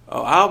ball.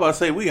 Oh, I was about to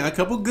say we got a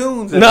couple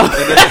goons. No,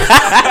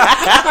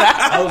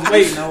 I was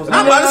waiting. I'm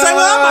about to say,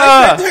 well,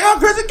 I might take out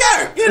Christian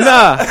Kirk.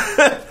 Nah.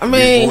 I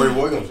mean, Corey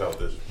Williams out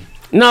this.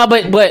 no,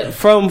 but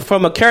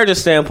from a character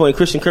standpoint,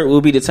 Christian Kirk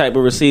will be the type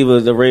of receiver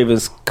the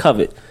Ravens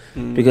covet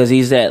because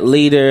he's that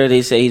leader.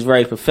 They say he's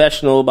very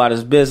professional about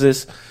his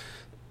business,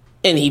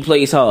 and he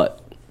plays hard.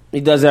 He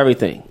does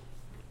everything.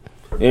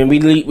 And we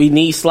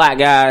need slot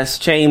guys,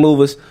 chain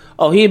movers.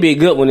 Oh, he'd be a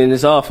good one in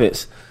this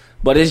offense.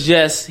 But it's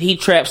just he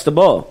traps the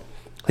ball.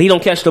 He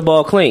don't catch the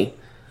ball clean.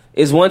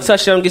 It's one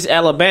touchdown against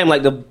Alabama.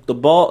 Like the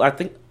ball,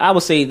 I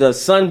would say the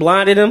sun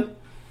blinded him.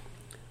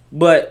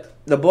 But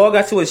the ball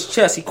got to his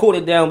chest. He caught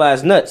it down by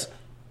his nuts.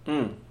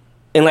 And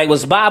like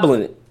was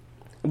bobbling it.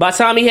 By the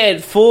time he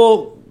had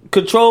full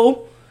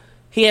control,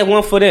 he had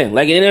one foot in.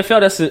 Like in the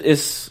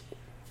NFL,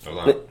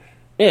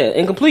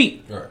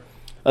 incomplete. Right.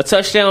 A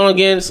touchdown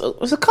against,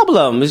 there's a couple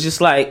of them. It's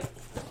just like,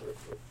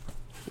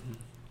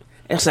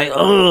 it's like,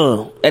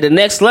 at the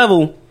next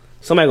level,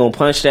 somebody gonna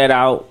punch that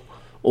out,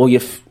 or you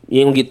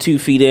ain't gonna get 2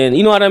 feet in.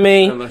 You know what I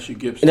mean? Unless you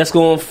Gibson. And that's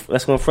gonna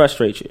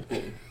frustrate you.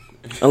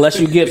 Unless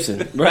you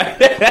Gibson, right?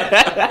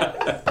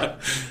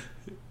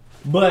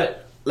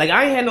 But like,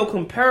 I ain't had no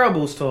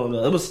comparables to him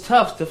though. It was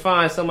tough to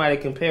find somebody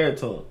compared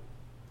to him.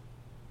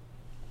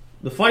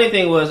 The funny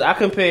thing was, I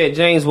compared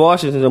James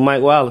Washington to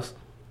Mike Wallace.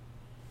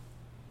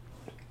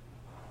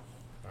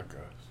 Oh,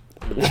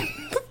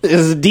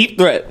 It's a deep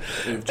threat.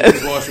 If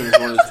James Washington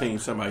was on his team,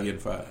 somebody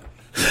getting fired.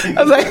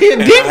 I was like, he a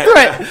deep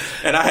threat.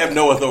 And I have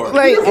no authority.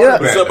 Like,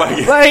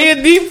 Somebody- like he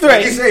a deep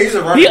threat. Like you say, he's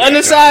a running He back.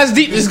 undersized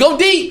deep. Just go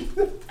deep.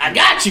 I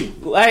got you.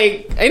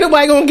 Like, ain't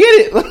nobody gonna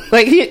get it.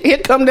 Like,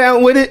 he'd come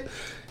down with it.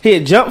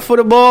 He'd jump for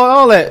the ball,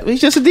 all that.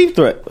 He's just a deep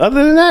threat.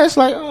 Other than that, it's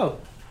like, oh.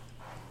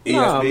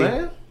 Nah, ESB.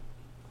 man.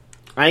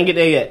 I ain't get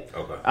there yet.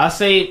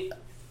 Okay.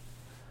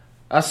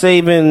 I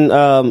saving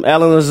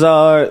Alan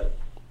Lazard,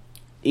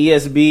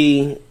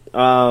 ESB,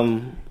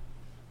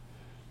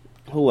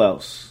 who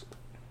else?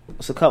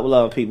 It's a couple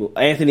other people.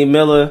 Anthony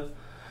Miller,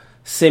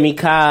 Semi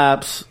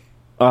Cobbs,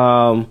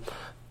 the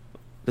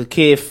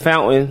kid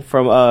Fountain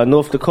from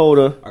North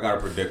Dakota. I got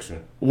a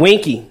prediction.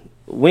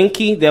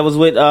 Winky that was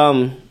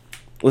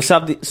with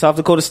South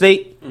Dakota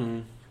State. Mm-hmm.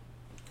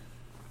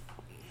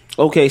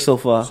 Okay, so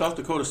far. South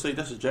Dakota State,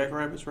 that's the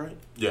Jackrabbits, right?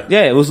 Yeah.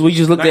 Yeah, it was. We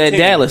just looked at 19.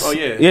 Dallas. Oh,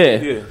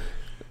 yeah.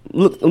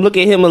 Look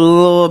at him a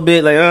little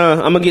bit. Like, I'm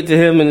gonna get to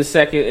him in a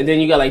second, and then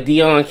you got like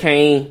Deion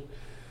Kane.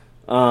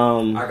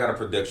 I got a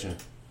prediction.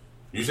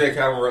 You say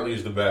Calvin Ridley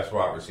is the best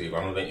wide receiver.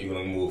 I don't think you're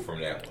going to move from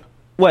that one.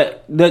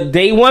 What, the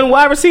day one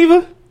wide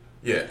receiver?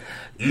 Yeah.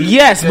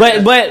 Yes,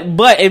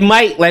 but it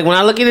might, like, when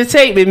I look at the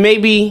tape, it may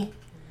be.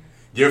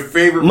 Your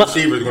favorite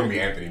receiver is going to be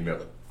Anthony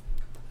Miller.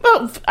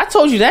 Well, I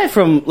told you that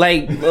from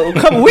like a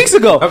couple weeks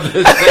ago. I'm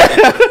just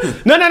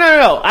saying.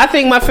 No. I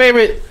think my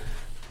favorite.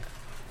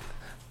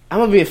 I'm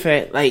gonna be a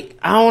fan. Like,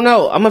 I don't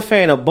know. I'm a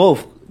fan of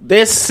both.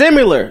 They're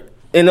similar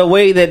in the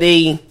way that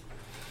they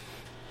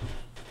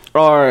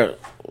are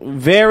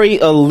very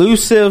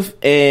elusive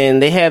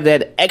and they have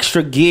that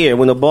extra gear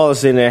when the ball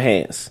is in their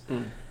hands.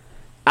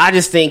 I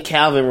just think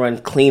Calvin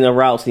runs cleaner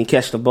routes and he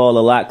catch the ball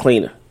a lot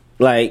cleaner.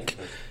 Like,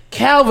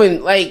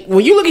 Calvin, like,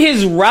 when you look at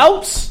his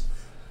routes.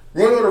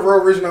 You want to know the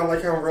real reason I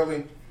like Calvin Ridley?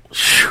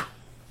 You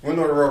want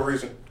to know the real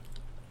reason?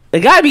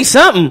 It gotta be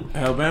something.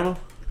 Alabama?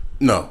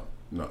 No.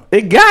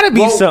 It gotta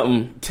be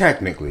something.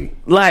 Technically.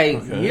 Like,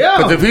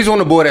 Because if he's on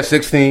the board at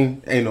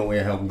 16, ain't no way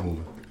in hell we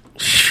moving.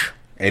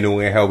 Ain't no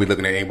way in hell we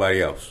looking at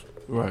anybody else.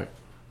 Right.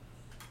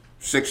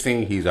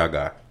 16, he's our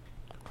guy.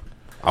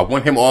 I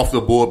want him off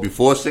the board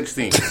before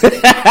 16. You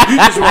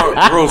just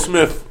want Roe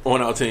Smith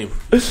on our team.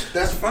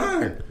 That's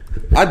fine.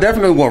 I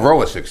definitely want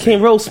Roe at 16.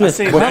 Can Roe Smith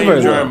Dave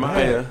cover?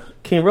 Jeremiah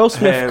Can Roe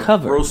Smith have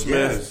cover? Roe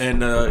Smith Yes.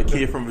 and a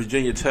kid from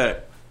Virginia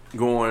Tech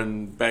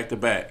going back to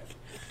back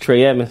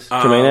Tremaine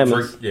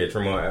Edmonds. Yeah,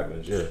 Tremont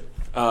Evans,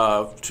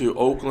 yeah. to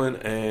Oakland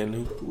and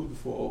who was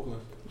before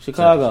Oakland?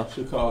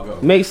 Chicago.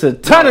 Makes a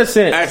ton of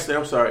sense. Actually,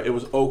 I'm sorry, it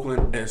was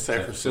Oakland and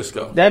San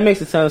Francisco. That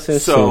makes a ton of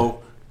sense.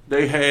 So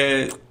they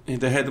had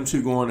them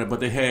two going there,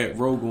 but they had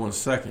Roe going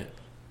second,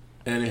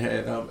 and they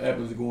had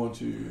Evans going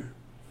to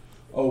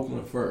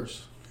Oakland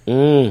first.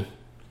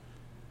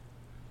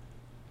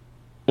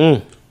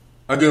 I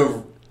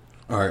give.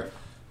 All right.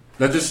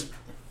 Let's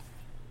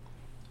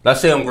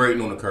say I'm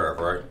grading on the curve,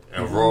 right?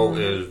 And Roe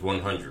is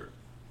 100.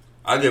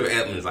 I give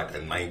Edmonds like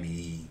a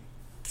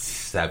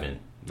 97,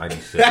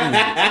 96.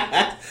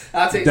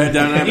 I'll take That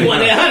dynamic. You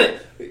want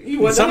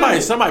that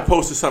 100? Somebody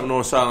posted something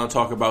on Silent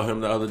Talk about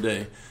him the other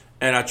day,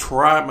 and I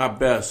tried my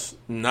best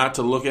not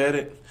to look at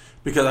it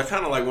because I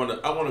kind of like want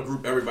to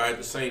group everybody at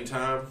the same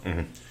time.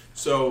 Mm-hmm.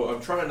 So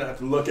I'm trying not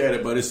to look at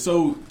it, but it's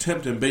so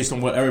tempting based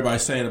on what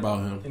everybody's saying about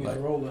him. Like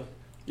Roller.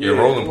 Yeah,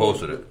 Roland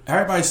posted it.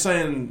 Everybody's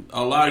saying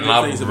a lot of And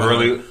good things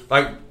about him.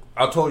 like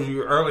I told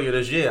you earlier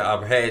this year,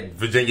 I've had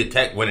Virginia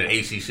Tech win an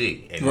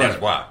ACC, and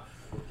that's why.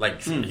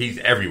 Like he's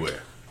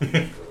everywhere.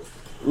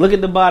 Look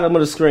at the bottom of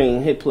the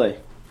screen. Hit play.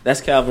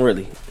 That's Calvin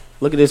Ridley.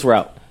 Look at this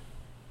route.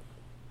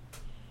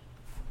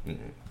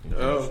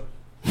 Who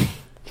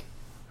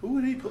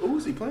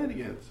was he playing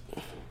against?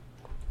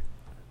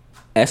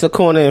 That's a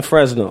corner in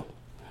Fresno.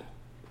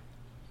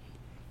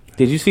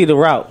 Did you see the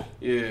route?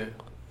 Yeah.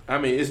 I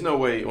mean, there's no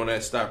way on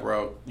that stop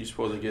route you're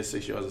supposed to get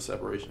 6 yards of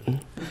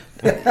separation.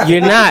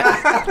 You're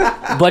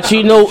not. But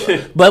you know,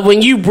 but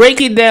when you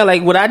break it down,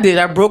 like what I did,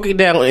 I broke it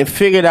down and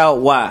figured out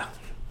why.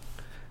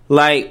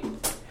 Like,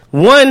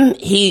 one,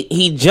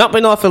 he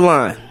jumping off the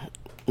line,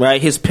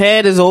 right? His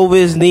pad is over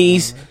his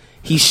knees.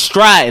 He's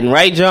striding,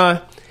 right,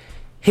 John?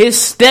 His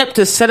step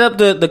to set up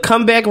the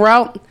comeback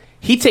route,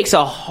 he takes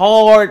a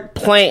hard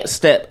plant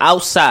step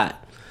outside.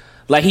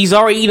 Like he's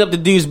already eating up the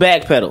dude's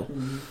back pedal.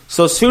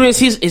 So as soon as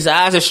his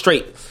eyes are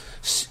straight,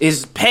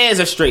 his pads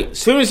are straight. As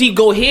soon as he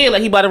go here,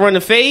 like he about to run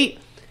the fade,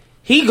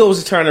 he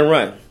goes to turn and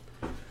run.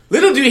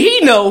 Little do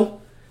he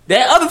know,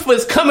 that other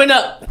foot's coming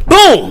up,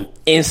 boom,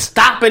 and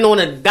stopping on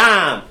a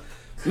dime.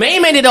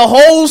 Man did a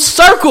whole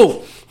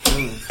circle.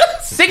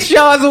 6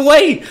 yards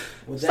away.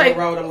 With It's that like,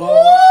 route alone,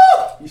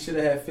 woo! you should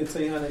have had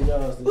 1,500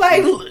 yards. this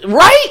Like, season.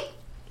 right?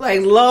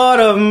 Like, Lord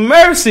of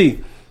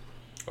mercy.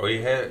 Oh,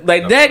 he had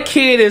Like, that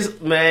kid is,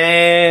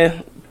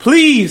 man,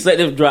 please let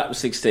them drop to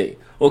 16.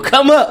 Or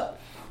come up.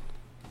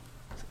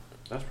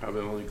 That's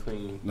probably the only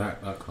clean,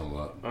 not come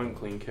up.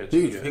 unclean catch.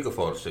 He could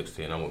fall to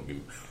 16. I'll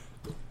be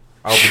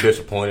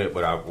disappointed,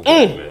 but I will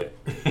wait a minute.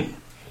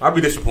 I'll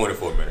be disappointed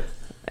for a minute.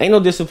 Ain't no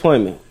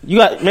disappointment. You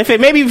got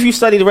maybe if you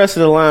study the rest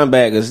of the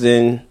linebackers,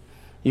 then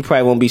you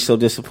probably won't be so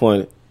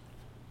disappointed.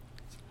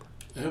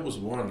 It was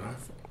one.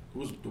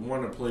 was the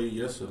one that played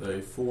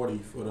yesterday? 40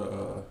 for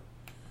the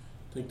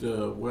I think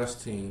the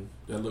West team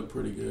that looked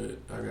pretty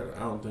good. I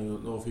don't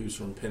know if he was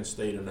from Penn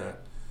State or not,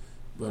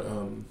 but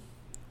I'm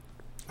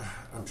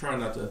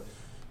trying not to.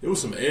 There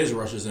was some edge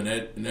rushers in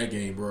that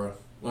game, bro.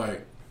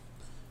 Like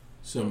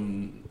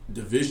some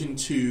Division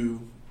II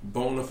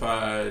bona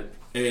fide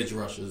edge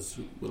rushers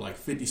with like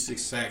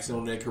 56 sacks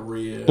on their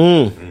career,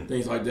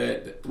 things like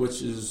that.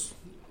 Which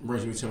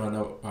brings me to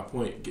my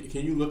point.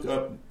 Can you look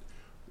up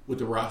what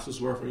the rosters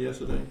were from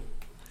yesterday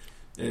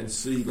and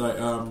see like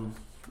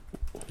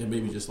and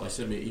maybe just like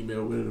send me an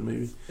email with it, or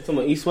maybe It's on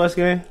the East-West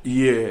game?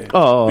 Yeah.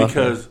 Oh,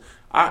 because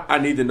I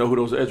need to know who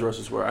those edge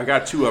rushers were. I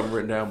got 2 of them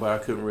written down, but I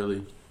couldn't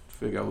really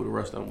figure out who the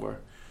rest of them were.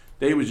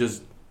 They was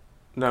just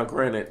now.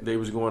 Granted, they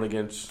was going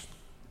against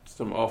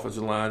some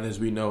offensive line, as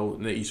we know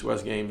in the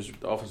East-West games.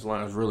 The offensive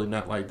line is really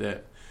not like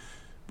that.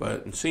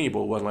 But in Senior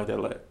Bowl wasn't like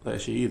that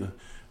last year either.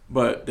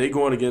 But they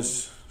going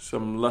against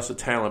some lesser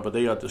talent, but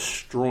they are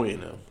destroying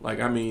them. Like,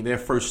 I mean, their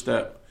first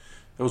step,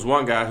 there was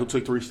one guy who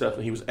took 3 steps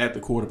and he was at the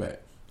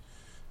quarterback.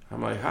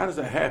 I'm like, how does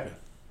that happen?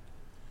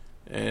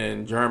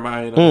 And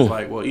Jeremiah was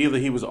like, well, either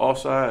he was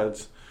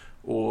offsides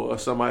or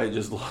somebody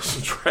just lost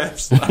some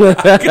traps.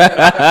 But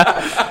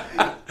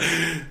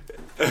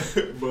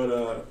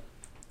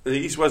the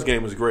East-West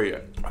game was great. I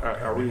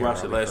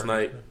rewatched it last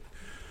night.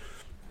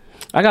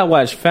 I got to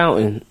watch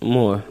Fountain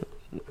more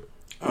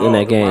in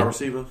that game. Wide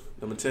receiver,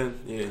 number 10,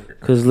 yeah.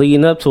 Because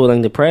leading up to it,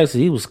 like the practice,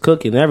 he was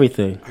cooking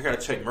everything. I got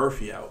to check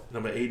Murphy out,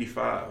 number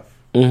 85.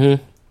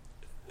 Mm-hmm.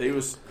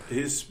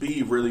 His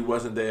speed really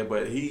wasn't there,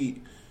 but I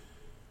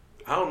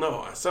don't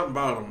know, something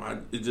about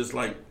him. It just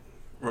like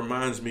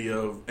reminds me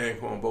of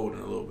Anquan Bolden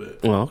a little bit.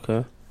 Oh,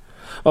 okay.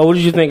 Oh, what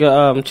did you think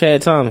of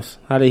Chad Thomas?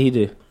 How did he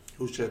do?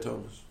 Who's Chad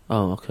Thomas?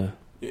 Oh, okay.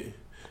 Yeah,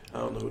 I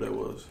don't know who that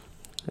was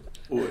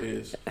or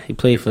is. He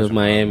played for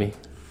Miami.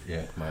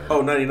 Yeah, Miami.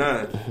 Oh,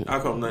 99. I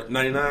call him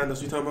 99. That's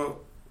what you talking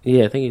about?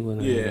 Yeah, I think he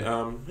went.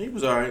 Yeah, he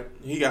was all right.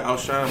 He got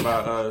outshined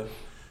by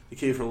the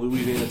kid from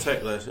Louisiana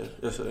Tech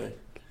yesterday.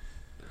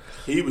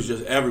 He was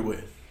just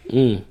everywhere.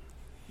 Big,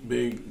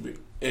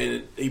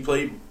 and he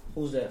played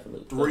Who's that for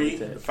the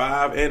 3,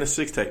 5, and a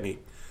 6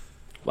 technique.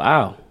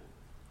 Wow.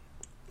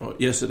 Oh,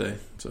 yesterday.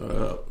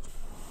 So,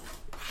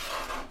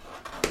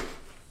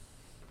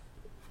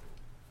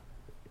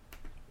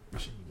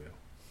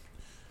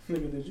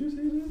 Nigga, did you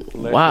see this?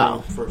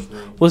 Wow. First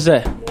name. What's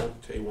that?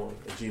 Tay1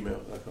 at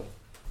gmail.com.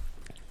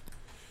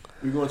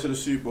 We going to the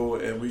Super Bowl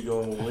and we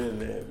going to win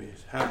that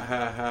bitch. Ha,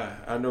 ha, ha.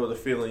 I know the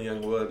feeling, young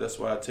blood. That's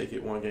why I take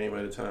it one game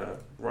at a time.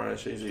 Ryan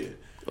Shazier.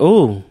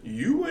 Ooh.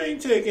 You ain't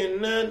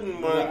taking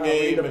nothing one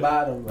Read game. the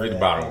bottom. Read the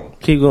bottom one.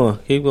 Keep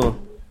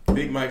going.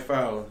 Big Mike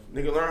Fowler.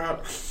 Nigga, learn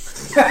how.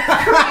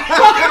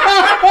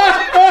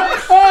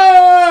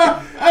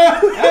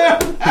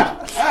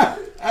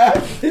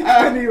 He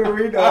couldn't even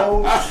read the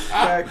whole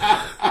stack.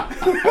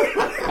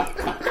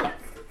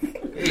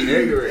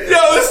 Yo,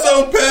 it's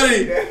so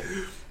petty.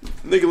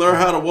 Nigga, learn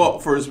how to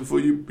walk first before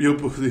you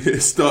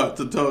start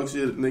to talk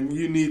shit. Nigga,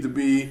 you need to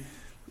be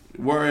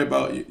worried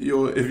about if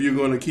you're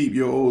going to keep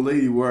your old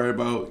lady worried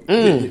about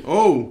getting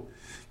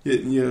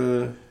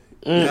your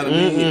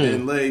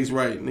and legs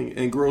right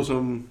and grow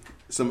some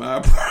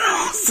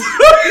eyebrows.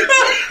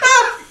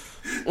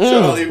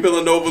 Charlie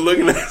Villanova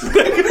looking at this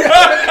nigga.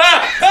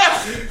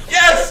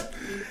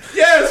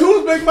 Yes.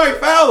 Who's Big Mike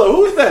Fowler?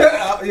 Who's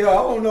that? Yo, I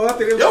don't know. I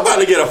think Y'all about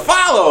to get a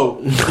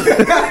follow.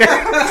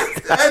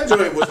 That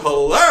joint was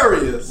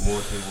hilarious.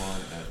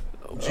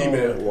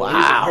 Gmail.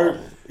 Wow.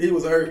 He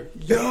was hurt.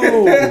 Yo.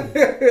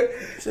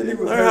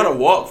 Learn how to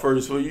walk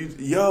first.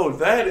 Yo,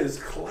 that is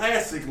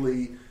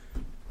classically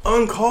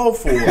uncalled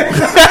for. But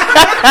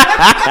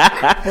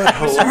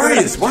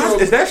hilarious. Why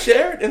is that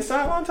shared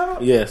inside on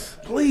top? Yes.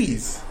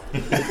 Please.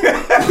 He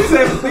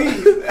said,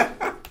 please.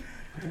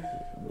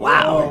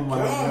 Wow. Oh my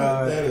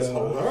God. That is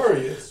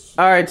hilarious.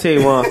 All right,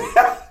 Tay1.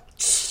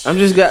 I'm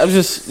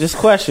just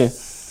question.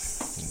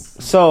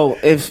 So,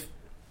 if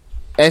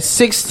at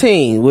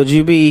 16, would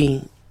you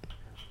be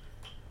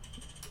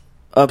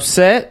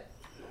upset,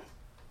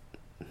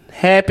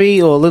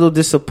 happy, or a little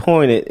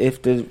disappointed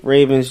if the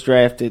Ravens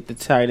drafted the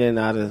tight end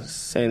out of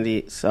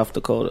South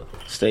Dakota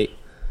State?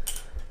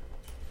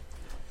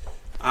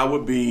 I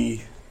would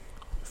be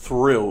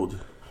thrilled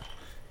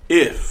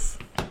if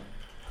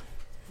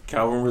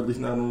Calvin Ridley's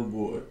not on the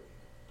board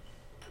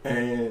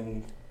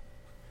and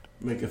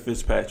Minka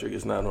Fitzpatrick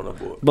is not on the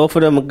board. Both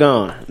of them are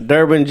gone.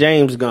 Durbin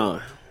James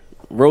gone.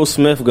 Rose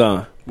Smith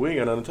gone. We ain't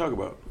got nothing to talk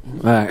about.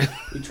 All right.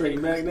 You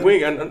trading back now?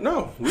 We ain't got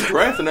no. We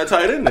drafting that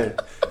tight end there.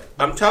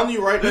 I'm telling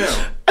you right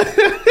now.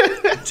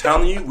 I'm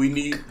telling you, we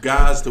need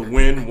guys to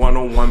win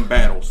one-on-one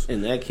battles.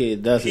 And that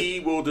kid does it. He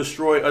will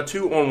destroy a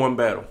 2-on-1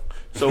 battle.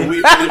 So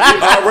we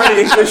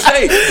already in good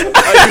shape. You know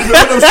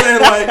what I'm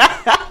saying? Like,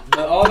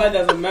 But all that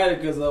doesn't matter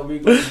because we're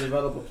going to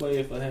develop a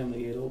player for him to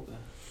get open.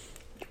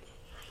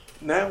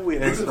 now we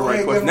answer the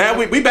right question. Now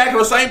we back on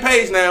the same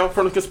page now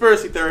from the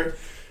conspiracy theory.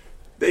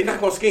 They not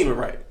gonna scheme it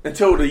right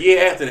until the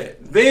year after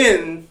that.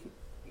 Then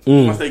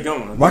once they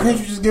gone, Why can't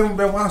you just give him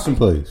Ben Watson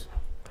plays?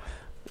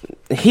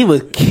 He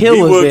would kill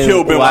He with would Ben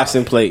kill Ben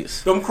Watson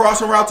plays. Them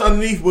crossing routes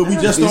underneath where we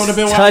just throwing the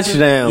Ben Watson.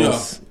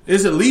 Touchdowns. Yeah.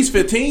 It's at least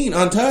 15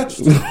 untouched.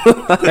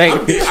 Like,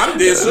 I'm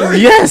dead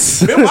serious.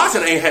 yes. Ben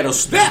Watson ain't had a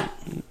step.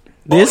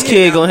 This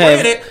kid gonna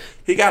have.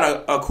 He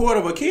got a quarter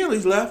of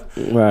Achilles left.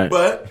 Right.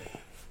 But,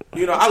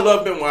 I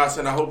love Ben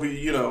Watson. I hope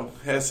he,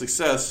 has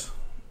success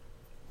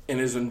in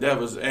his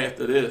endeavors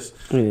after this.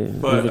 Yeah,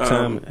 but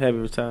heavy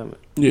retirement.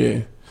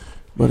 Yeah.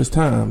 But it's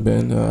time,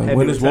 Ben.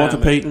 Win this Walter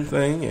Payton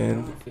thing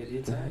and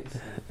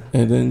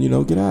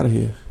then, get out of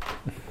here.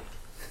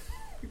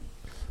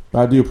 But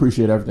I do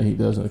appreciate everything he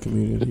does in the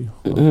community.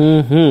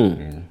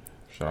 Mm-hmm.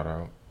 Shout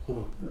out.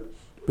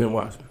 Ben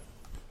Watson.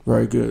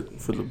 Very good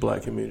for the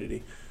black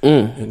community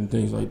and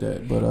things like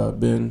that. But,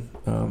 Ben,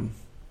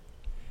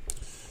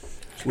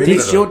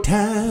 it's your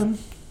time.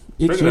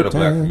 It's Speaking your of the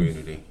black time.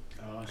 community.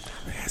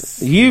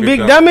 You big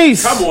Big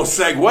dummies. Come on,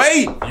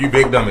 segue. You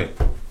big dummy.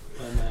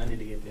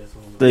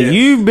 The Yes.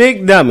 you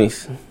big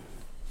dummies.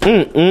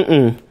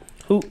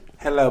 Who?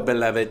 Hello,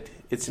 beloved.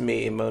 It's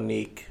me,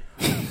 Monique.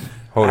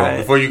 Hold on.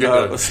 Before you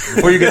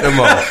get them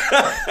all.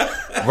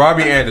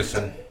 Robbie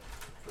Anderson.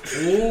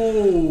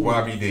 Ooh.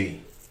 Robbie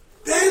D.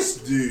 This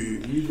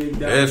dude. You big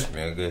dumb. This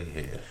man good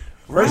here.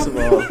 First of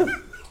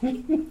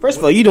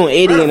all, You doing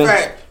 80 Matter in of a,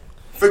 fact,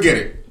 forget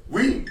it.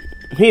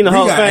 he in the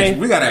Hall of Fame.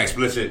 We got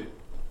explicit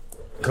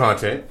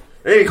content.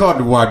 It ain't called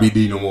the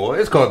YBD no more.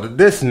 It's called the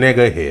This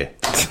Nigga Here.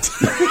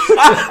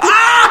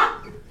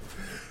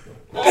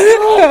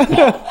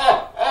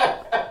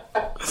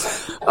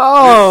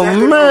 Oh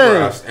Second man.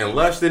 arrest in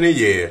less than a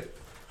year.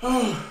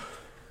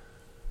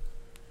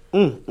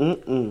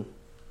 The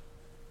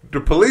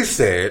police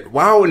said,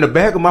 while in the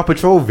back of my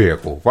patrol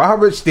vehicle,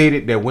 Robert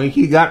stated that when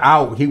he got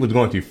out, he was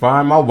going to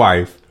find my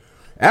wife,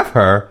 F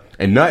her,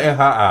 and nut in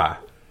her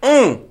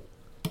eye.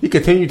 He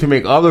continued to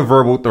make other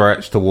verbal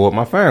threats toward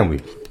my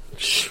family.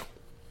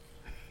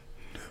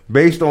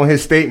 Based on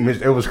his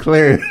statements, it was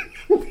clear.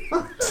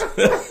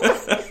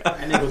 That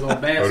nigga was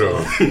on bad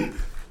stuff.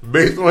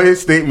 Based on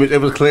his statements,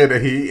 it was clear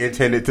that he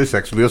intended to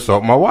sexually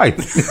assault my wife.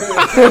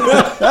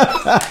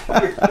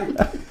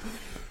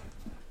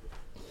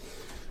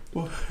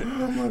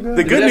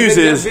 the good news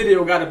is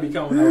video got to be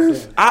coming out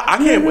soon. I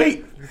can't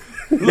wait.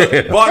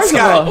 Look, Bart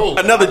Scott,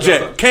 another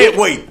jet. Can't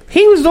wait.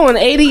 He was doing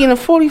 80 in a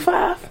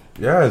 45,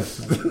 Yes.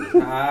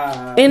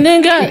 and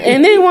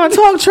then want to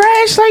talk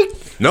trash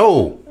like.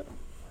 No.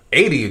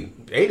 80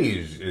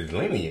 is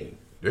lenient.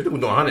 They're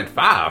doing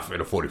 105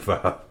 at a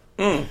 45.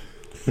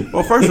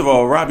 Well, first of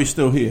all, Robbie's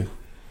still here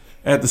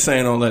after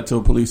saying all that to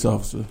a police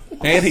officer.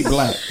 And he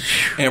black.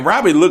 And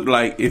Robbie looked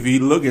like, if he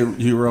look at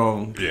you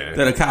wrong, Yeah.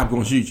 that a cop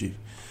gonna shoot you.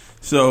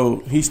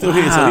 So he's still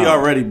here, so he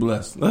already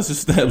blessed. Let's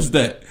establish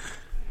that.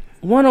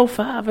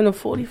 105 in a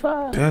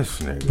 45. This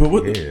nigga. But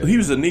what, yeah. he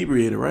was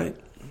inebriated, right?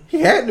 He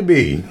had to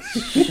be.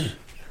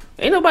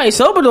 Ain't nobody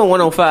sober doing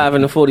 105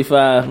 in the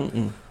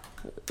 45.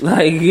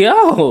 Like,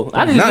 yo.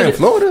 I just Not get in it-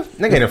 Florida?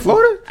 Nigga ain't in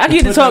Florida? I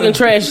get to talking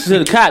trash to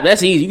the cop.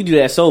 That's easy. You can do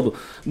that sober.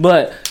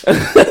 But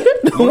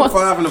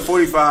 105 and a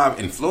 45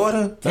 in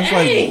Florida? That's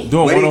like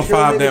doing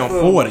 105 down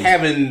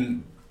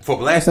 40. For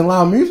blasting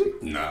loud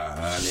music? Nah,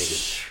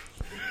 nigga.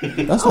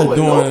 That's like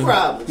doing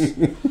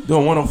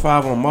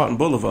 105 on Martin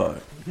Boulevard.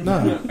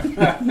 Nah.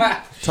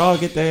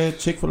 Target there,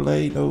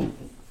 Chick-fil-A, no.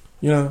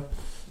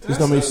 This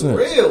don't make sense.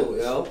 real,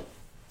 yo.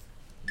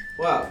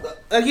 Wow.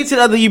 Let's get to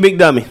the other you big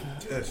dummy.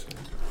 Yes.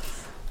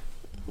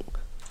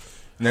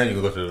 Now you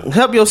can go to the...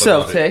 Help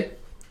yourself, Tay.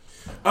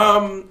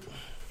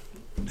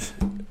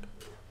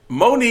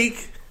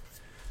 Monique,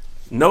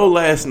 no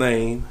last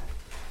name,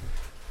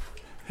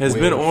 has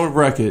been on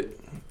record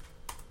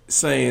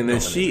saying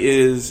that she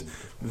is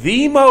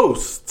the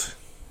most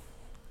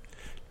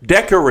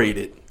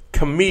decorated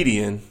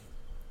comedian.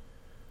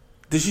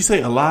 Did she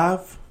say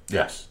alive?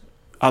 Yes.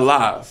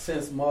 Alive.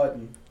 Since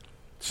Martin.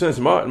 Since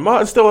Martin.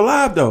 Martin's still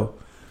alive, though.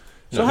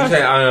 So he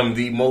said I am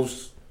the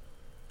most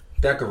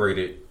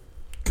decorated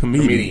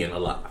comedian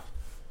alive.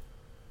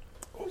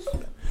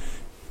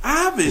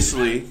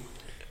 Obviously,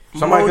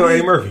 Somebody kill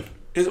Eddie Murphy.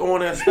 is on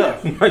that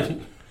stuff.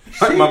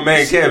 Like my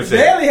man Kev said.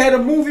 Barely had a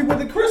movie with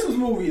the Christmas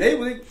movie.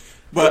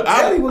 But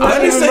I let me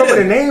don't say remember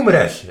the that. name of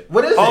that shit.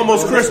 What is it?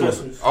 Almost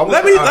Christmas. Almost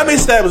Let me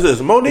establish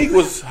this. Monique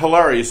was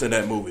hilarious in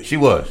that movie. She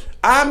was.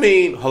 I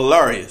mean,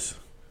 hilarious.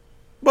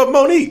 But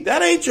Monique,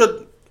 that ain't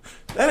your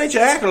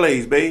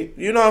accolades, babe.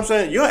 You know what I'm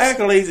saying? Your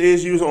accolades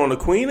is you was on the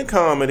Queen of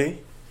Comedy,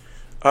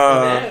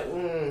 Dry.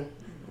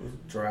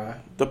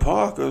 the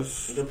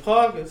Parkers. The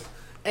Parkers.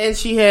 And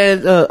she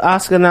had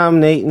Oscar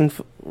nominating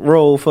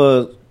role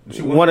for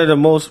one of the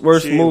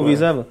worst She movies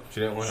won. ever. She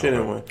didn't win. She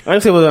didn't win. I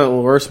didn't say it was one of the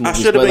worst movies,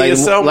 should've but been your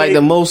cellmate. like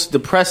the most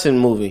depressing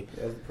movie.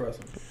 That's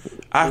depressing.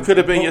 I could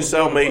have been your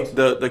cellmate,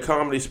 the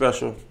comedy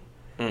special.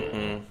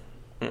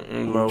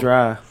 Mo.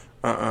 Dry.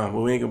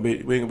 Well, we ain't gonna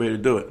be able to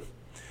do it.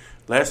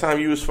 Last time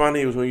you was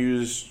funny was when you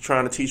was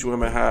trying to teach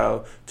women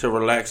how to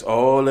relax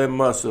all their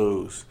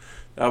muscles.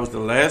 That was the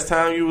last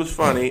time you was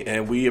funny,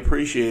 and we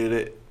appreciated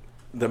it.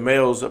 The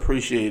males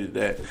appreciated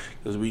that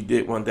because we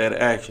did want that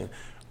action.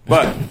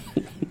 But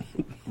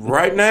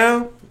right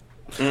now,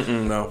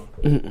 No.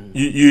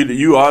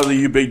 You are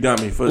you big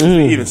dummy for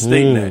even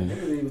stating that.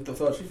 You even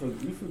thought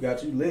you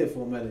forgot you lived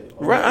for a minute.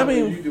 Right, I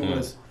mean-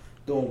 you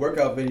doing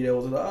workout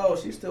videos. And, oh,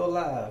 she's still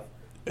alive.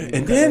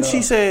 And then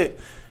she said,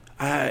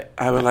 I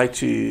would like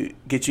to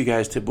get you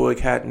guys to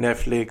boycott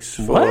Netflix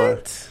for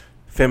What?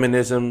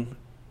 feminism,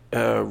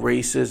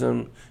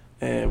 racism,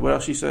 and what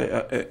else she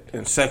said?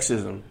 And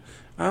sexism.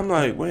 I'm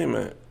like, wait a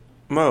minute.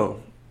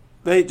 Mo,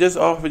 they just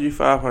offered you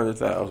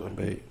 $500,000,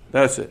 babe.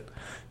 That's it.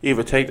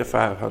 Either take the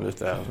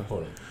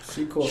 $500,000.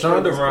 She called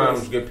Shonda Curtis Rhimes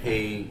Chris. get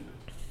paid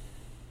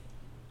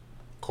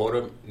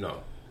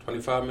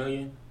 25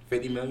 million,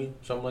 50 million,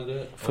 something like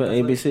that For on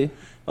Netflix? ABC?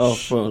 Oh,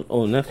 on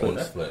On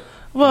Netflix. Netflix.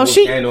 Well,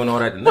 she. Scandal and all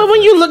that. But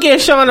when you look at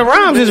Shonda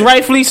Rhimes, it's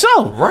rightfully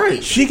so.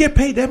 Right. She get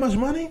paid that much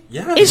money?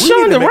 Yeah. It's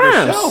We need to Shonda make a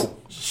Rhimes. show.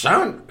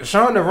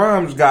 Shonda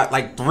Rhimes got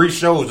like 3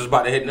 shows that's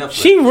about to hit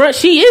Netflix.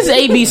 She is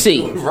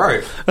ABC.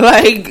 Right.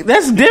 Like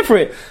that's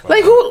different.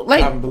 Like who?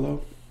 Like I'm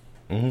below.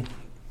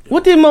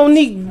 what did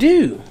Monique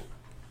do?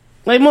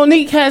 Like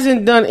Monique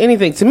hasn't done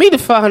anything. To me, the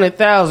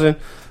 500,000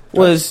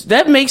 was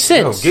that makes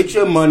Yo, sense. get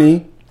your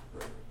money,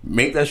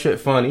 make that shit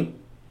funny,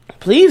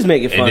 Please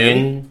make it and funny.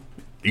 then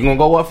you gonna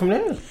go up from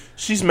there.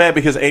 She's mad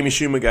because Amy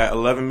Schumer got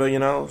 $11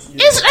 million.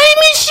 It's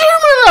Amy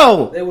Schumer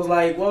though. They was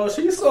like, well,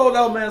 she sold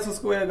out Madison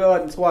Square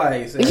Garden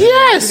twice. And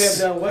Yes. you have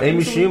done what Amy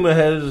recently? Schumer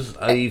has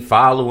a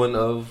following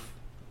of.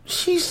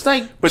 She's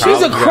like But she's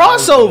a she-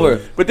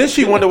 crossover. But then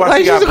she wondered why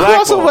Like she she's got a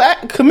crossover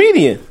blackballed.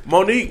 comedian.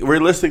 Monique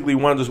realistically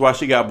wonders why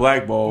she got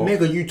blackballed.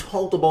 Nigga, you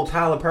talked about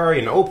Tyler Perry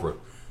and Oprah.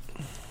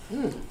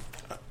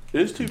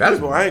 There's two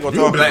people I ain't gonna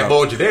You talk about.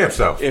 blackballed your damn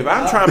self. If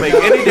I'm trying to make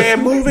any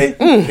damn movie,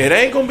 it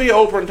ain't gonna be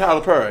Oprah and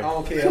Tyler Perry. I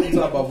don't care. I'm talking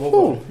about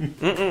both of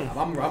them.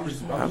 I'm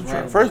just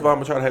First of all, I'm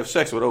gonna try to have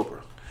sex with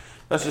Oprah.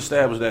 Let's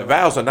establish that.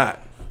 Vows or not.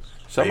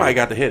 Somebody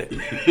got to hit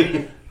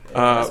it.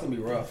 That's going to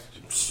be rough.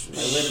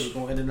 That literally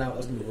going in and out.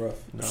 That's going to be rough.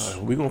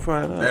 We gonna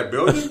find out. That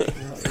building?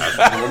 That's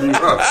gonna be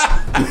rough.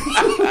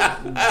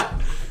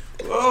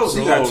 Oh,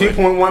 She got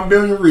 2.1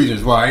 billion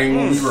reasons why I ain't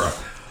gonna be rough.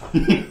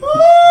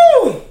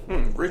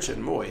 rich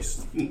and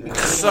moist,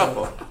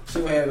 supple. She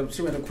went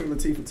to Queen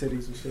Latifah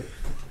titties and shit.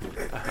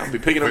 I'll be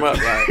picking them up.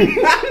 Like.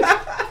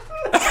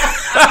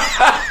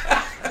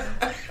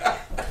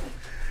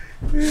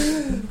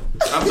 I'm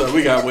sorry,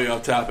 we got way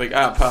off topic.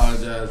 I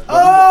apologize.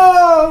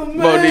 Oh, man.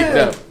 Monique,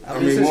 no. I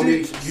mean,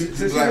 Monique, you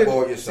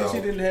blackballed Since yourself.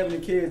 she didn't have any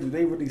kids, do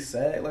they really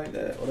sad like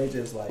that? Or they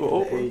just like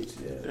Well, the Oprah. age?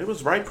 Yeah. It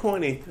was right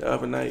pointy the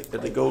other night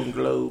at the Golden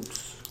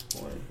Globes.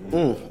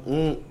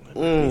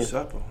 Be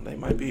supple. They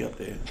might be up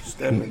there.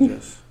 Stepping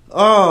just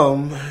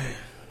Man.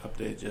 up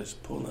there,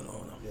 just pulling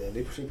on them.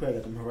 Yeah, she probably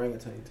got them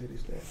orangutan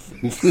titties there.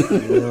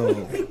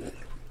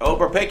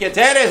 Oprah, pick your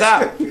titties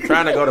out.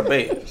 Trying to go to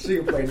bed. She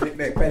can play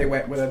knick-knack,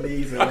 paddywhack with her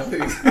knees and her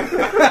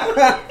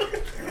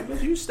feet.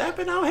 Was you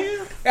stepping out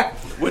here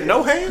with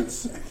no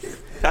hands?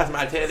 That's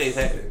my titties.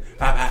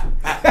 I'm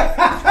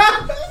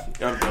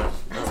done.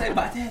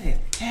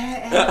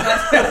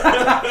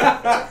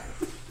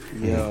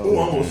 Who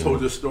almost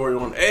told this story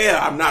on air?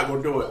 I'm not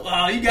gonna do it.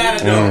 Oh, you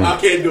got it. No, I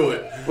can't do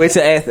it. Wait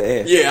till after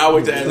air. Yeah, I'll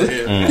wait to answer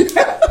him.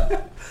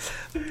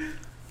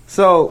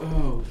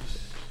 So,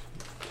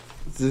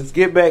 let's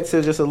get back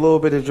to just a little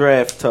bit of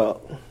draft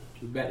talk.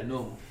 Back to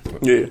normal.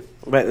 Yeah.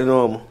 Back to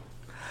normal.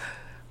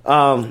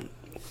 I'm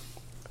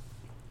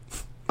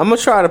gonna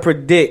try to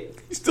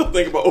predict You still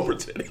think about Oprah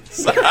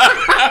titties?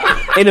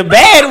 in a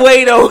bad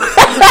way though.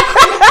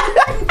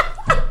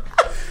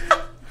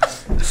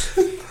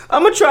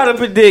 I'm gonna try to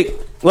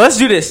predict. Well, let's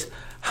do this.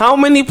 How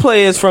many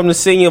players from the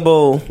Senior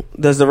Bowl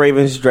does the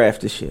Ravens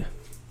draft this year?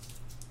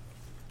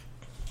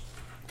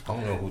 I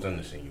don't know who's in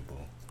the Senior Bowl.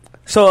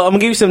 So I'm gonna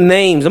give you some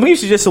names. I'm gonna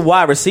give you just some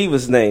wide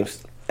receivers'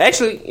 names.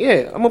 Actually,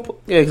 yeah, I'm gonna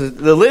put, because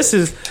the list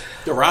is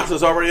The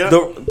roster's already up.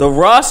 the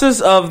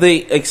rosters of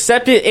the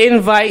accepted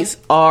invites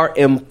are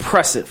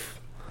impressive.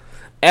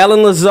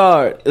 Alan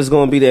Lazard is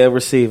going to be there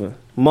receiver.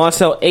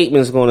 Marcel Aitman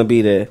is going to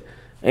be there.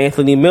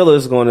 Anthony Miller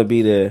is going to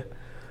be there.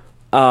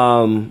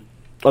 There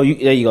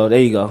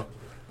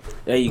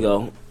you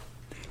go.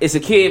 It's a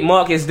kid,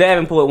 Marcus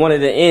Davenport, one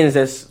of the ends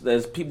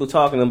that's people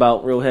talking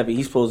about real heavy.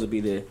 He's supposed to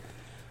be there.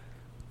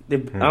 I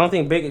don't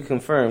think Baker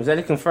confirmed. Is that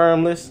a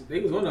confirmed list?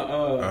 He was on the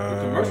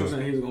commercial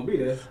saying he was going to be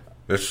there.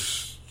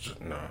 This,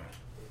 no.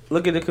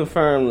 Look at the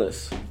confirmed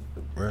list.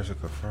 Where's the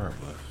confirmed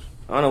list?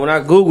 I don't know. When I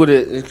Googled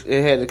it,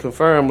 it had the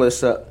confirmed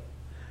list up.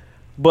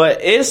 But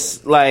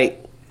it's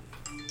like,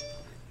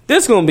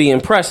 this is going to be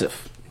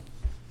impressive.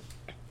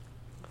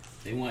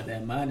 They want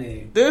that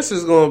money. This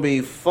is going to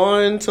be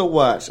fun to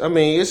watch. I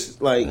mean, it's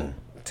like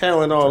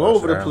talent all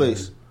over the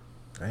place.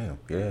 Damn,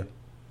 yeah.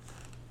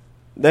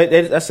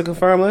 That's the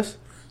confirmed list?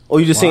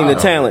 Or you just seeing the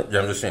talent?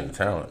 Yeah, I'm just saying the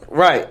talent.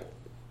 Right.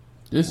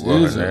 This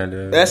Will is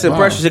Hernandez, That's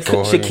impressive.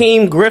 Troy,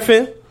 Shaquem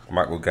Griffin,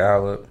 Michael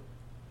Gallup.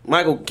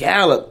 Michael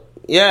Gallup.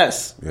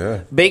 Yes.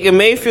 Yeah. Baker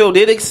Mayfield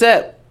did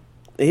accept.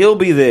 He'll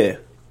be there.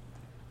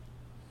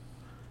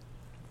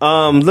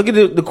 Look at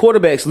the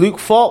quarterbacks. Luke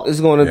Falk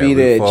is going to be Luke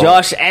there. Falk.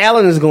 Josh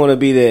Allen is going to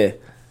be there.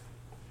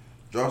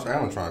 Josh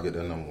Allen trying to get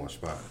that number 1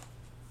 spot.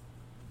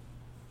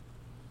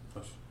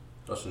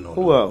 That's a no.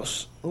 Who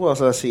else? Who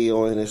else I see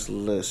on this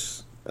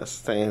list that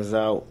stands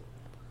out?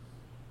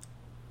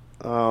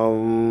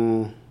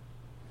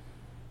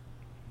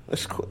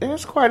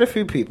 There's quite a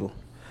few people.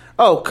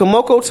 Oh,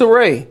 Kamoko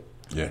Toure.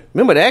 Yeah.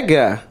 Remember that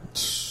guy?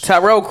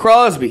 Tyrell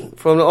Crosby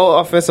from the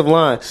offensive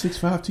line. 6'5",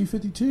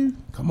 252.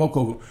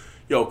 Kamoko.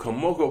 Yo,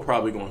 Kamoko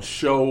probably going to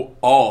show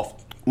off.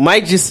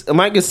 Mike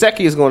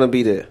Gesicki is going to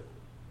be there.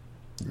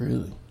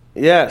 Really?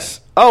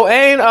 Yes. Oh,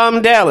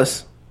 and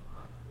Dallas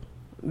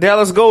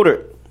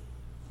Goedert.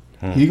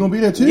 He gonna be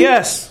there too?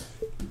 Yes.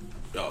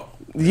 Yo,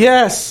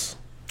 Yes.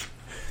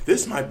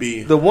 this might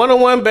be. The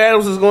one-on-one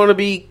battles is going to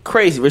be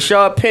crazy.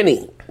 Rashad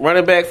Penny,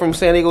 running back from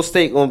San Diego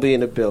State, going to be in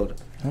the building.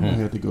 I'm gonna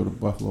have to go to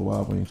Buffalo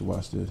Wild Wings to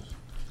watch this.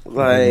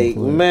 Like,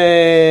 Who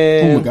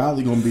man.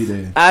 Magali gonna be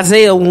there?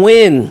 Isaiah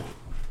Wynn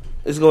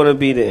is going to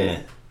be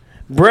there.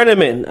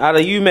 Brenneman out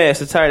of UMass,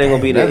 the tight end,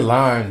 going to be That there.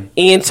 line,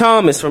 Ian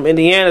Thomas from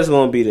Indiana is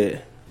going to be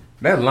there.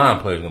 that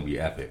line play is gonna be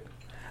epic.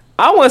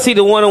 I want to see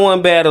the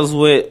one-on-one battles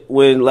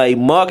when like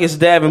Marcus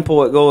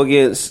Davenport go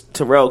against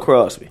Terrell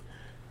Crosby.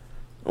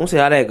 I want to see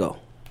how that go.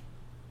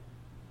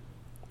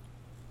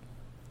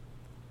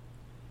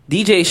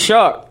 DJ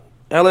Shark,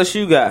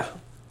 LSU guy.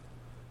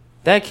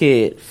 That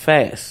kid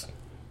fast.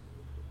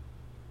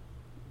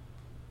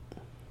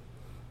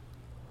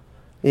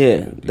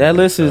 Yeah, that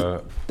list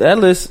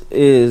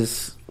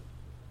is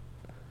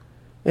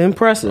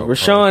impressive.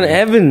 Rashawn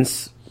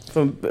Evans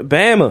from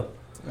Bama.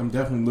 I'm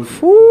definitely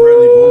looking. Woo!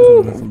 Bradley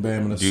Bozeman from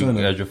Bama, the Duke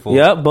center. Ejiofor.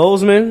 Yep,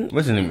 Bozeman.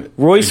 What's his name?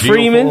 Royce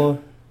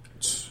Freeman.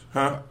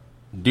 Huh?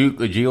 Duke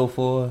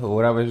Ejiofor or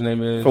whatever his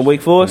name is From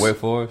Wake Forest? From Wake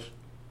Forest.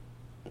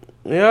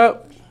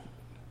 Yep.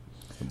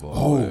 Boy,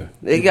 Oh,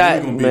 They the got,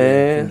 boy gonna be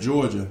there man. from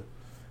Georgia.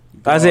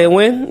 Isaiah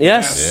Wynn?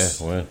 Yes.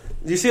 yeah. Well,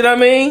 You see what I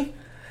mean?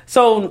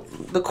 So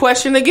the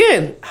question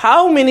again: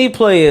 how many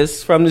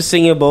players from the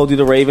Senior Bowl do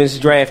the Ravens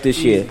draft this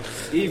year?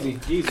 Easy.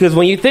 Because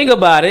when you think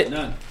about it,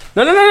 None.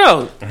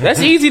 no.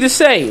 That's easy to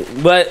say,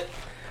 but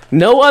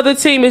no other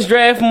team has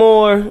drafted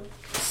more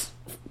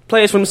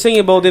players from the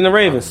Senior Bowl than the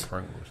Ravens.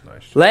 Frank was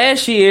nice.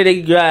 Last year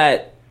they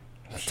got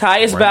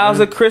Tyus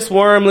Bowser, Chris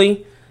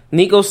Wormley,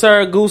 Nico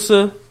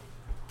Saragusa.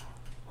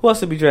 Who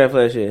else did we draft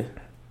last year?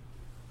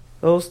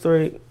 Those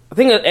three. I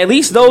think at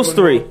least those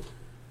three.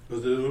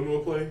 Was there a little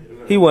more play?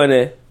 He wasn't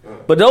there.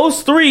 But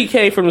those three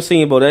came from the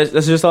Senior Bowl. That's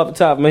just off the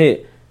top of my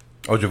head.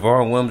 Oh,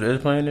 Javon Williams is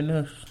playing in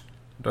this?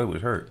 I thought he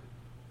was hurt.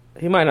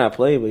 He might not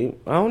play, but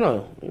I don't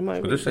know. He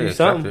might But be they say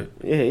something.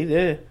 accepted. Yeah, he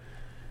did.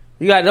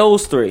 You got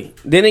those three.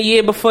 Then a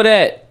year before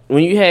that,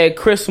 when you had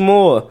Chris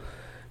Moore,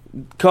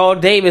 Carl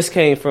Davis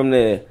came from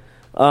there.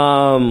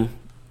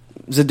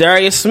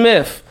 Zadarius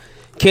Smith,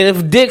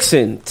 Kenneth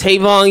Dixon,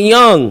 Tavon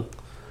Young,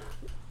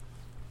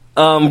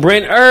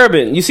 Brent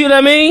Urban. You see what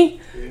I mean?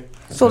 Yeah.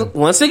 So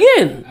once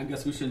again, I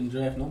guess we shouldn't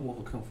draft no more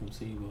who come from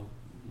Senior Bowl.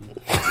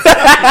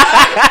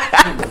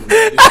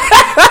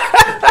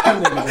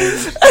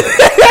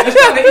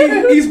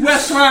 East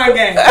West Shrine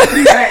gang.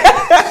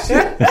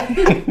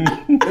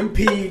 Them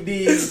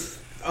PEDs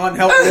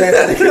unhealthy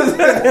ass.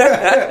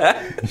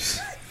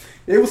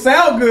 It would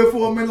sound good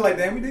for a minute, like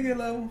damn, we did get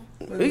level.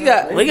 we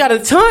got a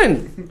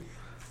ton.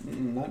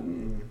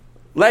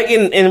 Like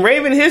in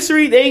Raven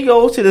history, they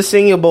go to the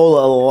Senior Bowl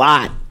a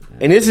lot,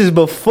 and this is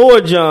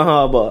before John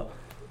Harbaugh.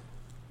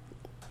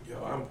 Yo,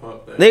 I'm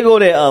pumped. Man. They go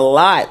there a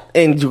lot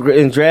and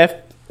draft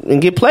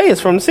and get players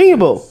from the Senior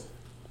Bowl.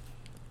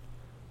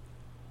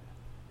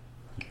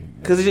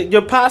 Because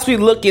you're possibly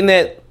looking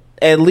at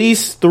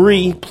least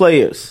 3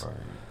 players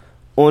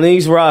on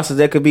these rosters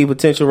that could be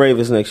potential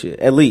Ravens next year.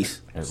 At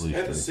least.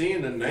 After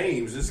seeing the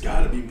names, it's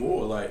got to be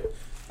more. Like,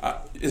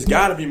 it's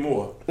got to be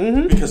more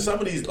because some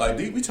of these, like,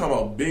 we talking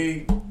about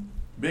big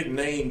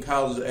name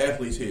college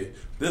athletes here.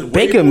 There's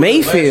way Baker more than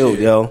Mayfield, last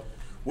year. yo.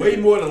 Way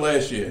more than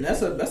last year. And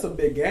that's a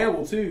big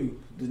gamble too.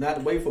 To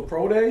not wait for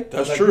pro day.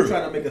 That's like true. You're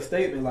trying to make a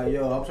statement like,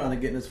 "Yo, I'm trying to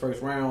get in this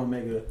first round,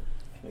 make a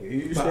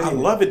huge But I statement."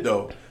 love it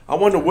though. I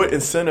wonder what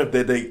incentive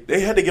that they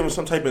had to give them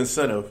some type of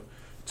incentive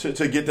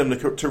to get them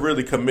to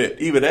really commit.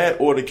 Either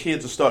that or the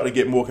kids are starting to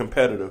get more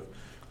competitive.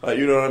 Like,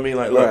 you know what I mean?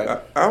 Like, look,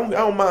 Right. I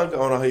don't mind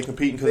going out here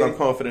competing because I'm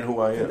confident who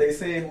I am. They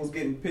saying who's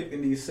getting picked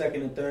in these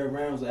second and third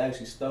rounds are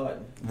actually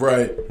starting.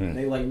 Right. And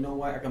they like, you know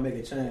what? I can make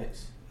a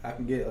chance. I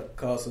can get a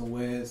Carson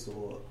Wentz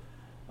or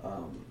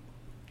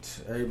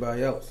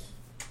everybody else.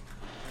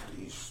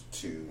 These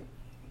two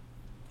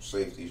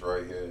safeties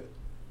right here.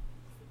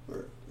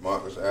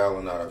 Marcus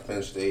Allen out of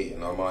Penn State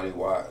and Armani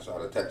Watts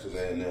out of Texas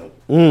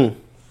A&M.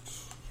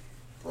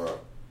 Bro.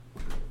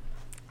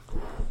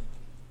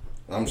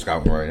 I'm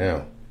scouting right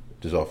now,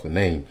 just off the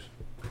names.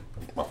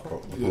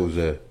 Who's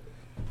that?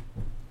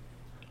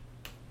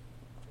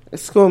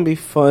 It's going to be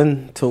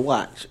fun to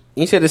watch.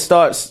 You said it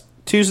starts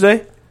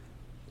Tuesday?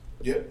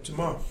 Yep,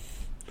 tomorrow.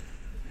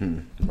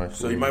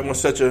 So you might want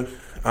to set your.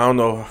 I don't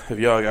know if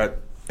y'all got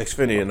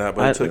Xfinity or not,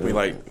 but it took me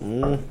like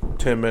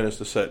 10 minutes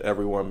to set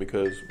everyone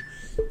because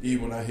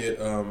even when I hit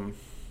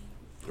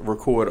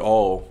record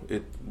all,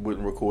 it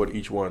wouldn't record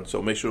each one.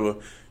 So make sure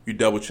you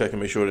double check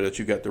and make sure that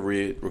you got the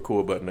red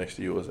record button next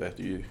to yours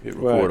after you hit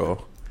record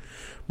all.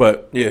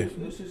 But yeah,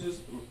 This is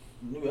just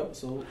a new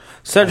episode.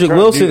 Cedric I'm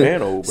trying to do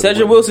Anno, Wilson. but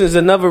Cedric it Wilson is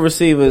another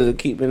receiver to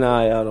keep an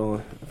eye out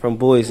on from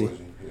Boise.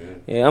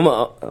 Yeah,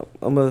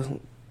 I'm a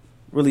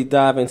really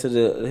dive into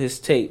his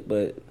tape,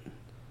 but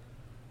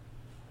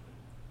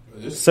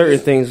certain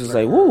things was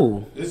like,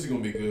 woo. This is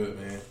gonna be good,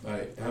 man.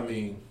 Like, I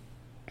mean,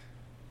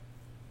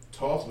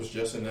 Toss was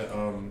just in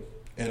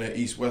that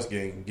East-West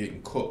game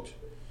getting cooked.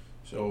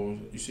 So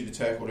you see the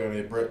tackle down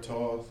there, Brett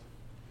Toth.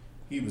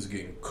 He was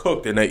getting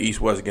cooked in that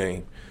East-West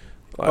game.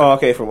 Like, Oh,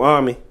 okay, from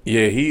Army.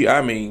 yeah,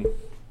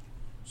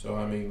 So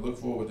I mean, look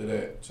forward to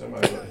that.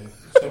 Somebody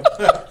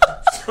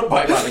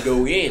about to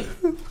go in.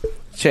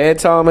 Chad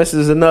Thomas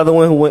is another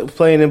one who went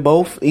playing in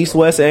both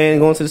East-West and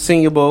going to the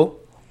Senior Bowl.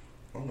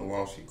 I don't know why I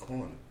don't see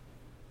corner.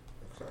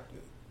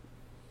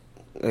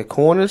 At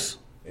corners.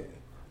 Yeah.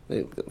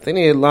 I think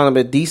they line up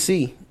at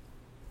DC.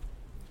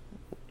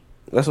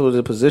 That's what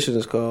the position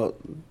is called.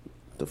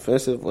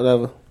 Defensive,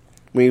 whatever.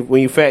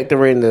 When you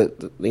factor in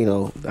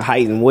the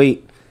height and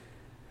weight.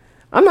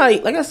 I'm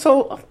not, like I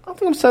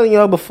think I'm telling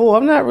y'all before,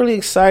 I'm not really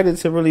excited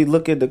to really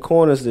look at the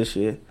corners this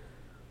year.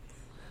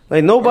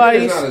 Like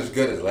nobody's It's not as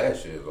good as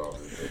last year's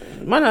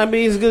offense. might not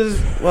be as good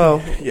as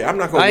well. yeah, I'm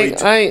not gonna wait.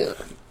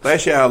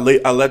 Last year I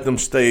let them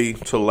stay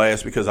to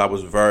last because I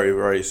was very,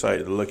 very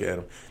excited to look at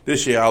them.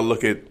 This year I'll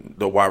look at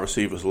the wide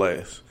receivers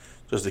last,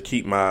 just to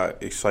keep my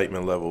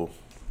excitement level.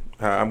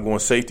 I'm going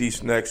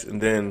safeties next, and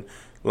then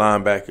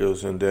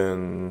linebackers, and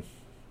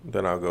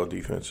then I'll go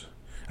defense.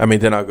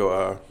 Then I'll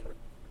go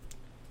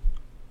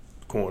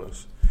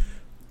corners.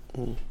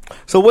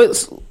 So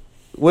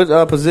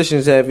what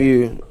positions have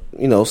you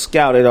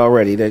scouted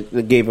already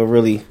that gave a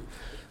really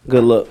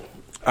good look?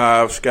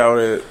 I've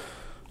scouted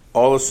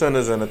all the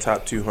centers in the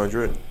top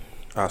 200.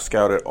 I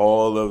scouted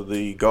all of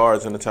the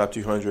guards in the top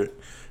 200.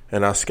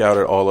 And I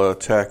scouted all the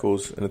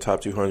tackles in the top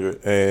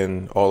 200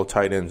 and all the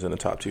tight ends in the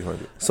top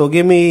 200. So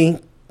give me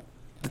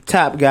the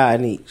top guy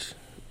in each.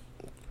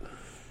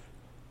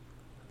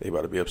 They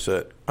about to be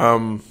upset.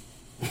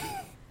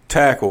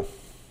 Tackle.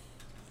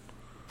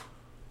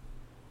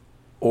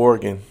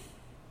 Oregon.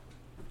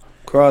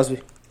 Crosby.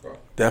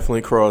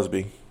 Definitely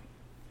Crosby.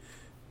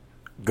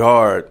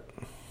 Guard.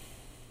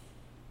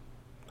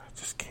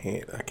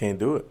 I can't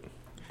do it.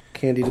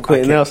 Can't do the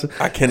Quentin Nelson.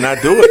 I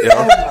cannot do it, yo.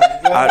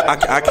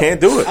 I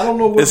can't do it. I don't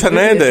know what it's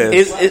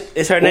Hernandez.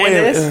 It's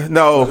Hernandez?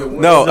 No.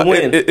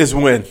 It's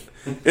Win.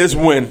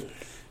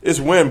 It's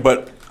Win,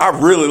 but I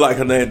really like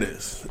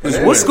Hernandez.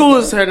 What school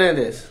is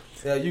Hernandez?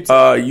 Yeah,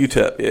 UTEP.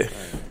 UTEP, yeah.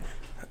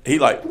 He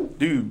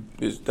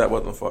that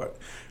wasn't far.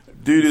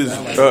 Dude is.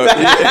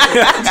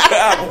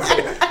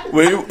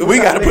 we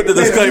got to put the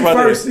disclaimer out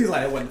there. First, he's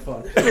like, it wasn't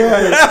fun.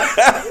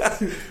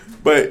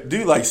 But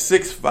dude, like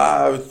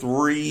 6'5",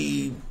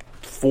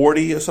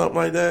 340 or something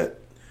like that.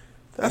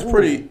 That's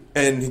pretty.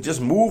 And he's just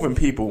moving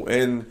people,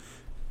 and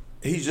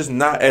he's just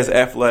not as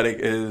athletic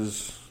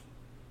as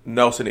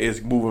Nelson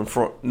is moving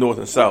from north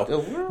and south.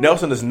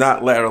 Nelson is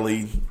not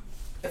laterally.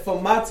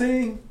 For my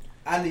team,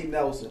 I need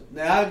Nelson.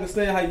 Now I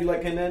understand how you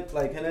like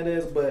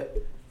Hernandez,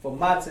 but for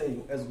my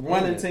team, as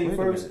running team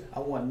first,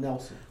 I want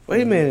Nelson.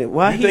 Wait a minute.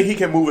 Why You think he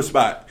can move a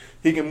spot?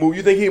 He can move.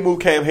 You think he can move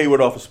Cam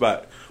Hayward off a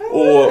spot,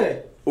 Yeah.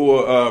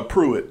 or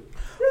Pruitt?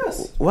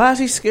 Yes. Why is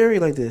he scary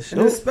like this?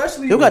 And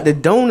especially you got the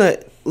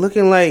donut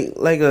looking like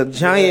a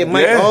giant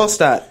Mike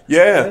Allstott.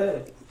 Yeah.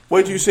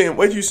 Wait till you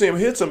see him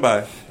hit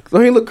somebody.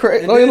 Don't he look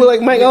crazy? Don't he look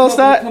like Mike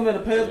Allstott? Come in a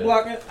pass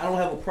blocking. I don't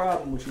have a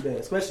problem with you there,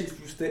 especially if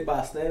you stick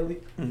by Stanley.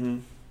 Mm-hmm.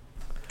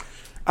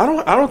 I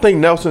don't think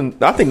Nelson.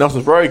 I think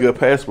Nelson's very good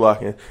pass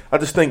blocking. I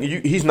just think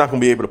he's not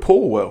going to be able to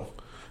pull well.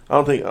 I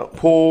don't think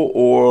pull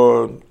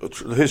or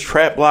his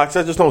trap blocks.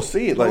 I just don't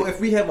see it. Like if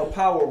we have a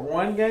power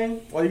run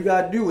game, all you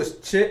gotta do is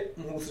chip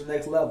and move to the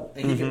next level,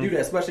 and he can do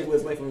that, especially with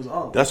his length of his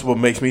arm. That's what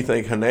makes me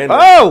think Hernandez.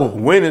 Oh,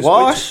 Win is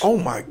Wash. Oh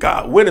my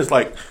God, Win is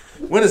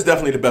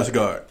definitely the best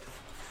guard.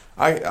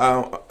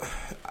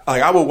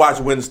 I would watch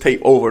Win's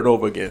tape over and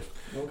over again.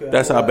 Okay,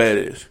 that's how bad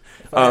it is.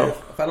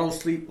 If I don't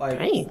sleep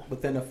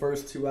within the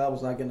first 2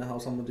 hours, I get in the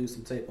house, I'm gonna do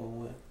some tape on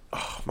Win.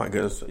 Oh my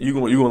goodness, you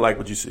gonna like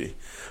what you see.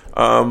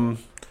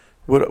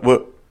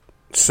 What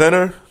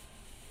center?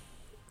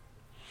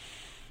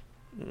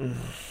 I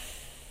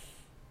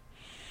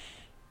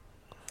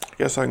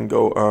guess I can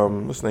go.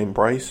 What's his name?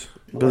 Bryce.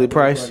 Billy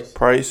Price.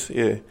 Price.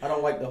 Yeah. I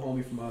don't like the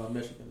homie from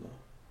Michigan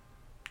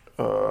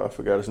though. I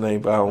forgot his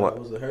name, but I don't like.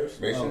 Was it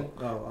Hurst? Mason?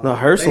 No,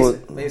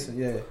 Hurst. Mason.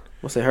 Yeah.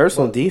 What's it? Hurst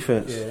on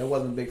defense. Yeah, I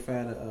wasn't a big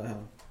fan of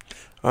him.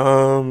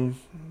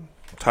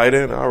 Tight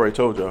end. I already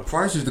told y'all.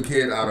 Price is the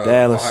kid out of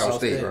Dallas. Ohio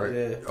State, right?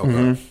 Yeah. Okay.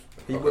 Mm-hmm.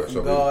 He went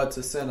from guard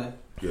to center.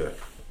 Yeah.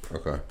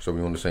 Okay. So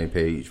we're on the same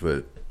page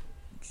with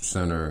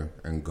center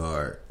and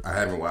guard. I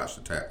haven't watched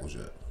the tackles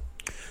yet.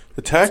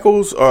 The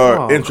tackles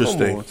are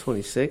interesting. Come on,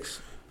 26.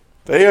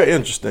 They are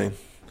interesting.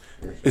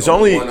 It's The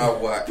only one I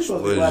watched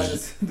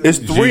was it's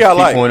three I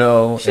like.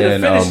 2.0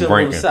 and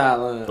Brankin.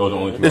 Sideline. Those are the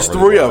only two It's I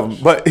really three of them,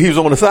 but he was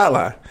on the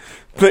sideline.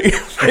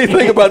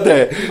 Think about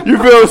that. You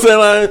feel what I'm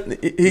saying?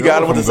 He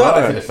got him on the To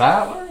the sideline.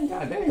 sideline?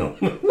 God damn.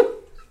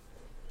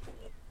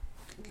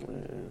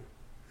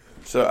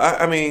 So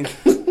I mean,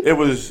 it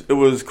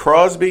was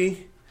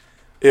Crosby,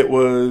 it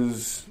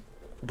was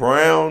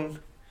Brown,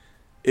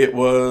 it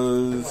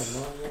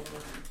was.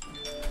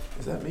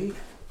 Is that me?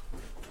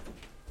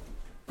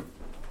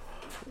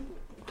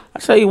 I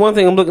tell you one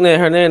thing. I'm looking at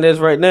Hernandez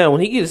right now. When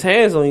he gets his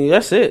hands on you,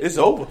 that's it. It's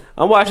over.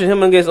 I'm watching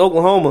him against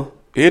Oklahoma.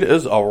 It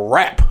is a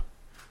wrap.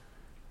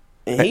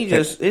 And he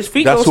just his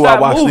feet That's don't who I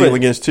stop watched moving. him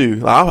against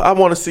too. I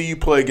want to see you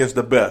play against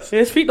the best.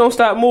 His feet don't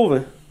stop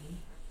moving.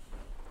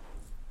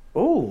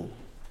 Ooh.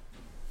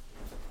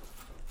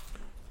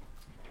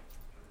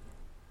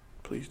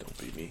 Please don't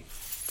beat me.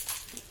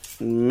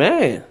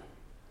 Man.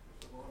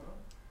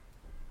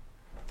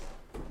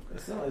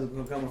 It sounds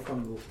like it's coming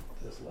from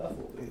this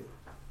level. Yeah.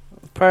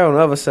 Probably on the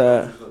other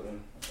side.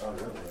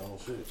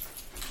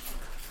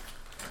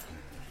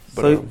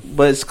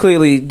 But it's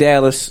clearly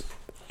Dallas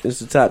is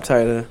the top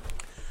tight end.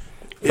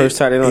 First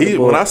tight end on the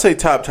board. When I say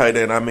top tight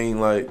end, I mean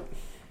like,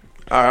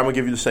 all right, I'm gonna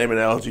give you the same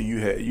analogy you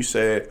had. You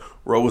said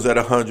Rowe was at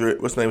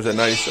 100. What's his name was at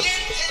 97.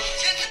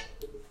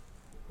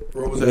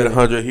 Rowe was at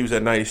 100. He was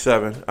at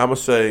 97. I'm gonna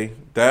say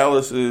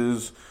Dallas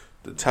is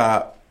the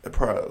top,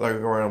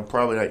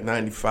 probably like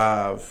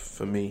 95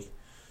 for me,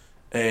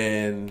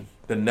 and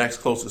the next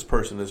closest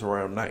person is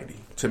around 90.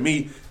 To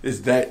me,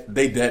 is that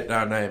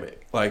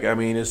dynamic. Like, I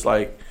mean, it's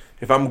like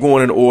if I'm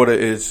going in order,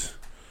 it's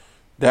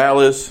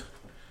Dallas.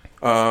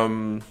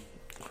 What's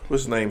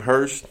his name?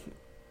 Hurst?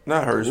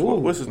 Not Hurst.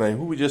 What's his name?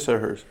 Who we just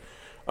said Hurst?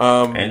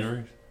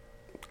 Andrews?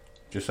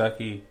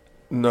 Josaki?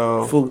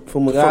 No.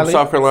 Fumagalli? From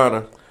South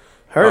Carolina.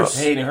 Hurst.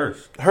 Hayden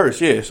Hurst. Hurst,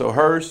 yeah. So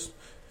Hurst,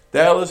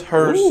 Dallas,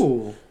 Hurst,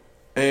 Ooh.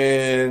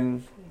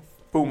 and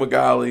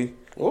Fumagalli,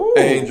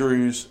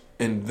 Andrews,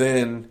 and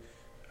then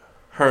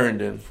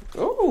Herndon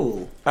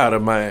out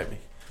of Miami.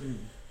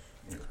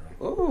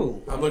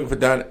 Ooh. I'm looking for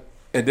Don,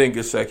 and then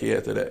Gesicki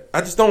after that. I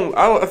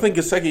think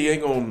Gesicki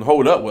ain't gonna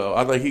hold up well.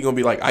 I think he's gonna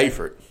be like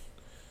Eifert.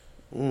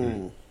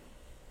 But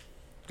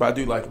I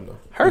do like him though.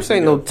 Hurst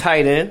ain't no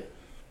tight end.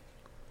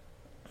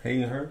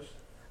 Hayden Hurst?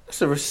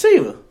 That's a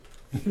receiver.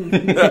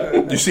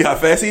 You see how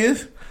fast he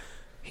is?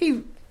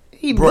 He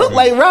looked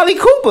like Riley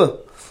Cooper.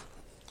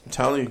 I'm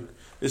telling you,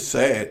 it's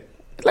sad.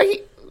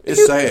 Like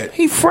It's sad.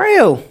 He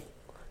frail.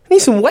 He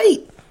needs some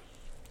weight.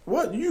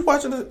 What? You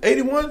watching the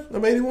 81?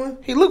 I'm 81?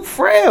 He looked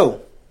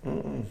frail.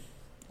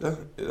 That's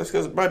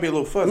because it might be a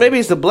little fuzzy. Maybe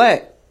it's the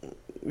black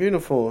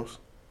uniforms.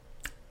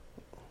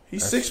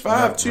 He's That's 6'5",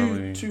 not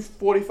really-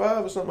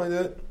 245 or something like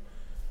that.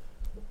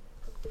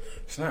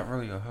 It's not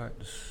really a hard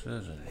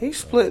decision. He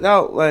split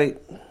out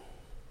like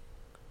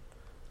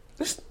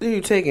this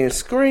dude taking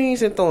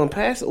screens and throwing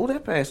passes. Oh,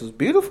 that pass was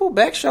beautiful.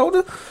 Back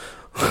shoulder.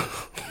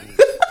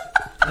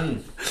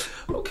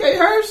 Okay,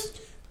 Hurst.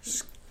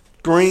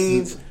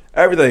 Screens,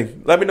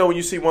 everything. Let me know when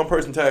you see one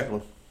person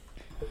tackling.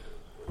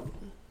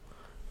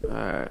 All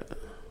right.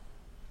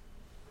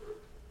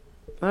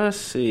 Let's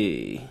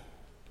see.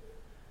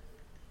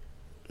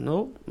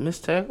 Nope.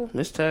 Missed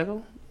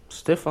tackle.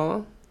 Stiff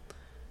arm.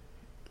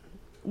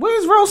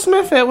 Where's Rose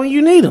Smith at when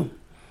you need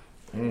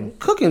him?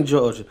 Cooking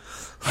Georgia.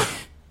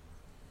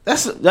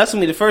 That's gonna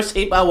be the first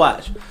tape I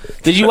watch.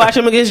 Did you watch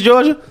him against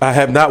Georgia? I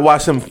have not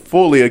watched him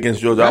fully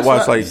against Georgia. I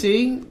watched like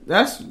see.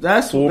 That's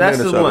 4 minutes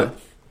the of one. it.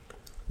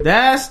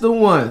 That's the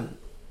one.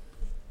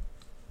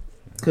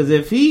 Because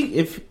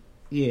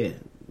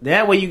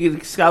that way you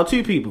can scout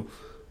two people.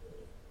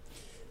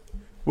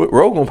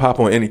 Rowe gonna pop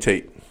on any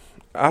tape.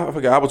 I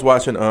forgot. I was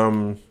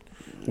watching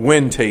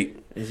Win tape.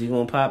 Is he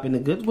gonna pop in the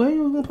good way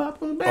or gonna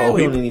pop in the bad Oh,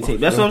 way he- on any tape?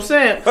 That's what I'm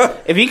saying.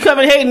 If he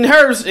coming hating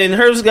Hurst and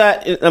Hurst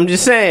got, I'm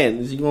just saying,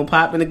 is he gonna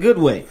pop in the good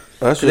way?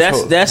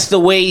 That's the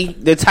way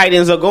the tight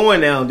ends are going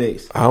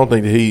nowadays. I don't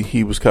think that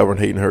he was covering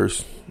Hayden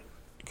Hurst.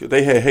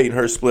 They had Hayden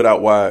Hurst split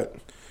out wide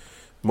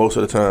most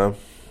of the time.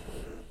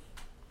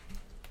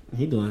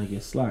 He doing it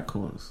against slot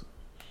corners.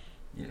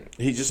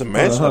 He's just a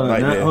matchup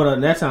nightmare. Hold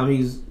on. That time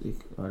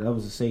that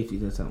was a safety.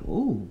 That time,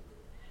 ooh,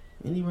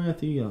 and he ran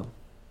through y'all.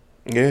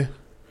 Yeah.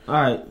 All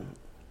right.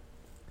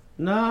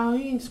 Nah,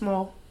 he ain't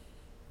small.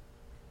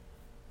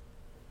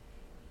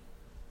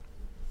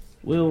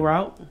 Wheel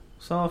route,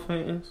 soft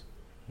hands,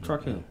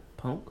 truck him,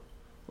 punk.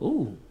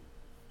 Ooh,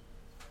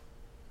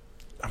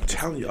 I'm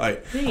telling you,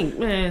 like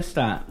man,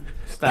 stop.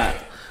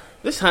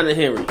 This Hunter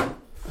Henry,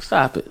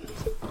 stop it,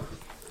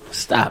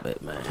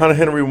 man. Hunter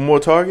Henry with more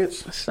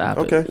targets. Stop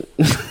it. Okay.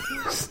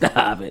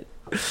 Stop it.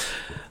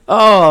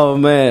 Oh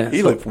man,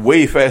 He looked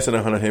way faster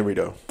than Hunter Henry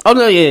though. Oh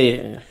no,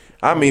 yeah.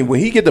 I mean, when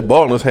he get the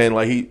ball in his hand,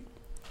 like he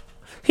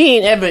He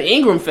ain't Evan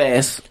Ingram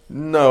fast,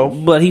 no,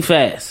 but he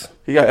fast.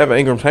 he got Evan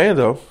Ingram's hands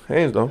though.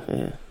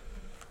 Yeah.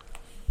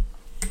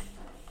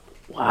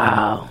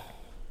 Wow.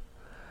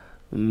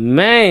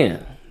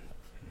 Man.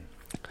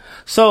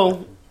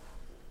 So,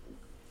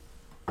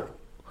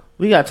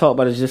 we got to talk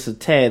about it just a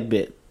tad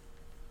bit.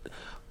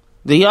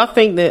 Do y'all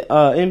think that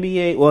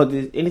NBA, or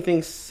did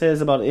anything says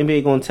about the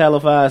NBA going to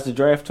televise the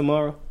draft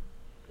tomorrow?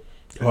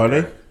 Are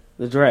they?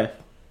 The draft.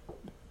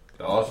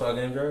 The All-Star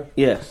Game draft?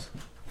 Yes.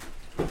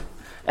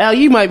 Al,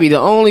 you might be the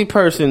only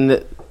person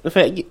that, in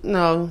fact,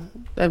 no,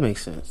 that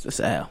makes sense.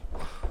 It's Al.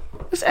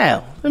 It's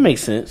Al. That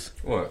makes sense.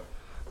 What?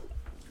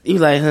 You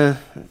like, huh?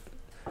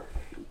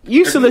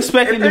 You still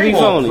expect it to be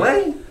phony.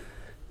 Play?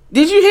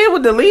 Did you hear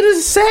what the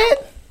leaders said?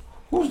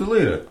 Who's the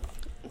leader?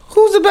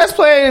 Who's the best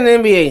player in the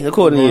NBA,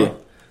 according to you?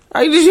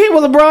 Did you hear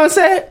what LeBron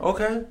said?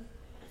 Okay.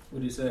 What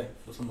do you say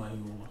for somebody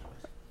who wants?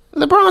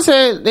 LeBron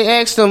said they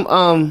asked him,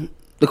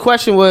 the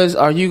question was,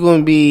 are you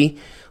going to be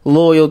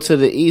loyal to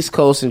the East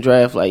Coast and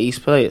draft like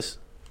East players?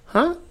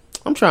 Huh?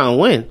 I'm trying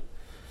to win.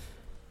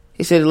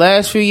 He said the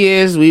last few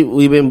years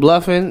we've been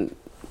bluffing.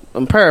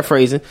 I'm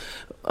paraphrasing.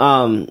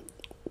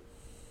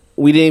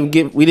 We didn't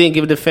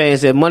give the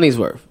fans their money's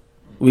worth.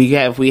 We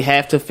have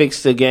to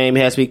fix the game.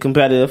 It has to be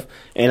competitive,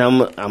 and I'm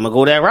gonna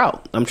go that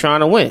route. I'm trying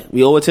to win.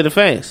 We owe it to the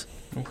fans.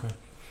 Okay.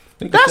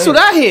 That's what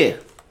I hear.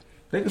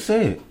 They can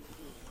say it.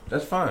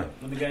 That's fine.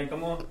 When the game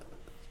come on?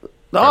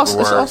 It's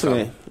awesome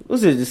game.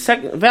 What's it? The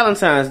second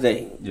Valentine's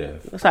Day. Yeah.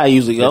 That's how I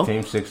usually go.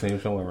 15, 16,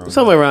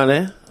 somewhere around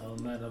there.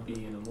 Man, I'll be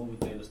in the movie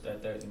theaters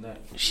that Thursday night.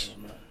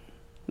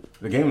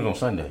 The game is on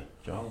Sunday.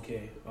 I don't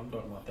care. I'm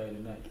talking about Thursday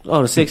night.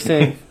 Oh, the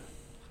 16th.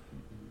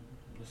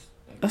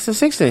 That's the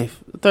 16th.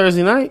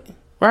 Thursday night,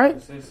 right?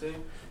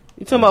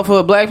 You talking about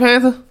for Black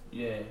Panther?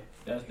 Yeah.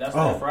 That's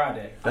that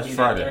Friday. That's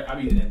Friday.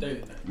 I'll be there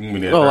Thursday night. You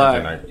mean that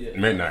Thursday night? Yeah.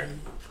 Midnight.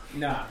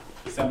 Nah,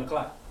 7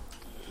 o'clock.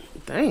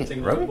 Dang.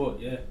 Taking really? the book,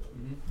 yeah.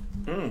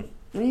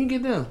 When you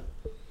get down?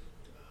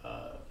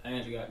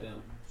 Andrew got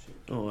them.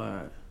 Oh, all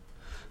right.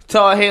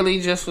 Todd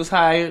Haley just was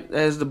hired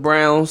as the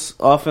Browns'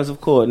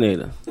 offensive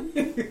coordinator.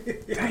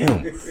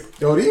 Damn.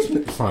 Yo, these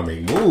niggas trying to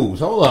make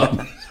moves. Hold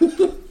up.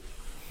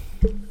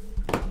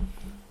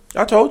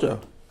 I told you.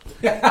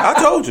 I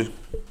told you.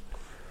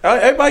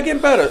 Everybody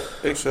getting better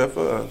except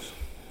for us.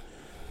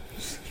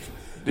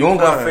 You don't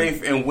got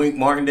faith in Wink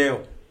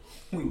Martindale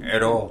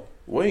at all.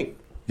 Wink.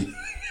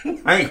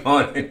 I ain't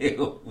calling it.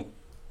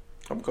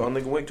 I'm calling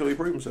nigga Wink till he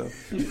prove himself.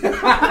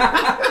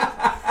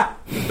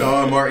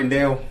 Don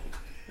Martindale.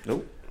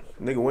 Nope.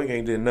 Nigga Wink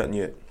ain't did nothing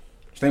yet.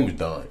 His name was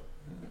Don.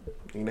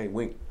 He ain't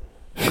Wink.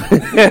 I'm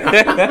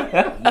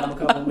gonna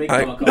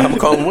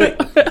call him Wink.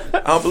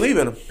 I don't believe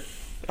in him.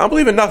 I don't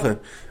believe in nothing.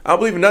 I don't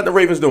believe in nothing the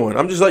Ravens doing.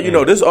 I'm just letting you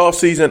know, this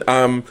offseason,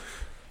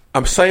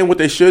 I'm saying what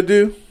they should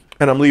do,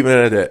 and I'm leaving it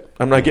at that.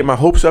 I'm not getting my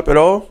hopes up at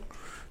all.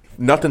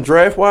 Nothing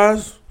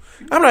draft-wise.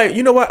 I'm not,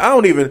 you know what? I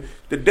don't even,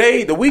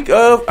 the week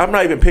of, I'm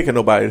not even picking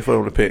nobody for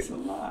them to pick.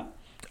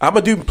 I'm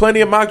going to do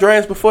plenty of mock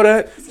drafts before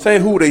that,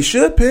 saying who they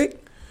should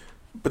pick.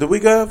 But the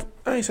week of,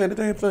 I ain't saying the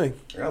damn thing.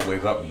 I gotta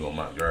wake up and do a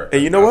mock draft.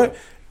 And you know what?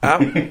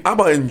 I'm going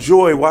to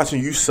enjoy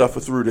watching you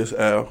suffer through this,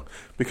 Al,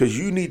 because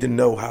you need to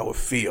know how it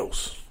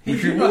feels.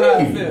 You know how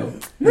I feel.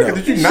 Nigga,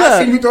 did you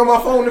not see me throw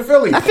my phone to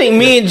Philly? I think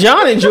me and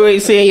John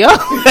enjoyed seeing y'all.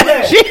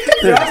 I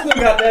still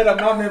got that on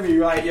my memory.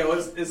 Like, yo,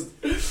 it's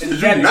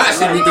Did you not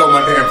see me throw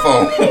my damn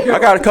phone? I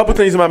got a couple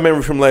things in my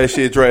memory from last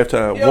year's draft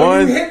time. Yo,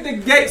 One, you hit the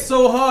gate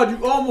so hard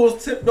you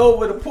almost tipped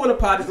over the porta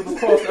potties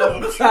across the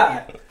other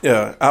side.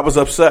 yeah, I was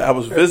upset. I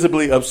was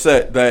visibly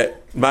upset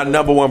that my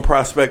number one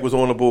prospect was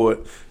on the board.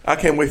 I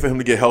can't wait for him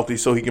to get healthy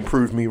so he can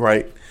prove me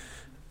right.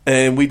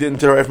 And we didn't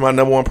draft my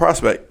number one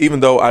prospect,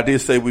 even though I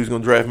did say we was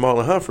going to draft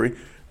Marlon Humphrey.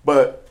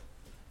 But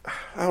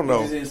I don't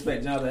know. You didn't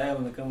expect Jonathan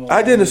Allen to come on.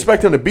 I didn't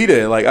expect him to be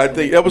there. Like, I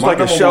think that was like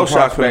a shell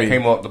shock for me.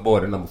 Came off the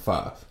board at number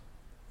 5.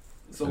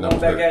 So going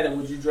back at it,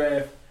 would you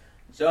draft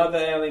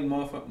Jonathan Allen,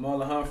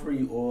 Marlon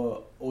Humphrey,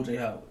 or O.J.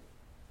 Howard?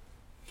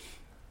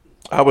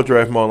 I would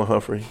draft Marlon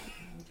Humphrey.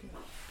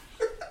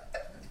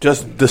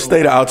 Just the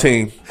state of our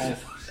team.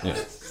 Yeah.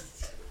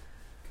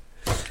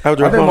 I would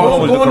draft I think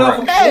Marlon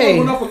Humphrey.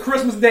 Going up for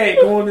Christmas Day,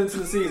 going into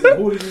the season,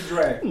 who did you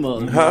draft?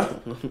 Huh?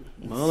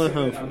 Marlon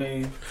Humphrey. I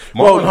mean,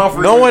 Well,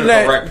 Humphrey knowing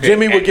that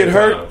Jimmy would get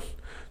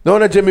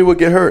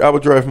hurt, I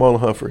would draft Marlon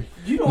Humphrey.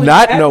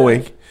 Not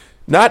knowing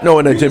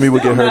that Jimmy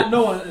would get hurt. Not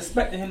knowing,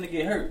 expecting him to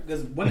get hurt,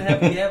 because when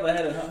have we ever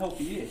had a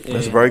healthy year?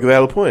 That's a very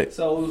valid point.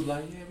 So it was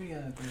like, yeah, we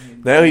got to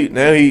go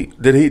Now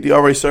did he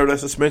already serve that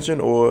suspension,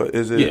 or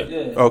is it?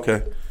 Yeah.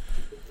 Okay.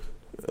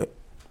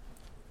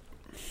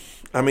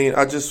 I mean,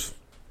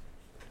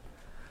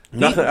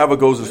 nothing ever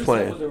goes as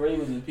planned. With the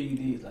Ravens and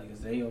PEDs, like, is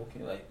they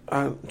okay? Like,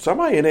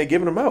 somebody in there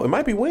giving them out. It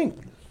might be Wink.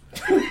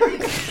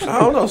 I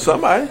don't know.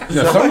 Somebody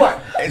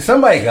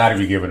got to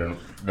be giving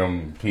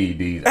them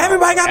PEDs.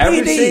 Everybody got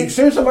PEDs. As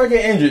soon as somebody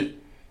get injured,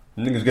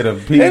 niggas get a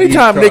PED.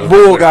 Anytime Nick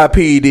Bull got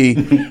PED,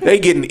 they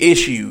getting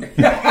issued.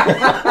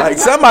 Like,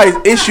 somebody's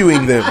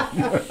issuing them.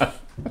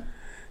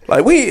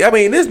 Like,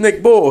 this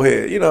Nick Bull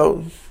here, you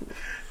know.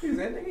 he's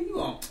that nigga, you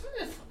on?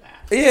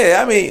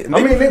 Yeah,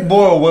 Nick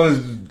Boyle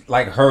was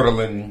like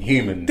hurdling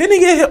humans.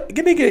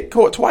 Didn't he get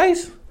caught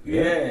twice?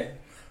 Yeah.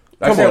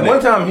 Like I said, one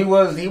time he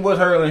was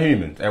hurdling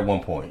humans at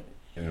one point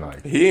in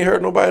life. He ain't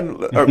hurt nobody.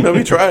 Or no,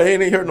 he tried. He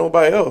ain't hurt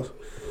nobody else.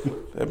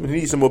 He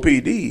needs some more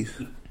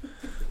PEDs.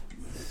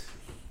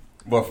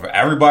 But for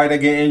everybody that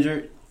get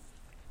injured,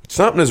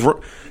 something is.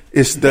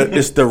 It's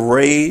the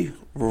Ray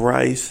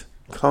Rice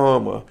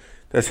karma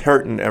that's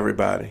hurting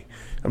everybody.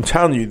 I'm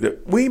telling you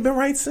that we ain't been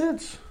right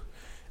since.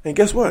 And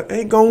guess what?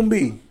 Ain't gonna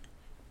be.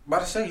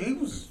 about to say he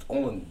was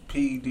on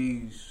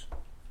PEDs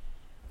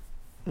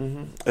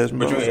As But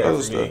much you as ain't other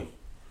asked stuff. me.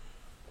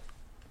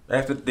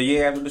 After the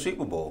year after the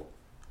Super Bowl,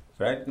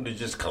 right? They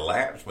just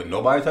collapsed with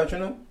nobody touching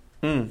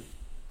them.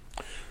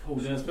 Who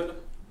was Dennis Pitta?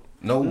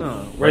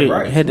 No,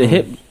 Right. Had the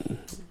hip,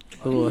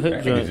 a little hip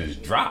That joint. nigga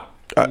just dropped.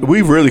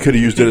 We really could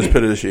have used Dennis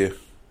Pitta this year.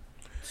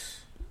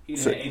 He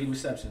had 80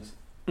 receptions.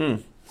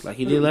 Like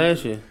he did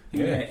last year. He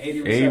had 80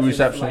 80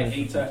 receptions, for like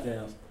receptions. 8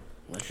 touchdowns.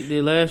 Like he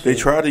did last They year.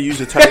 tried to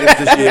use a tight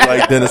end this year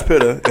like Dennis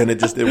Pitta, and it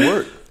just didn't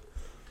work.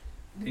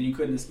 Then you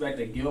couldn't expect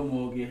that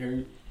Gilmore would get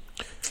hurt.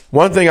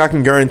 One thing I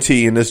can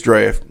guarantee in this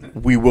draft,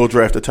 we will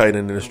draft a tight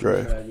end in this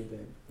draft. Try to get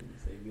that. You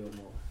say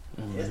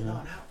Gilmore. It's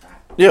not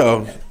out.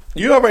 Yo,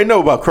 you already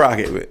know about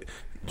Crockett.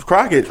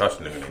 Crockett,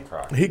 Trusting him in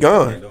Crockett. he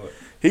gone.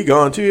 He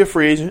gone to your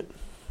free agent,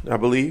 I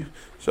believe.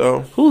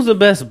 So Who's the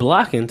best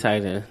blocking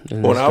tight end in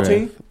On this our draft?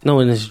 team? No,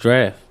 in this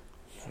draft.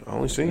 I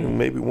only seen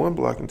maybe one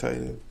blocking tight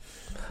end.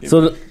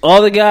 So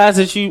all the guys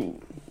that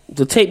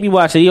the tape you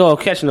watch, they all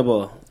catching the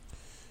ball.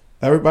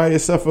 Everybody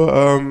except for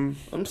I'm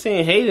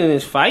seeing Hayden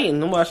is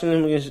fighting. I'm watching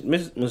him against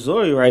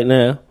Missouri right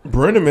now.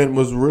 Brenneman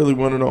was really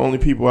one of the only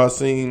people I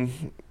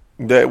seen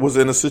that was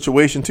in a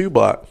situation to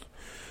block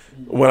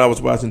when I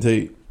was watching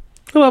tape.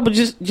 What about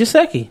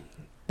Jaceki?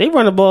 They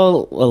run the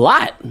ball a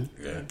lot.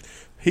 Yeah.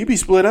 He be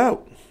split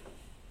out.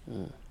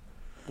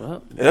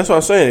 Well, And that's what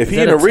I'm saying. If is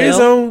he in that a red tell?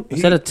 zone,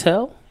 Is that a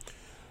tell?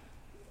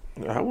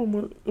 I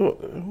wouldn't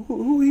want,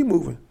 who he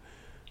moving?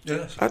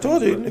 Yeah, I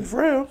told you, Nick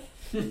Frown.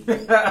 He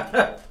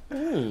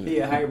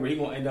a hybrid. He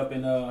gonna end up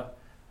in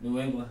New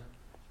England.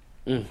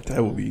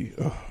 That would be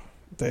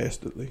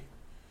dastardly.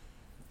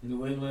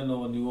 New England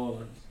or New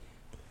Orleans.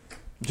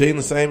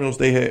 Jalen Samuels,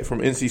 they had from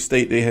NC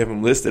State, they have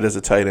him listed as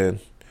a tight end,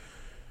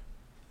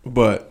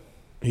 but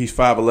he's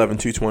 5'11",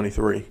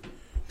 223.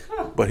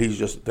 But he's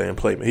just a damn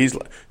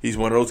playmaker. He's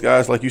one of those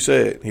guys, like you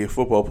said. He's a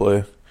football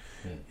player.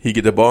 He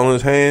get the ball in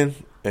his hand,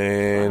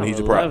 and he's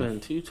a problem.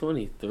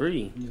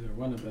 223. He's a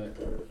running back.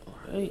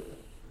 Right.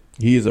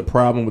 He is a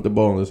problem with the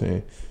ball in his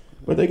hand.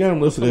 But they got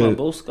him listed Talking as,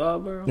 about Bo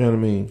Scarborough? you know what I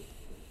mean?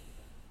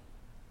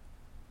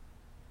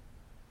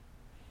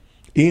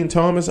 Ian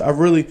Thomas, I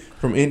really,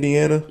 from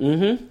Indiana,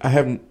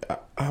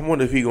 I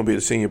wonder if he's going to be at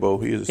the Senior Bowl.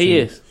 He is. He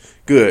is.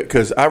 Good,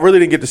 because I really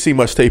didn't get to see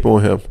much tape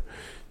on him.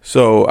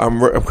 So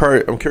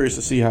I'm curious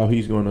to see how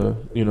he's going to,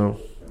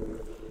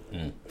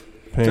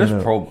 pan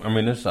out.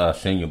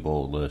 This Senior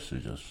Bowl list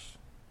is just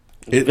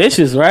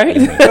Vicious, right?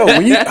 Yo,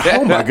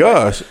 oh my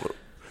gosh.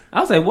 I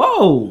was like,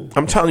 whoa.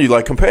 I'm telling you,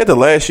 like, compared to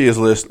last year's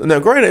list, now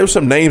granted, there was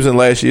some names in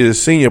last year's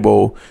Senior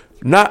Bowl,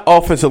 not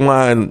offensive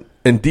line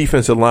and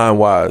defensive line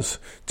wise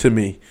to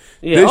me.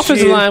 Yeah, This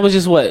offensive year- line was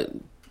just what?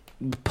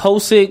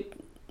 Posick.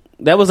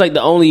 That was like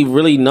the only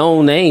really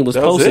known name was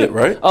That was Posick. it,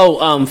 right?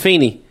 Oh,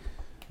 Feeney.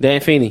 Dan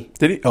Feeney.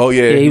 Did he? Oh,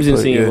 yeah. Yeah, he was in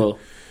played, Senior yeah. Bowl.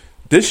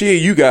 This year,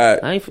 you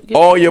got I ain't forget-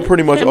 all your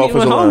pretty much Can't beat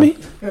offensive my line.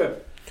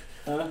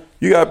 homie.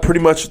 You got pretty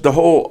much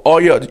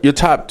all your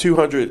top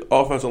 200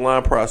 offensive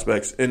line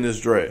prospects in this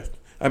draft.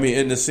 I mean,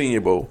 in the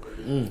Senior Bowl,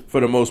 for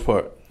the most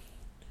part.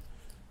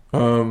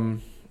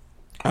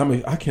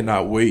 I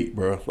cannot wait,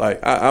 bro. Like,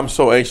 I'm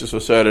so anxious for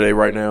Saturday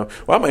right now.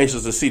 Well, I'm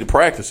anxious to see the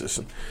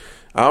practices.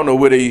 I don't know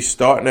where they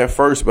starting at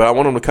first, but I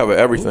want them to cover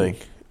everything.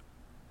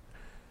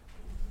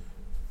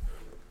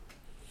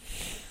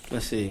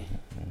 Let's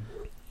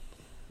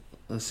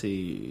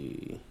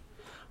see.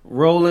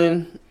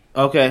 Roland.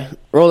 Okay.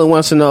 Roland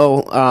wants to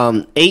know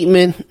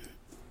Aitman,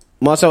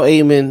 Marcel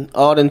Aitman,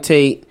 Alden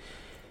Tate,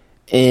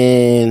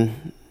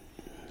 and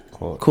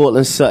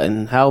Cortland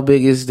Sutton. How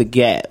big is the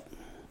gap?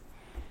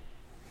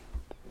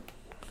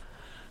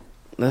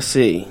 Let's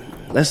see.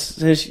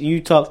 Since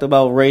you talked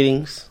about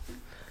ratings,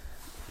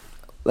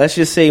 let's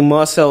just say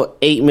Marcel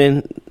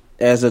Aitman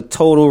as a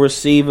total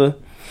receiver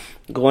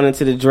going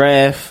into the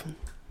draft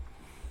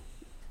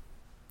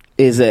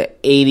is at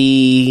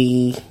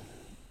 85.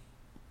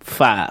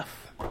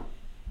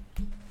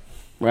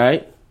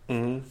 Right?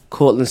 Mm-hmm.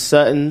 Cortland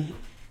Sutton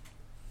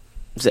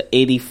is at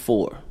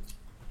 84.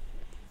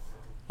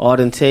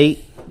 Alden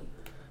Tate,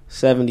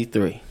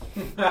 73.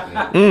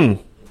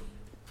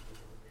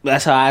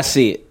 That's how I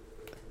see it.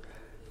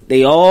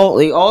 They all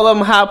of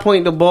them high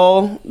point the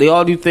ball. They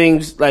all do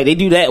things like they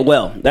do that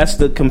well. That's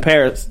the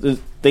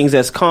things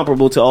that's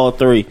comparable to all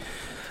three.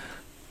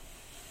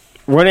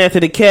 Run after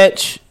the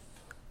catch,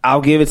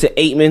 I'll give it to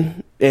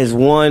Aitman as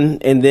one,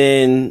 and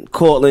then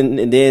Cortland,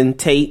 and then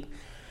Tate.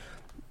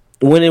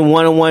 Winning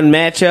one-on-one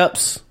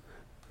matchups,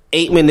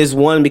 Aitman is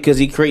one because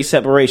he creates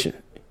separation.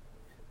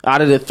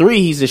 Out of the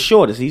three, he's the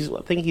shortest.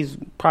 I think he's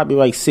probably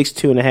like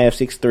 6'2.5",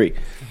 6'3".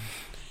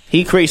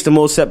 He creates the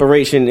most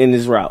separation in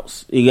his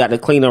routes. He got the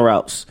cleaner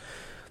routes.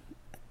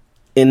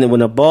 And then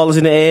when the ball is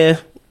in the air,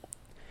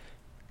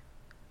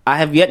 I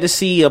have yet to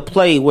see a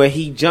play where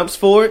he jumps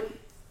for it,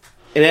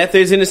 and after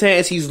it's in his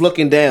hands, he's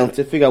looking down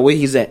to figure out where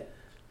he's at.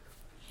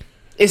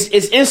 It's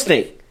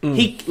instinct.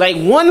 He like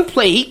one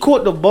play, he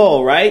caught the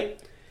ball, right?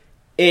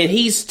 And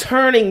he's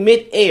turning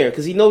mid-air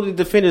because he knows the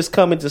defender's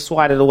coming to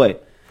swat it away.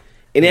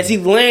 And as he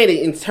landed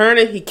and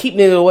turning, he keeping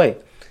it away.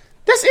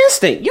 That's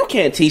instinct. You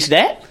can't teach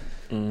that.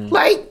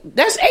 Like,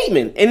 that's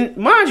Aitman. And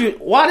mind you,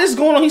 while this is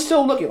going on, he's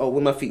still looking. Oh,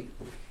 with my feet.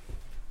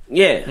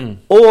 Yeah.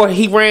 Or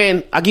he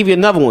ran, I'll give you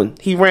another one.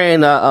 He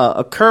ran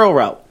a curl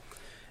route.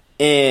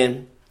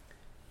 And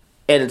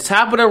at the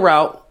top of the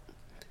route,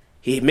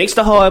 he makes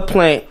the hard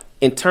plant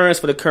and turns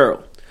for the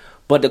curl.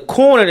 But the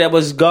corner that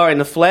was guarding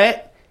the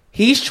flat,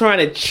 he's trying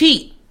to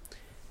cheat.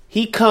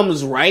 He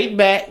comes right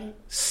back,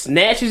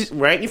 snatches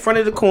right in front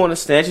of the corner,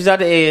 snatches out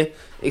the air.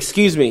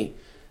 Excuse me.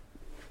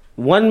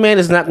 One man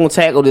is not going to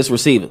tackle this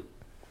receiver.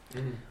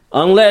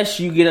 Unless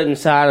you get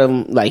inside of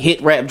him, like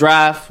hit, wrap,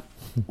 drive.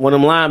 One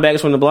of them linebackers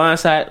from the blind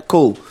side,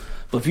 cool.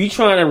 But if you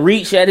trying to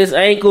reach at his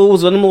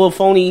ankles or them little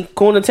phony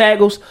corner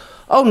tackles,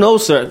 oh no,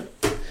 sir.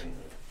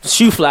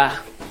 Shoe fly.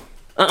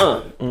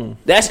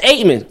 That's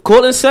Aitman.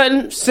 Cortland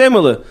Sutton,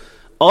 similar.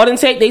 Auden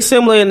Tate, they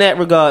similar in that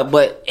regard.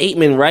 But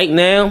Aitman right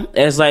now,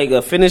 as like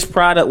a finished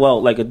product,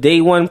 well, like a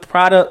day one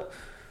product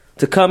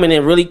to come in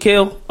and really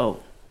kill,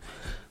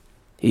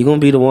 he gonna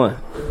be the one.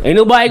 Ain't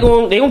nobody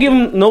they gonna give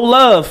him no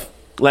love.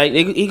 Like,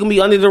 he gonna be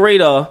under the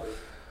radar.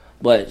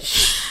 But,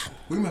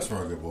 We messed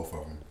around with both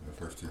of them in the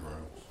first 2 rounds.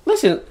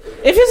 listen,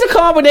 if it's a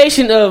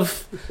combination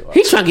of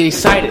he's trying to get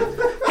excited.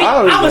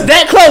 I was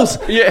that close.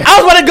 Yeah.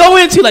 I was about to go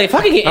into like if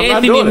I could get I'm not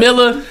Anthony doing it.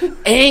 Miller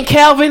and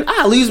Calvin,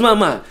 I'd lose my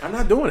mind. I'm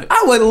not doing it.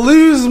 I would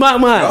lose my Y'all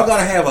mind.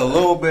 gotta have a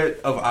little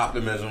bit of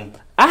optimism.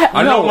 I have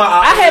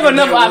optimism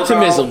enough didn't work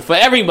optimism out. for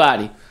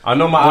everybody. I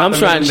know my Well, I'm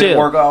optimism trying to didn't chill.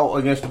 work out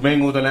against the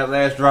Bengals in that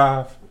last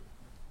drive,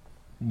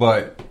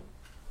 but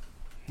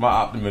my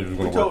optimism is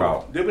going to work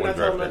out. Did we on not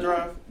tell him draft that day.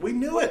 drive? We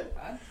knew it.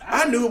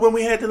 I knew it when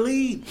we had the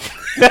lead.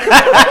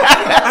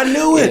 I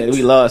knew Yeah, it.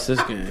 we lost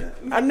this game.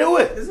 I knew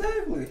it.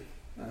 Exactly.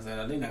 I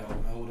said they're not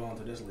gonna hold on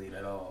to this lead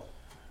at all.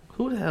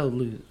 Who the hell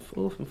lose?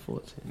 4th and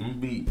 14. I'm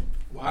beat.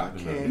 Why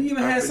can't We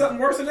even had something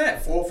worse than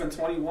that. 4th and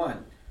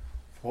 21.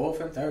 4th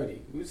and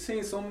 30. We've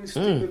seen so many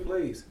stupid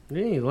plays.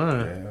 You ain't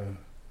lying.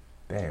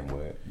 Damn,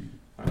 Webb.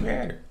 We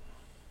had it.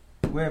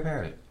 Webb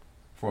had it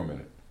for a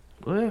minute.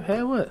 Webb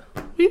had what?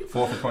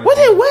 4th and 21. Where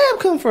did Webb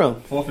come from?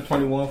 4th and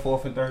 21,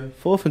 4th and 30.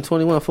 4th and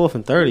 21, 4th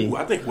and 30. Ooh,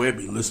 I think Webb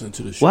be listening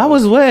to the show. Why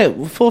was Webb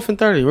 4th and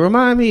 30?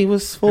 Remind me, it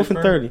was 4th and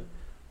 30.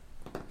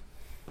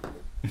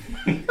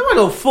 There was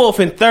no 4th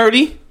and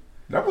 30.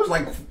 That was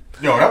like,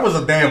 that was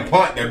a damn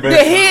punt. That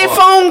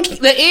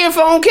The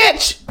earphone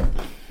catch.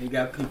 He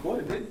caught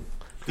it, didn't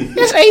he?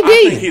 That's I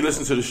think AB. he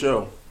listened to the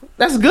show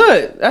That's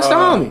good. That's the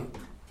homie.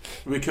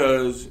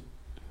 because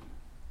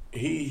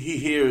he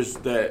hears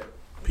that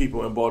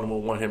people in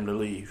Baltimore want him to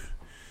leave.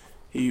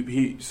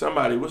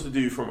 Somebody, what's the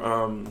dude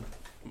from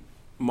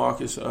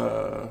Marcus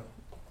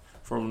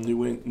from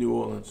New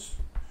Orleans?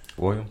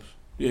 Williams.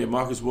 Yeah,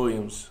 Marcus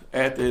Williams.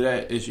 After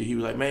that issue, he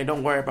was like, man,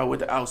 don't worry about what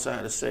the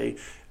outsiders say.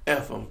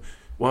 F them.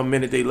 One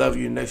minute they love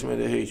you, the next minute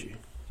they hate you.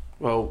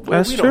 Well,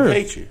 That's we true. don't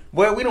hate you.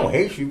 Well, we don't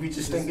hate you. We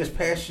just think it's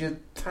past your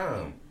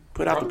time.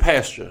 Put out the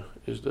pasture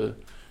is the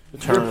We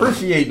term.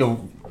 appreciate the.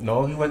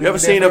 No, he wasn't. You ever even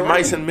seen there of for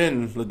Mice Randy.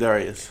 and Men,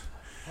 Ladarius?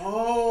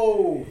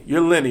 Oh.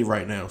 You're Lenny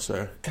right now,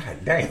 sir. God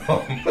damn.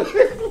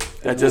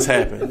 That just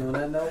happened. On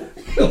that note,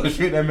 Don't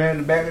shoot that man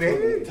in the back of the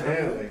head.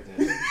 Damn like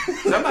that.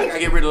 Somebody gotta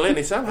get rid of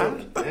Lenny somehow.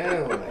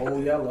 Damn like that.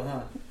 old yellow,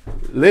 huh?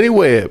 Lenny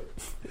Webb.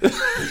 Just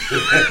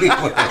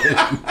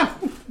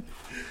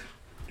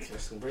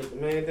gonna break the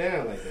man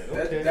down like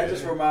that. That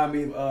just remind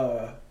me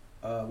of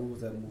what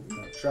was that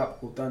movie?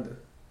 Tropical Thunder.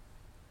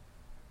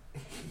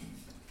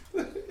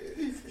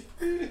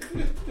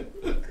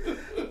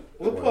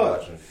 What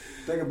part?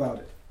 Think about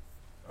it.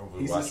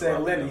 He just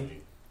said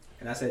Lenny,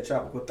 and I said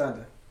Tropical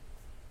Thunder.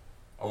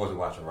 I wasn't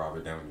watching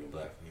Robert Downey in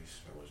blackface.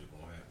 That wasn't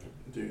going to happen.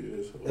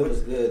 Dude, It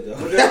was good though. I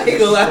ain't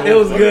gonna lie, it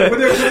was good. What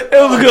did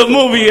It was a good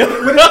movie.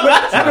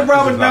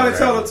 Robert Downey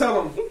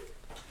tell him?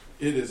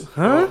 it is.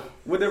 Huh?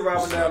 What did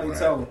Robert Downey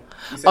tell him?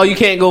 He said, Oh, you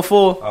can't go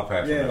full? I'll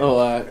pass Yeah. it. Oh,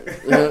 all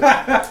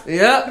right.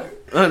 Yeah.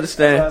 So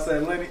Understand. I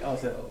said Lenny. I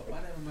said,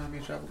 why that remind me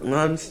of Tropical?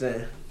 I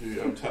understand. Dude,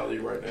 I'm telling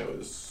you right now,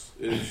 it's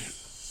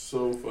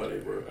so funny,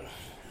 bro.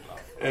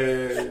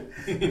 And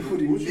What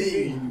do you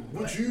mean?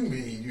 What you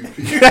mean? You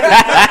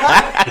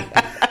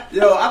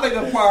Yo, I think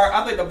the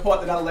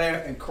part that I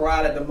laughed and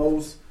cried at the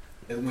most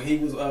is when he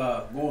was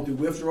going through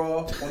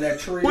withdrawal on that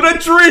tree. with a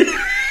tree.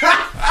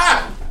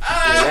 Yeah,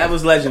 that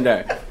was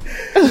legendary.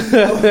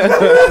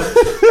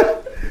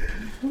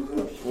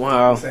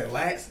 Wow. I said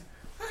Lance.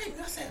 I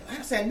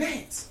said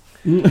Nance.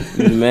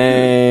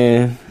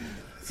 Man.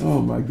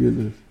 Oh my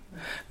goodness.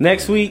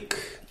 Next week,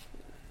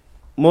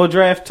 more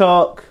draft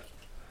talk.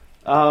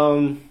 I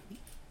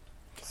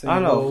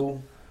don't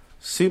know.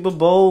 Super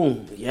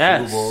Bowl.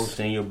 Yes. Super Bowl,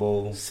 Senior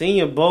Bowl.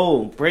 Senior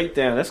Bowl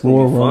breakdown. That's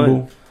going to be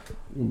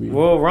fun.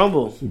 Royal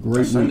Rumble.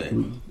 Great Sunday.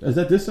 Is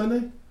that this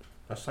Sunday?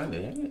 That's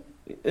Sunday, ain't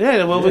it?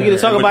 Yeah, well, we get to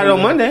talk about it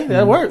on Monday.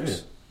 That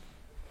works.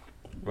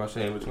 Rush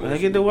in between. I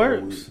get the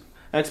works.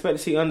 I expect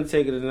to see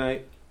Undertaker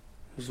tonight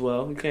as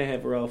well. We can't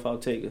have Ralph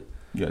without Taker.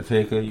 You got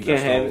Taker. You Can't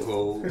got have Stone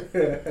Cold.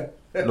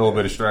 A little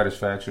bit of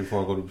Stratusfaction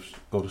before I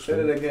go to Say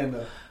it sleep. again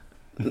though.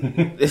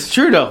 It's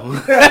true though.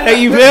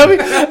 You feel me?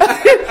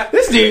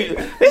 this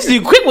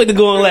dude quick with the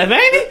going left,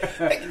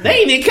 ain't he? They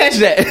ain't even catch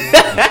that.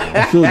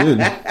 I sure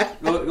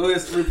didn't. Go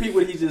ahead, repeat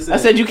what he just said. I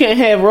said you can't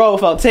have Raw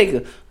without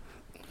Taker.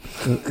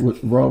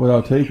 Raw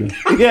without Taker.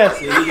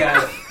 Yes. Yeah, you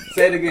got it.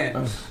 Say it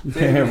again. You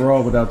can't have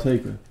Raw without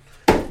Taker.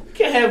 You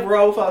can't have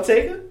Raw without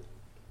Taker.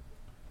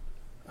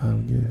 I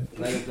don't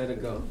get it. Let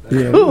it go.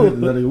 Yeah, Cool.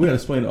 we gotta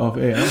explain it off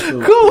air. I'm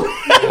so Cool.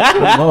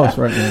 lost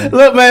right now.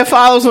 Look, man,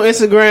 follow us on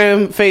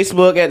Instagram,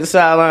 Facebook at the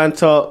Sideline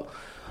Talk.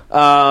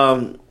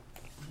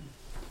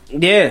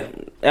 Yeah,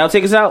 I'll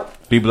take us out.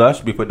 Be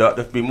blessed, be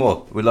productive, be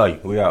more. We love you.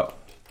 We out.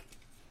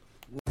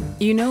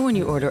 You know when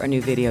you order a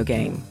new video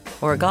game,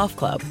 or a golf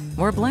club,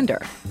 or a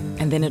blender,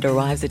 and then it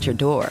arrives at your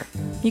door,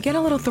 you get a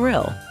little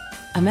thrill.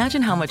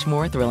 Imagine how much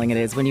more thrilling it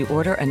is when you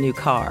order a new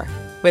car.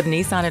 With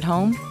Nissan at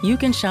home, you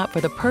can shop for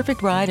the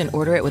perfect ride and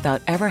order it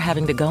without ever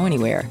having to go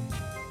anywhere.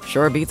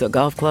 Sure beats a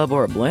golf club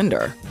or a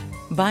blender.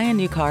 Buy a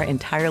new car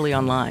entirely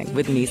online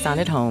with Nissan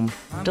at home.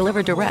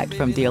 Delivered direct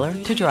from dealer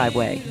to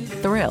driveway.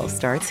 Thrill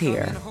starts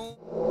here.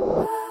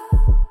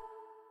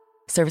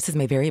 Services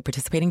may vary at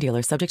participating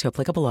dealers, subject to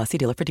applicable law. See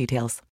dealer for details.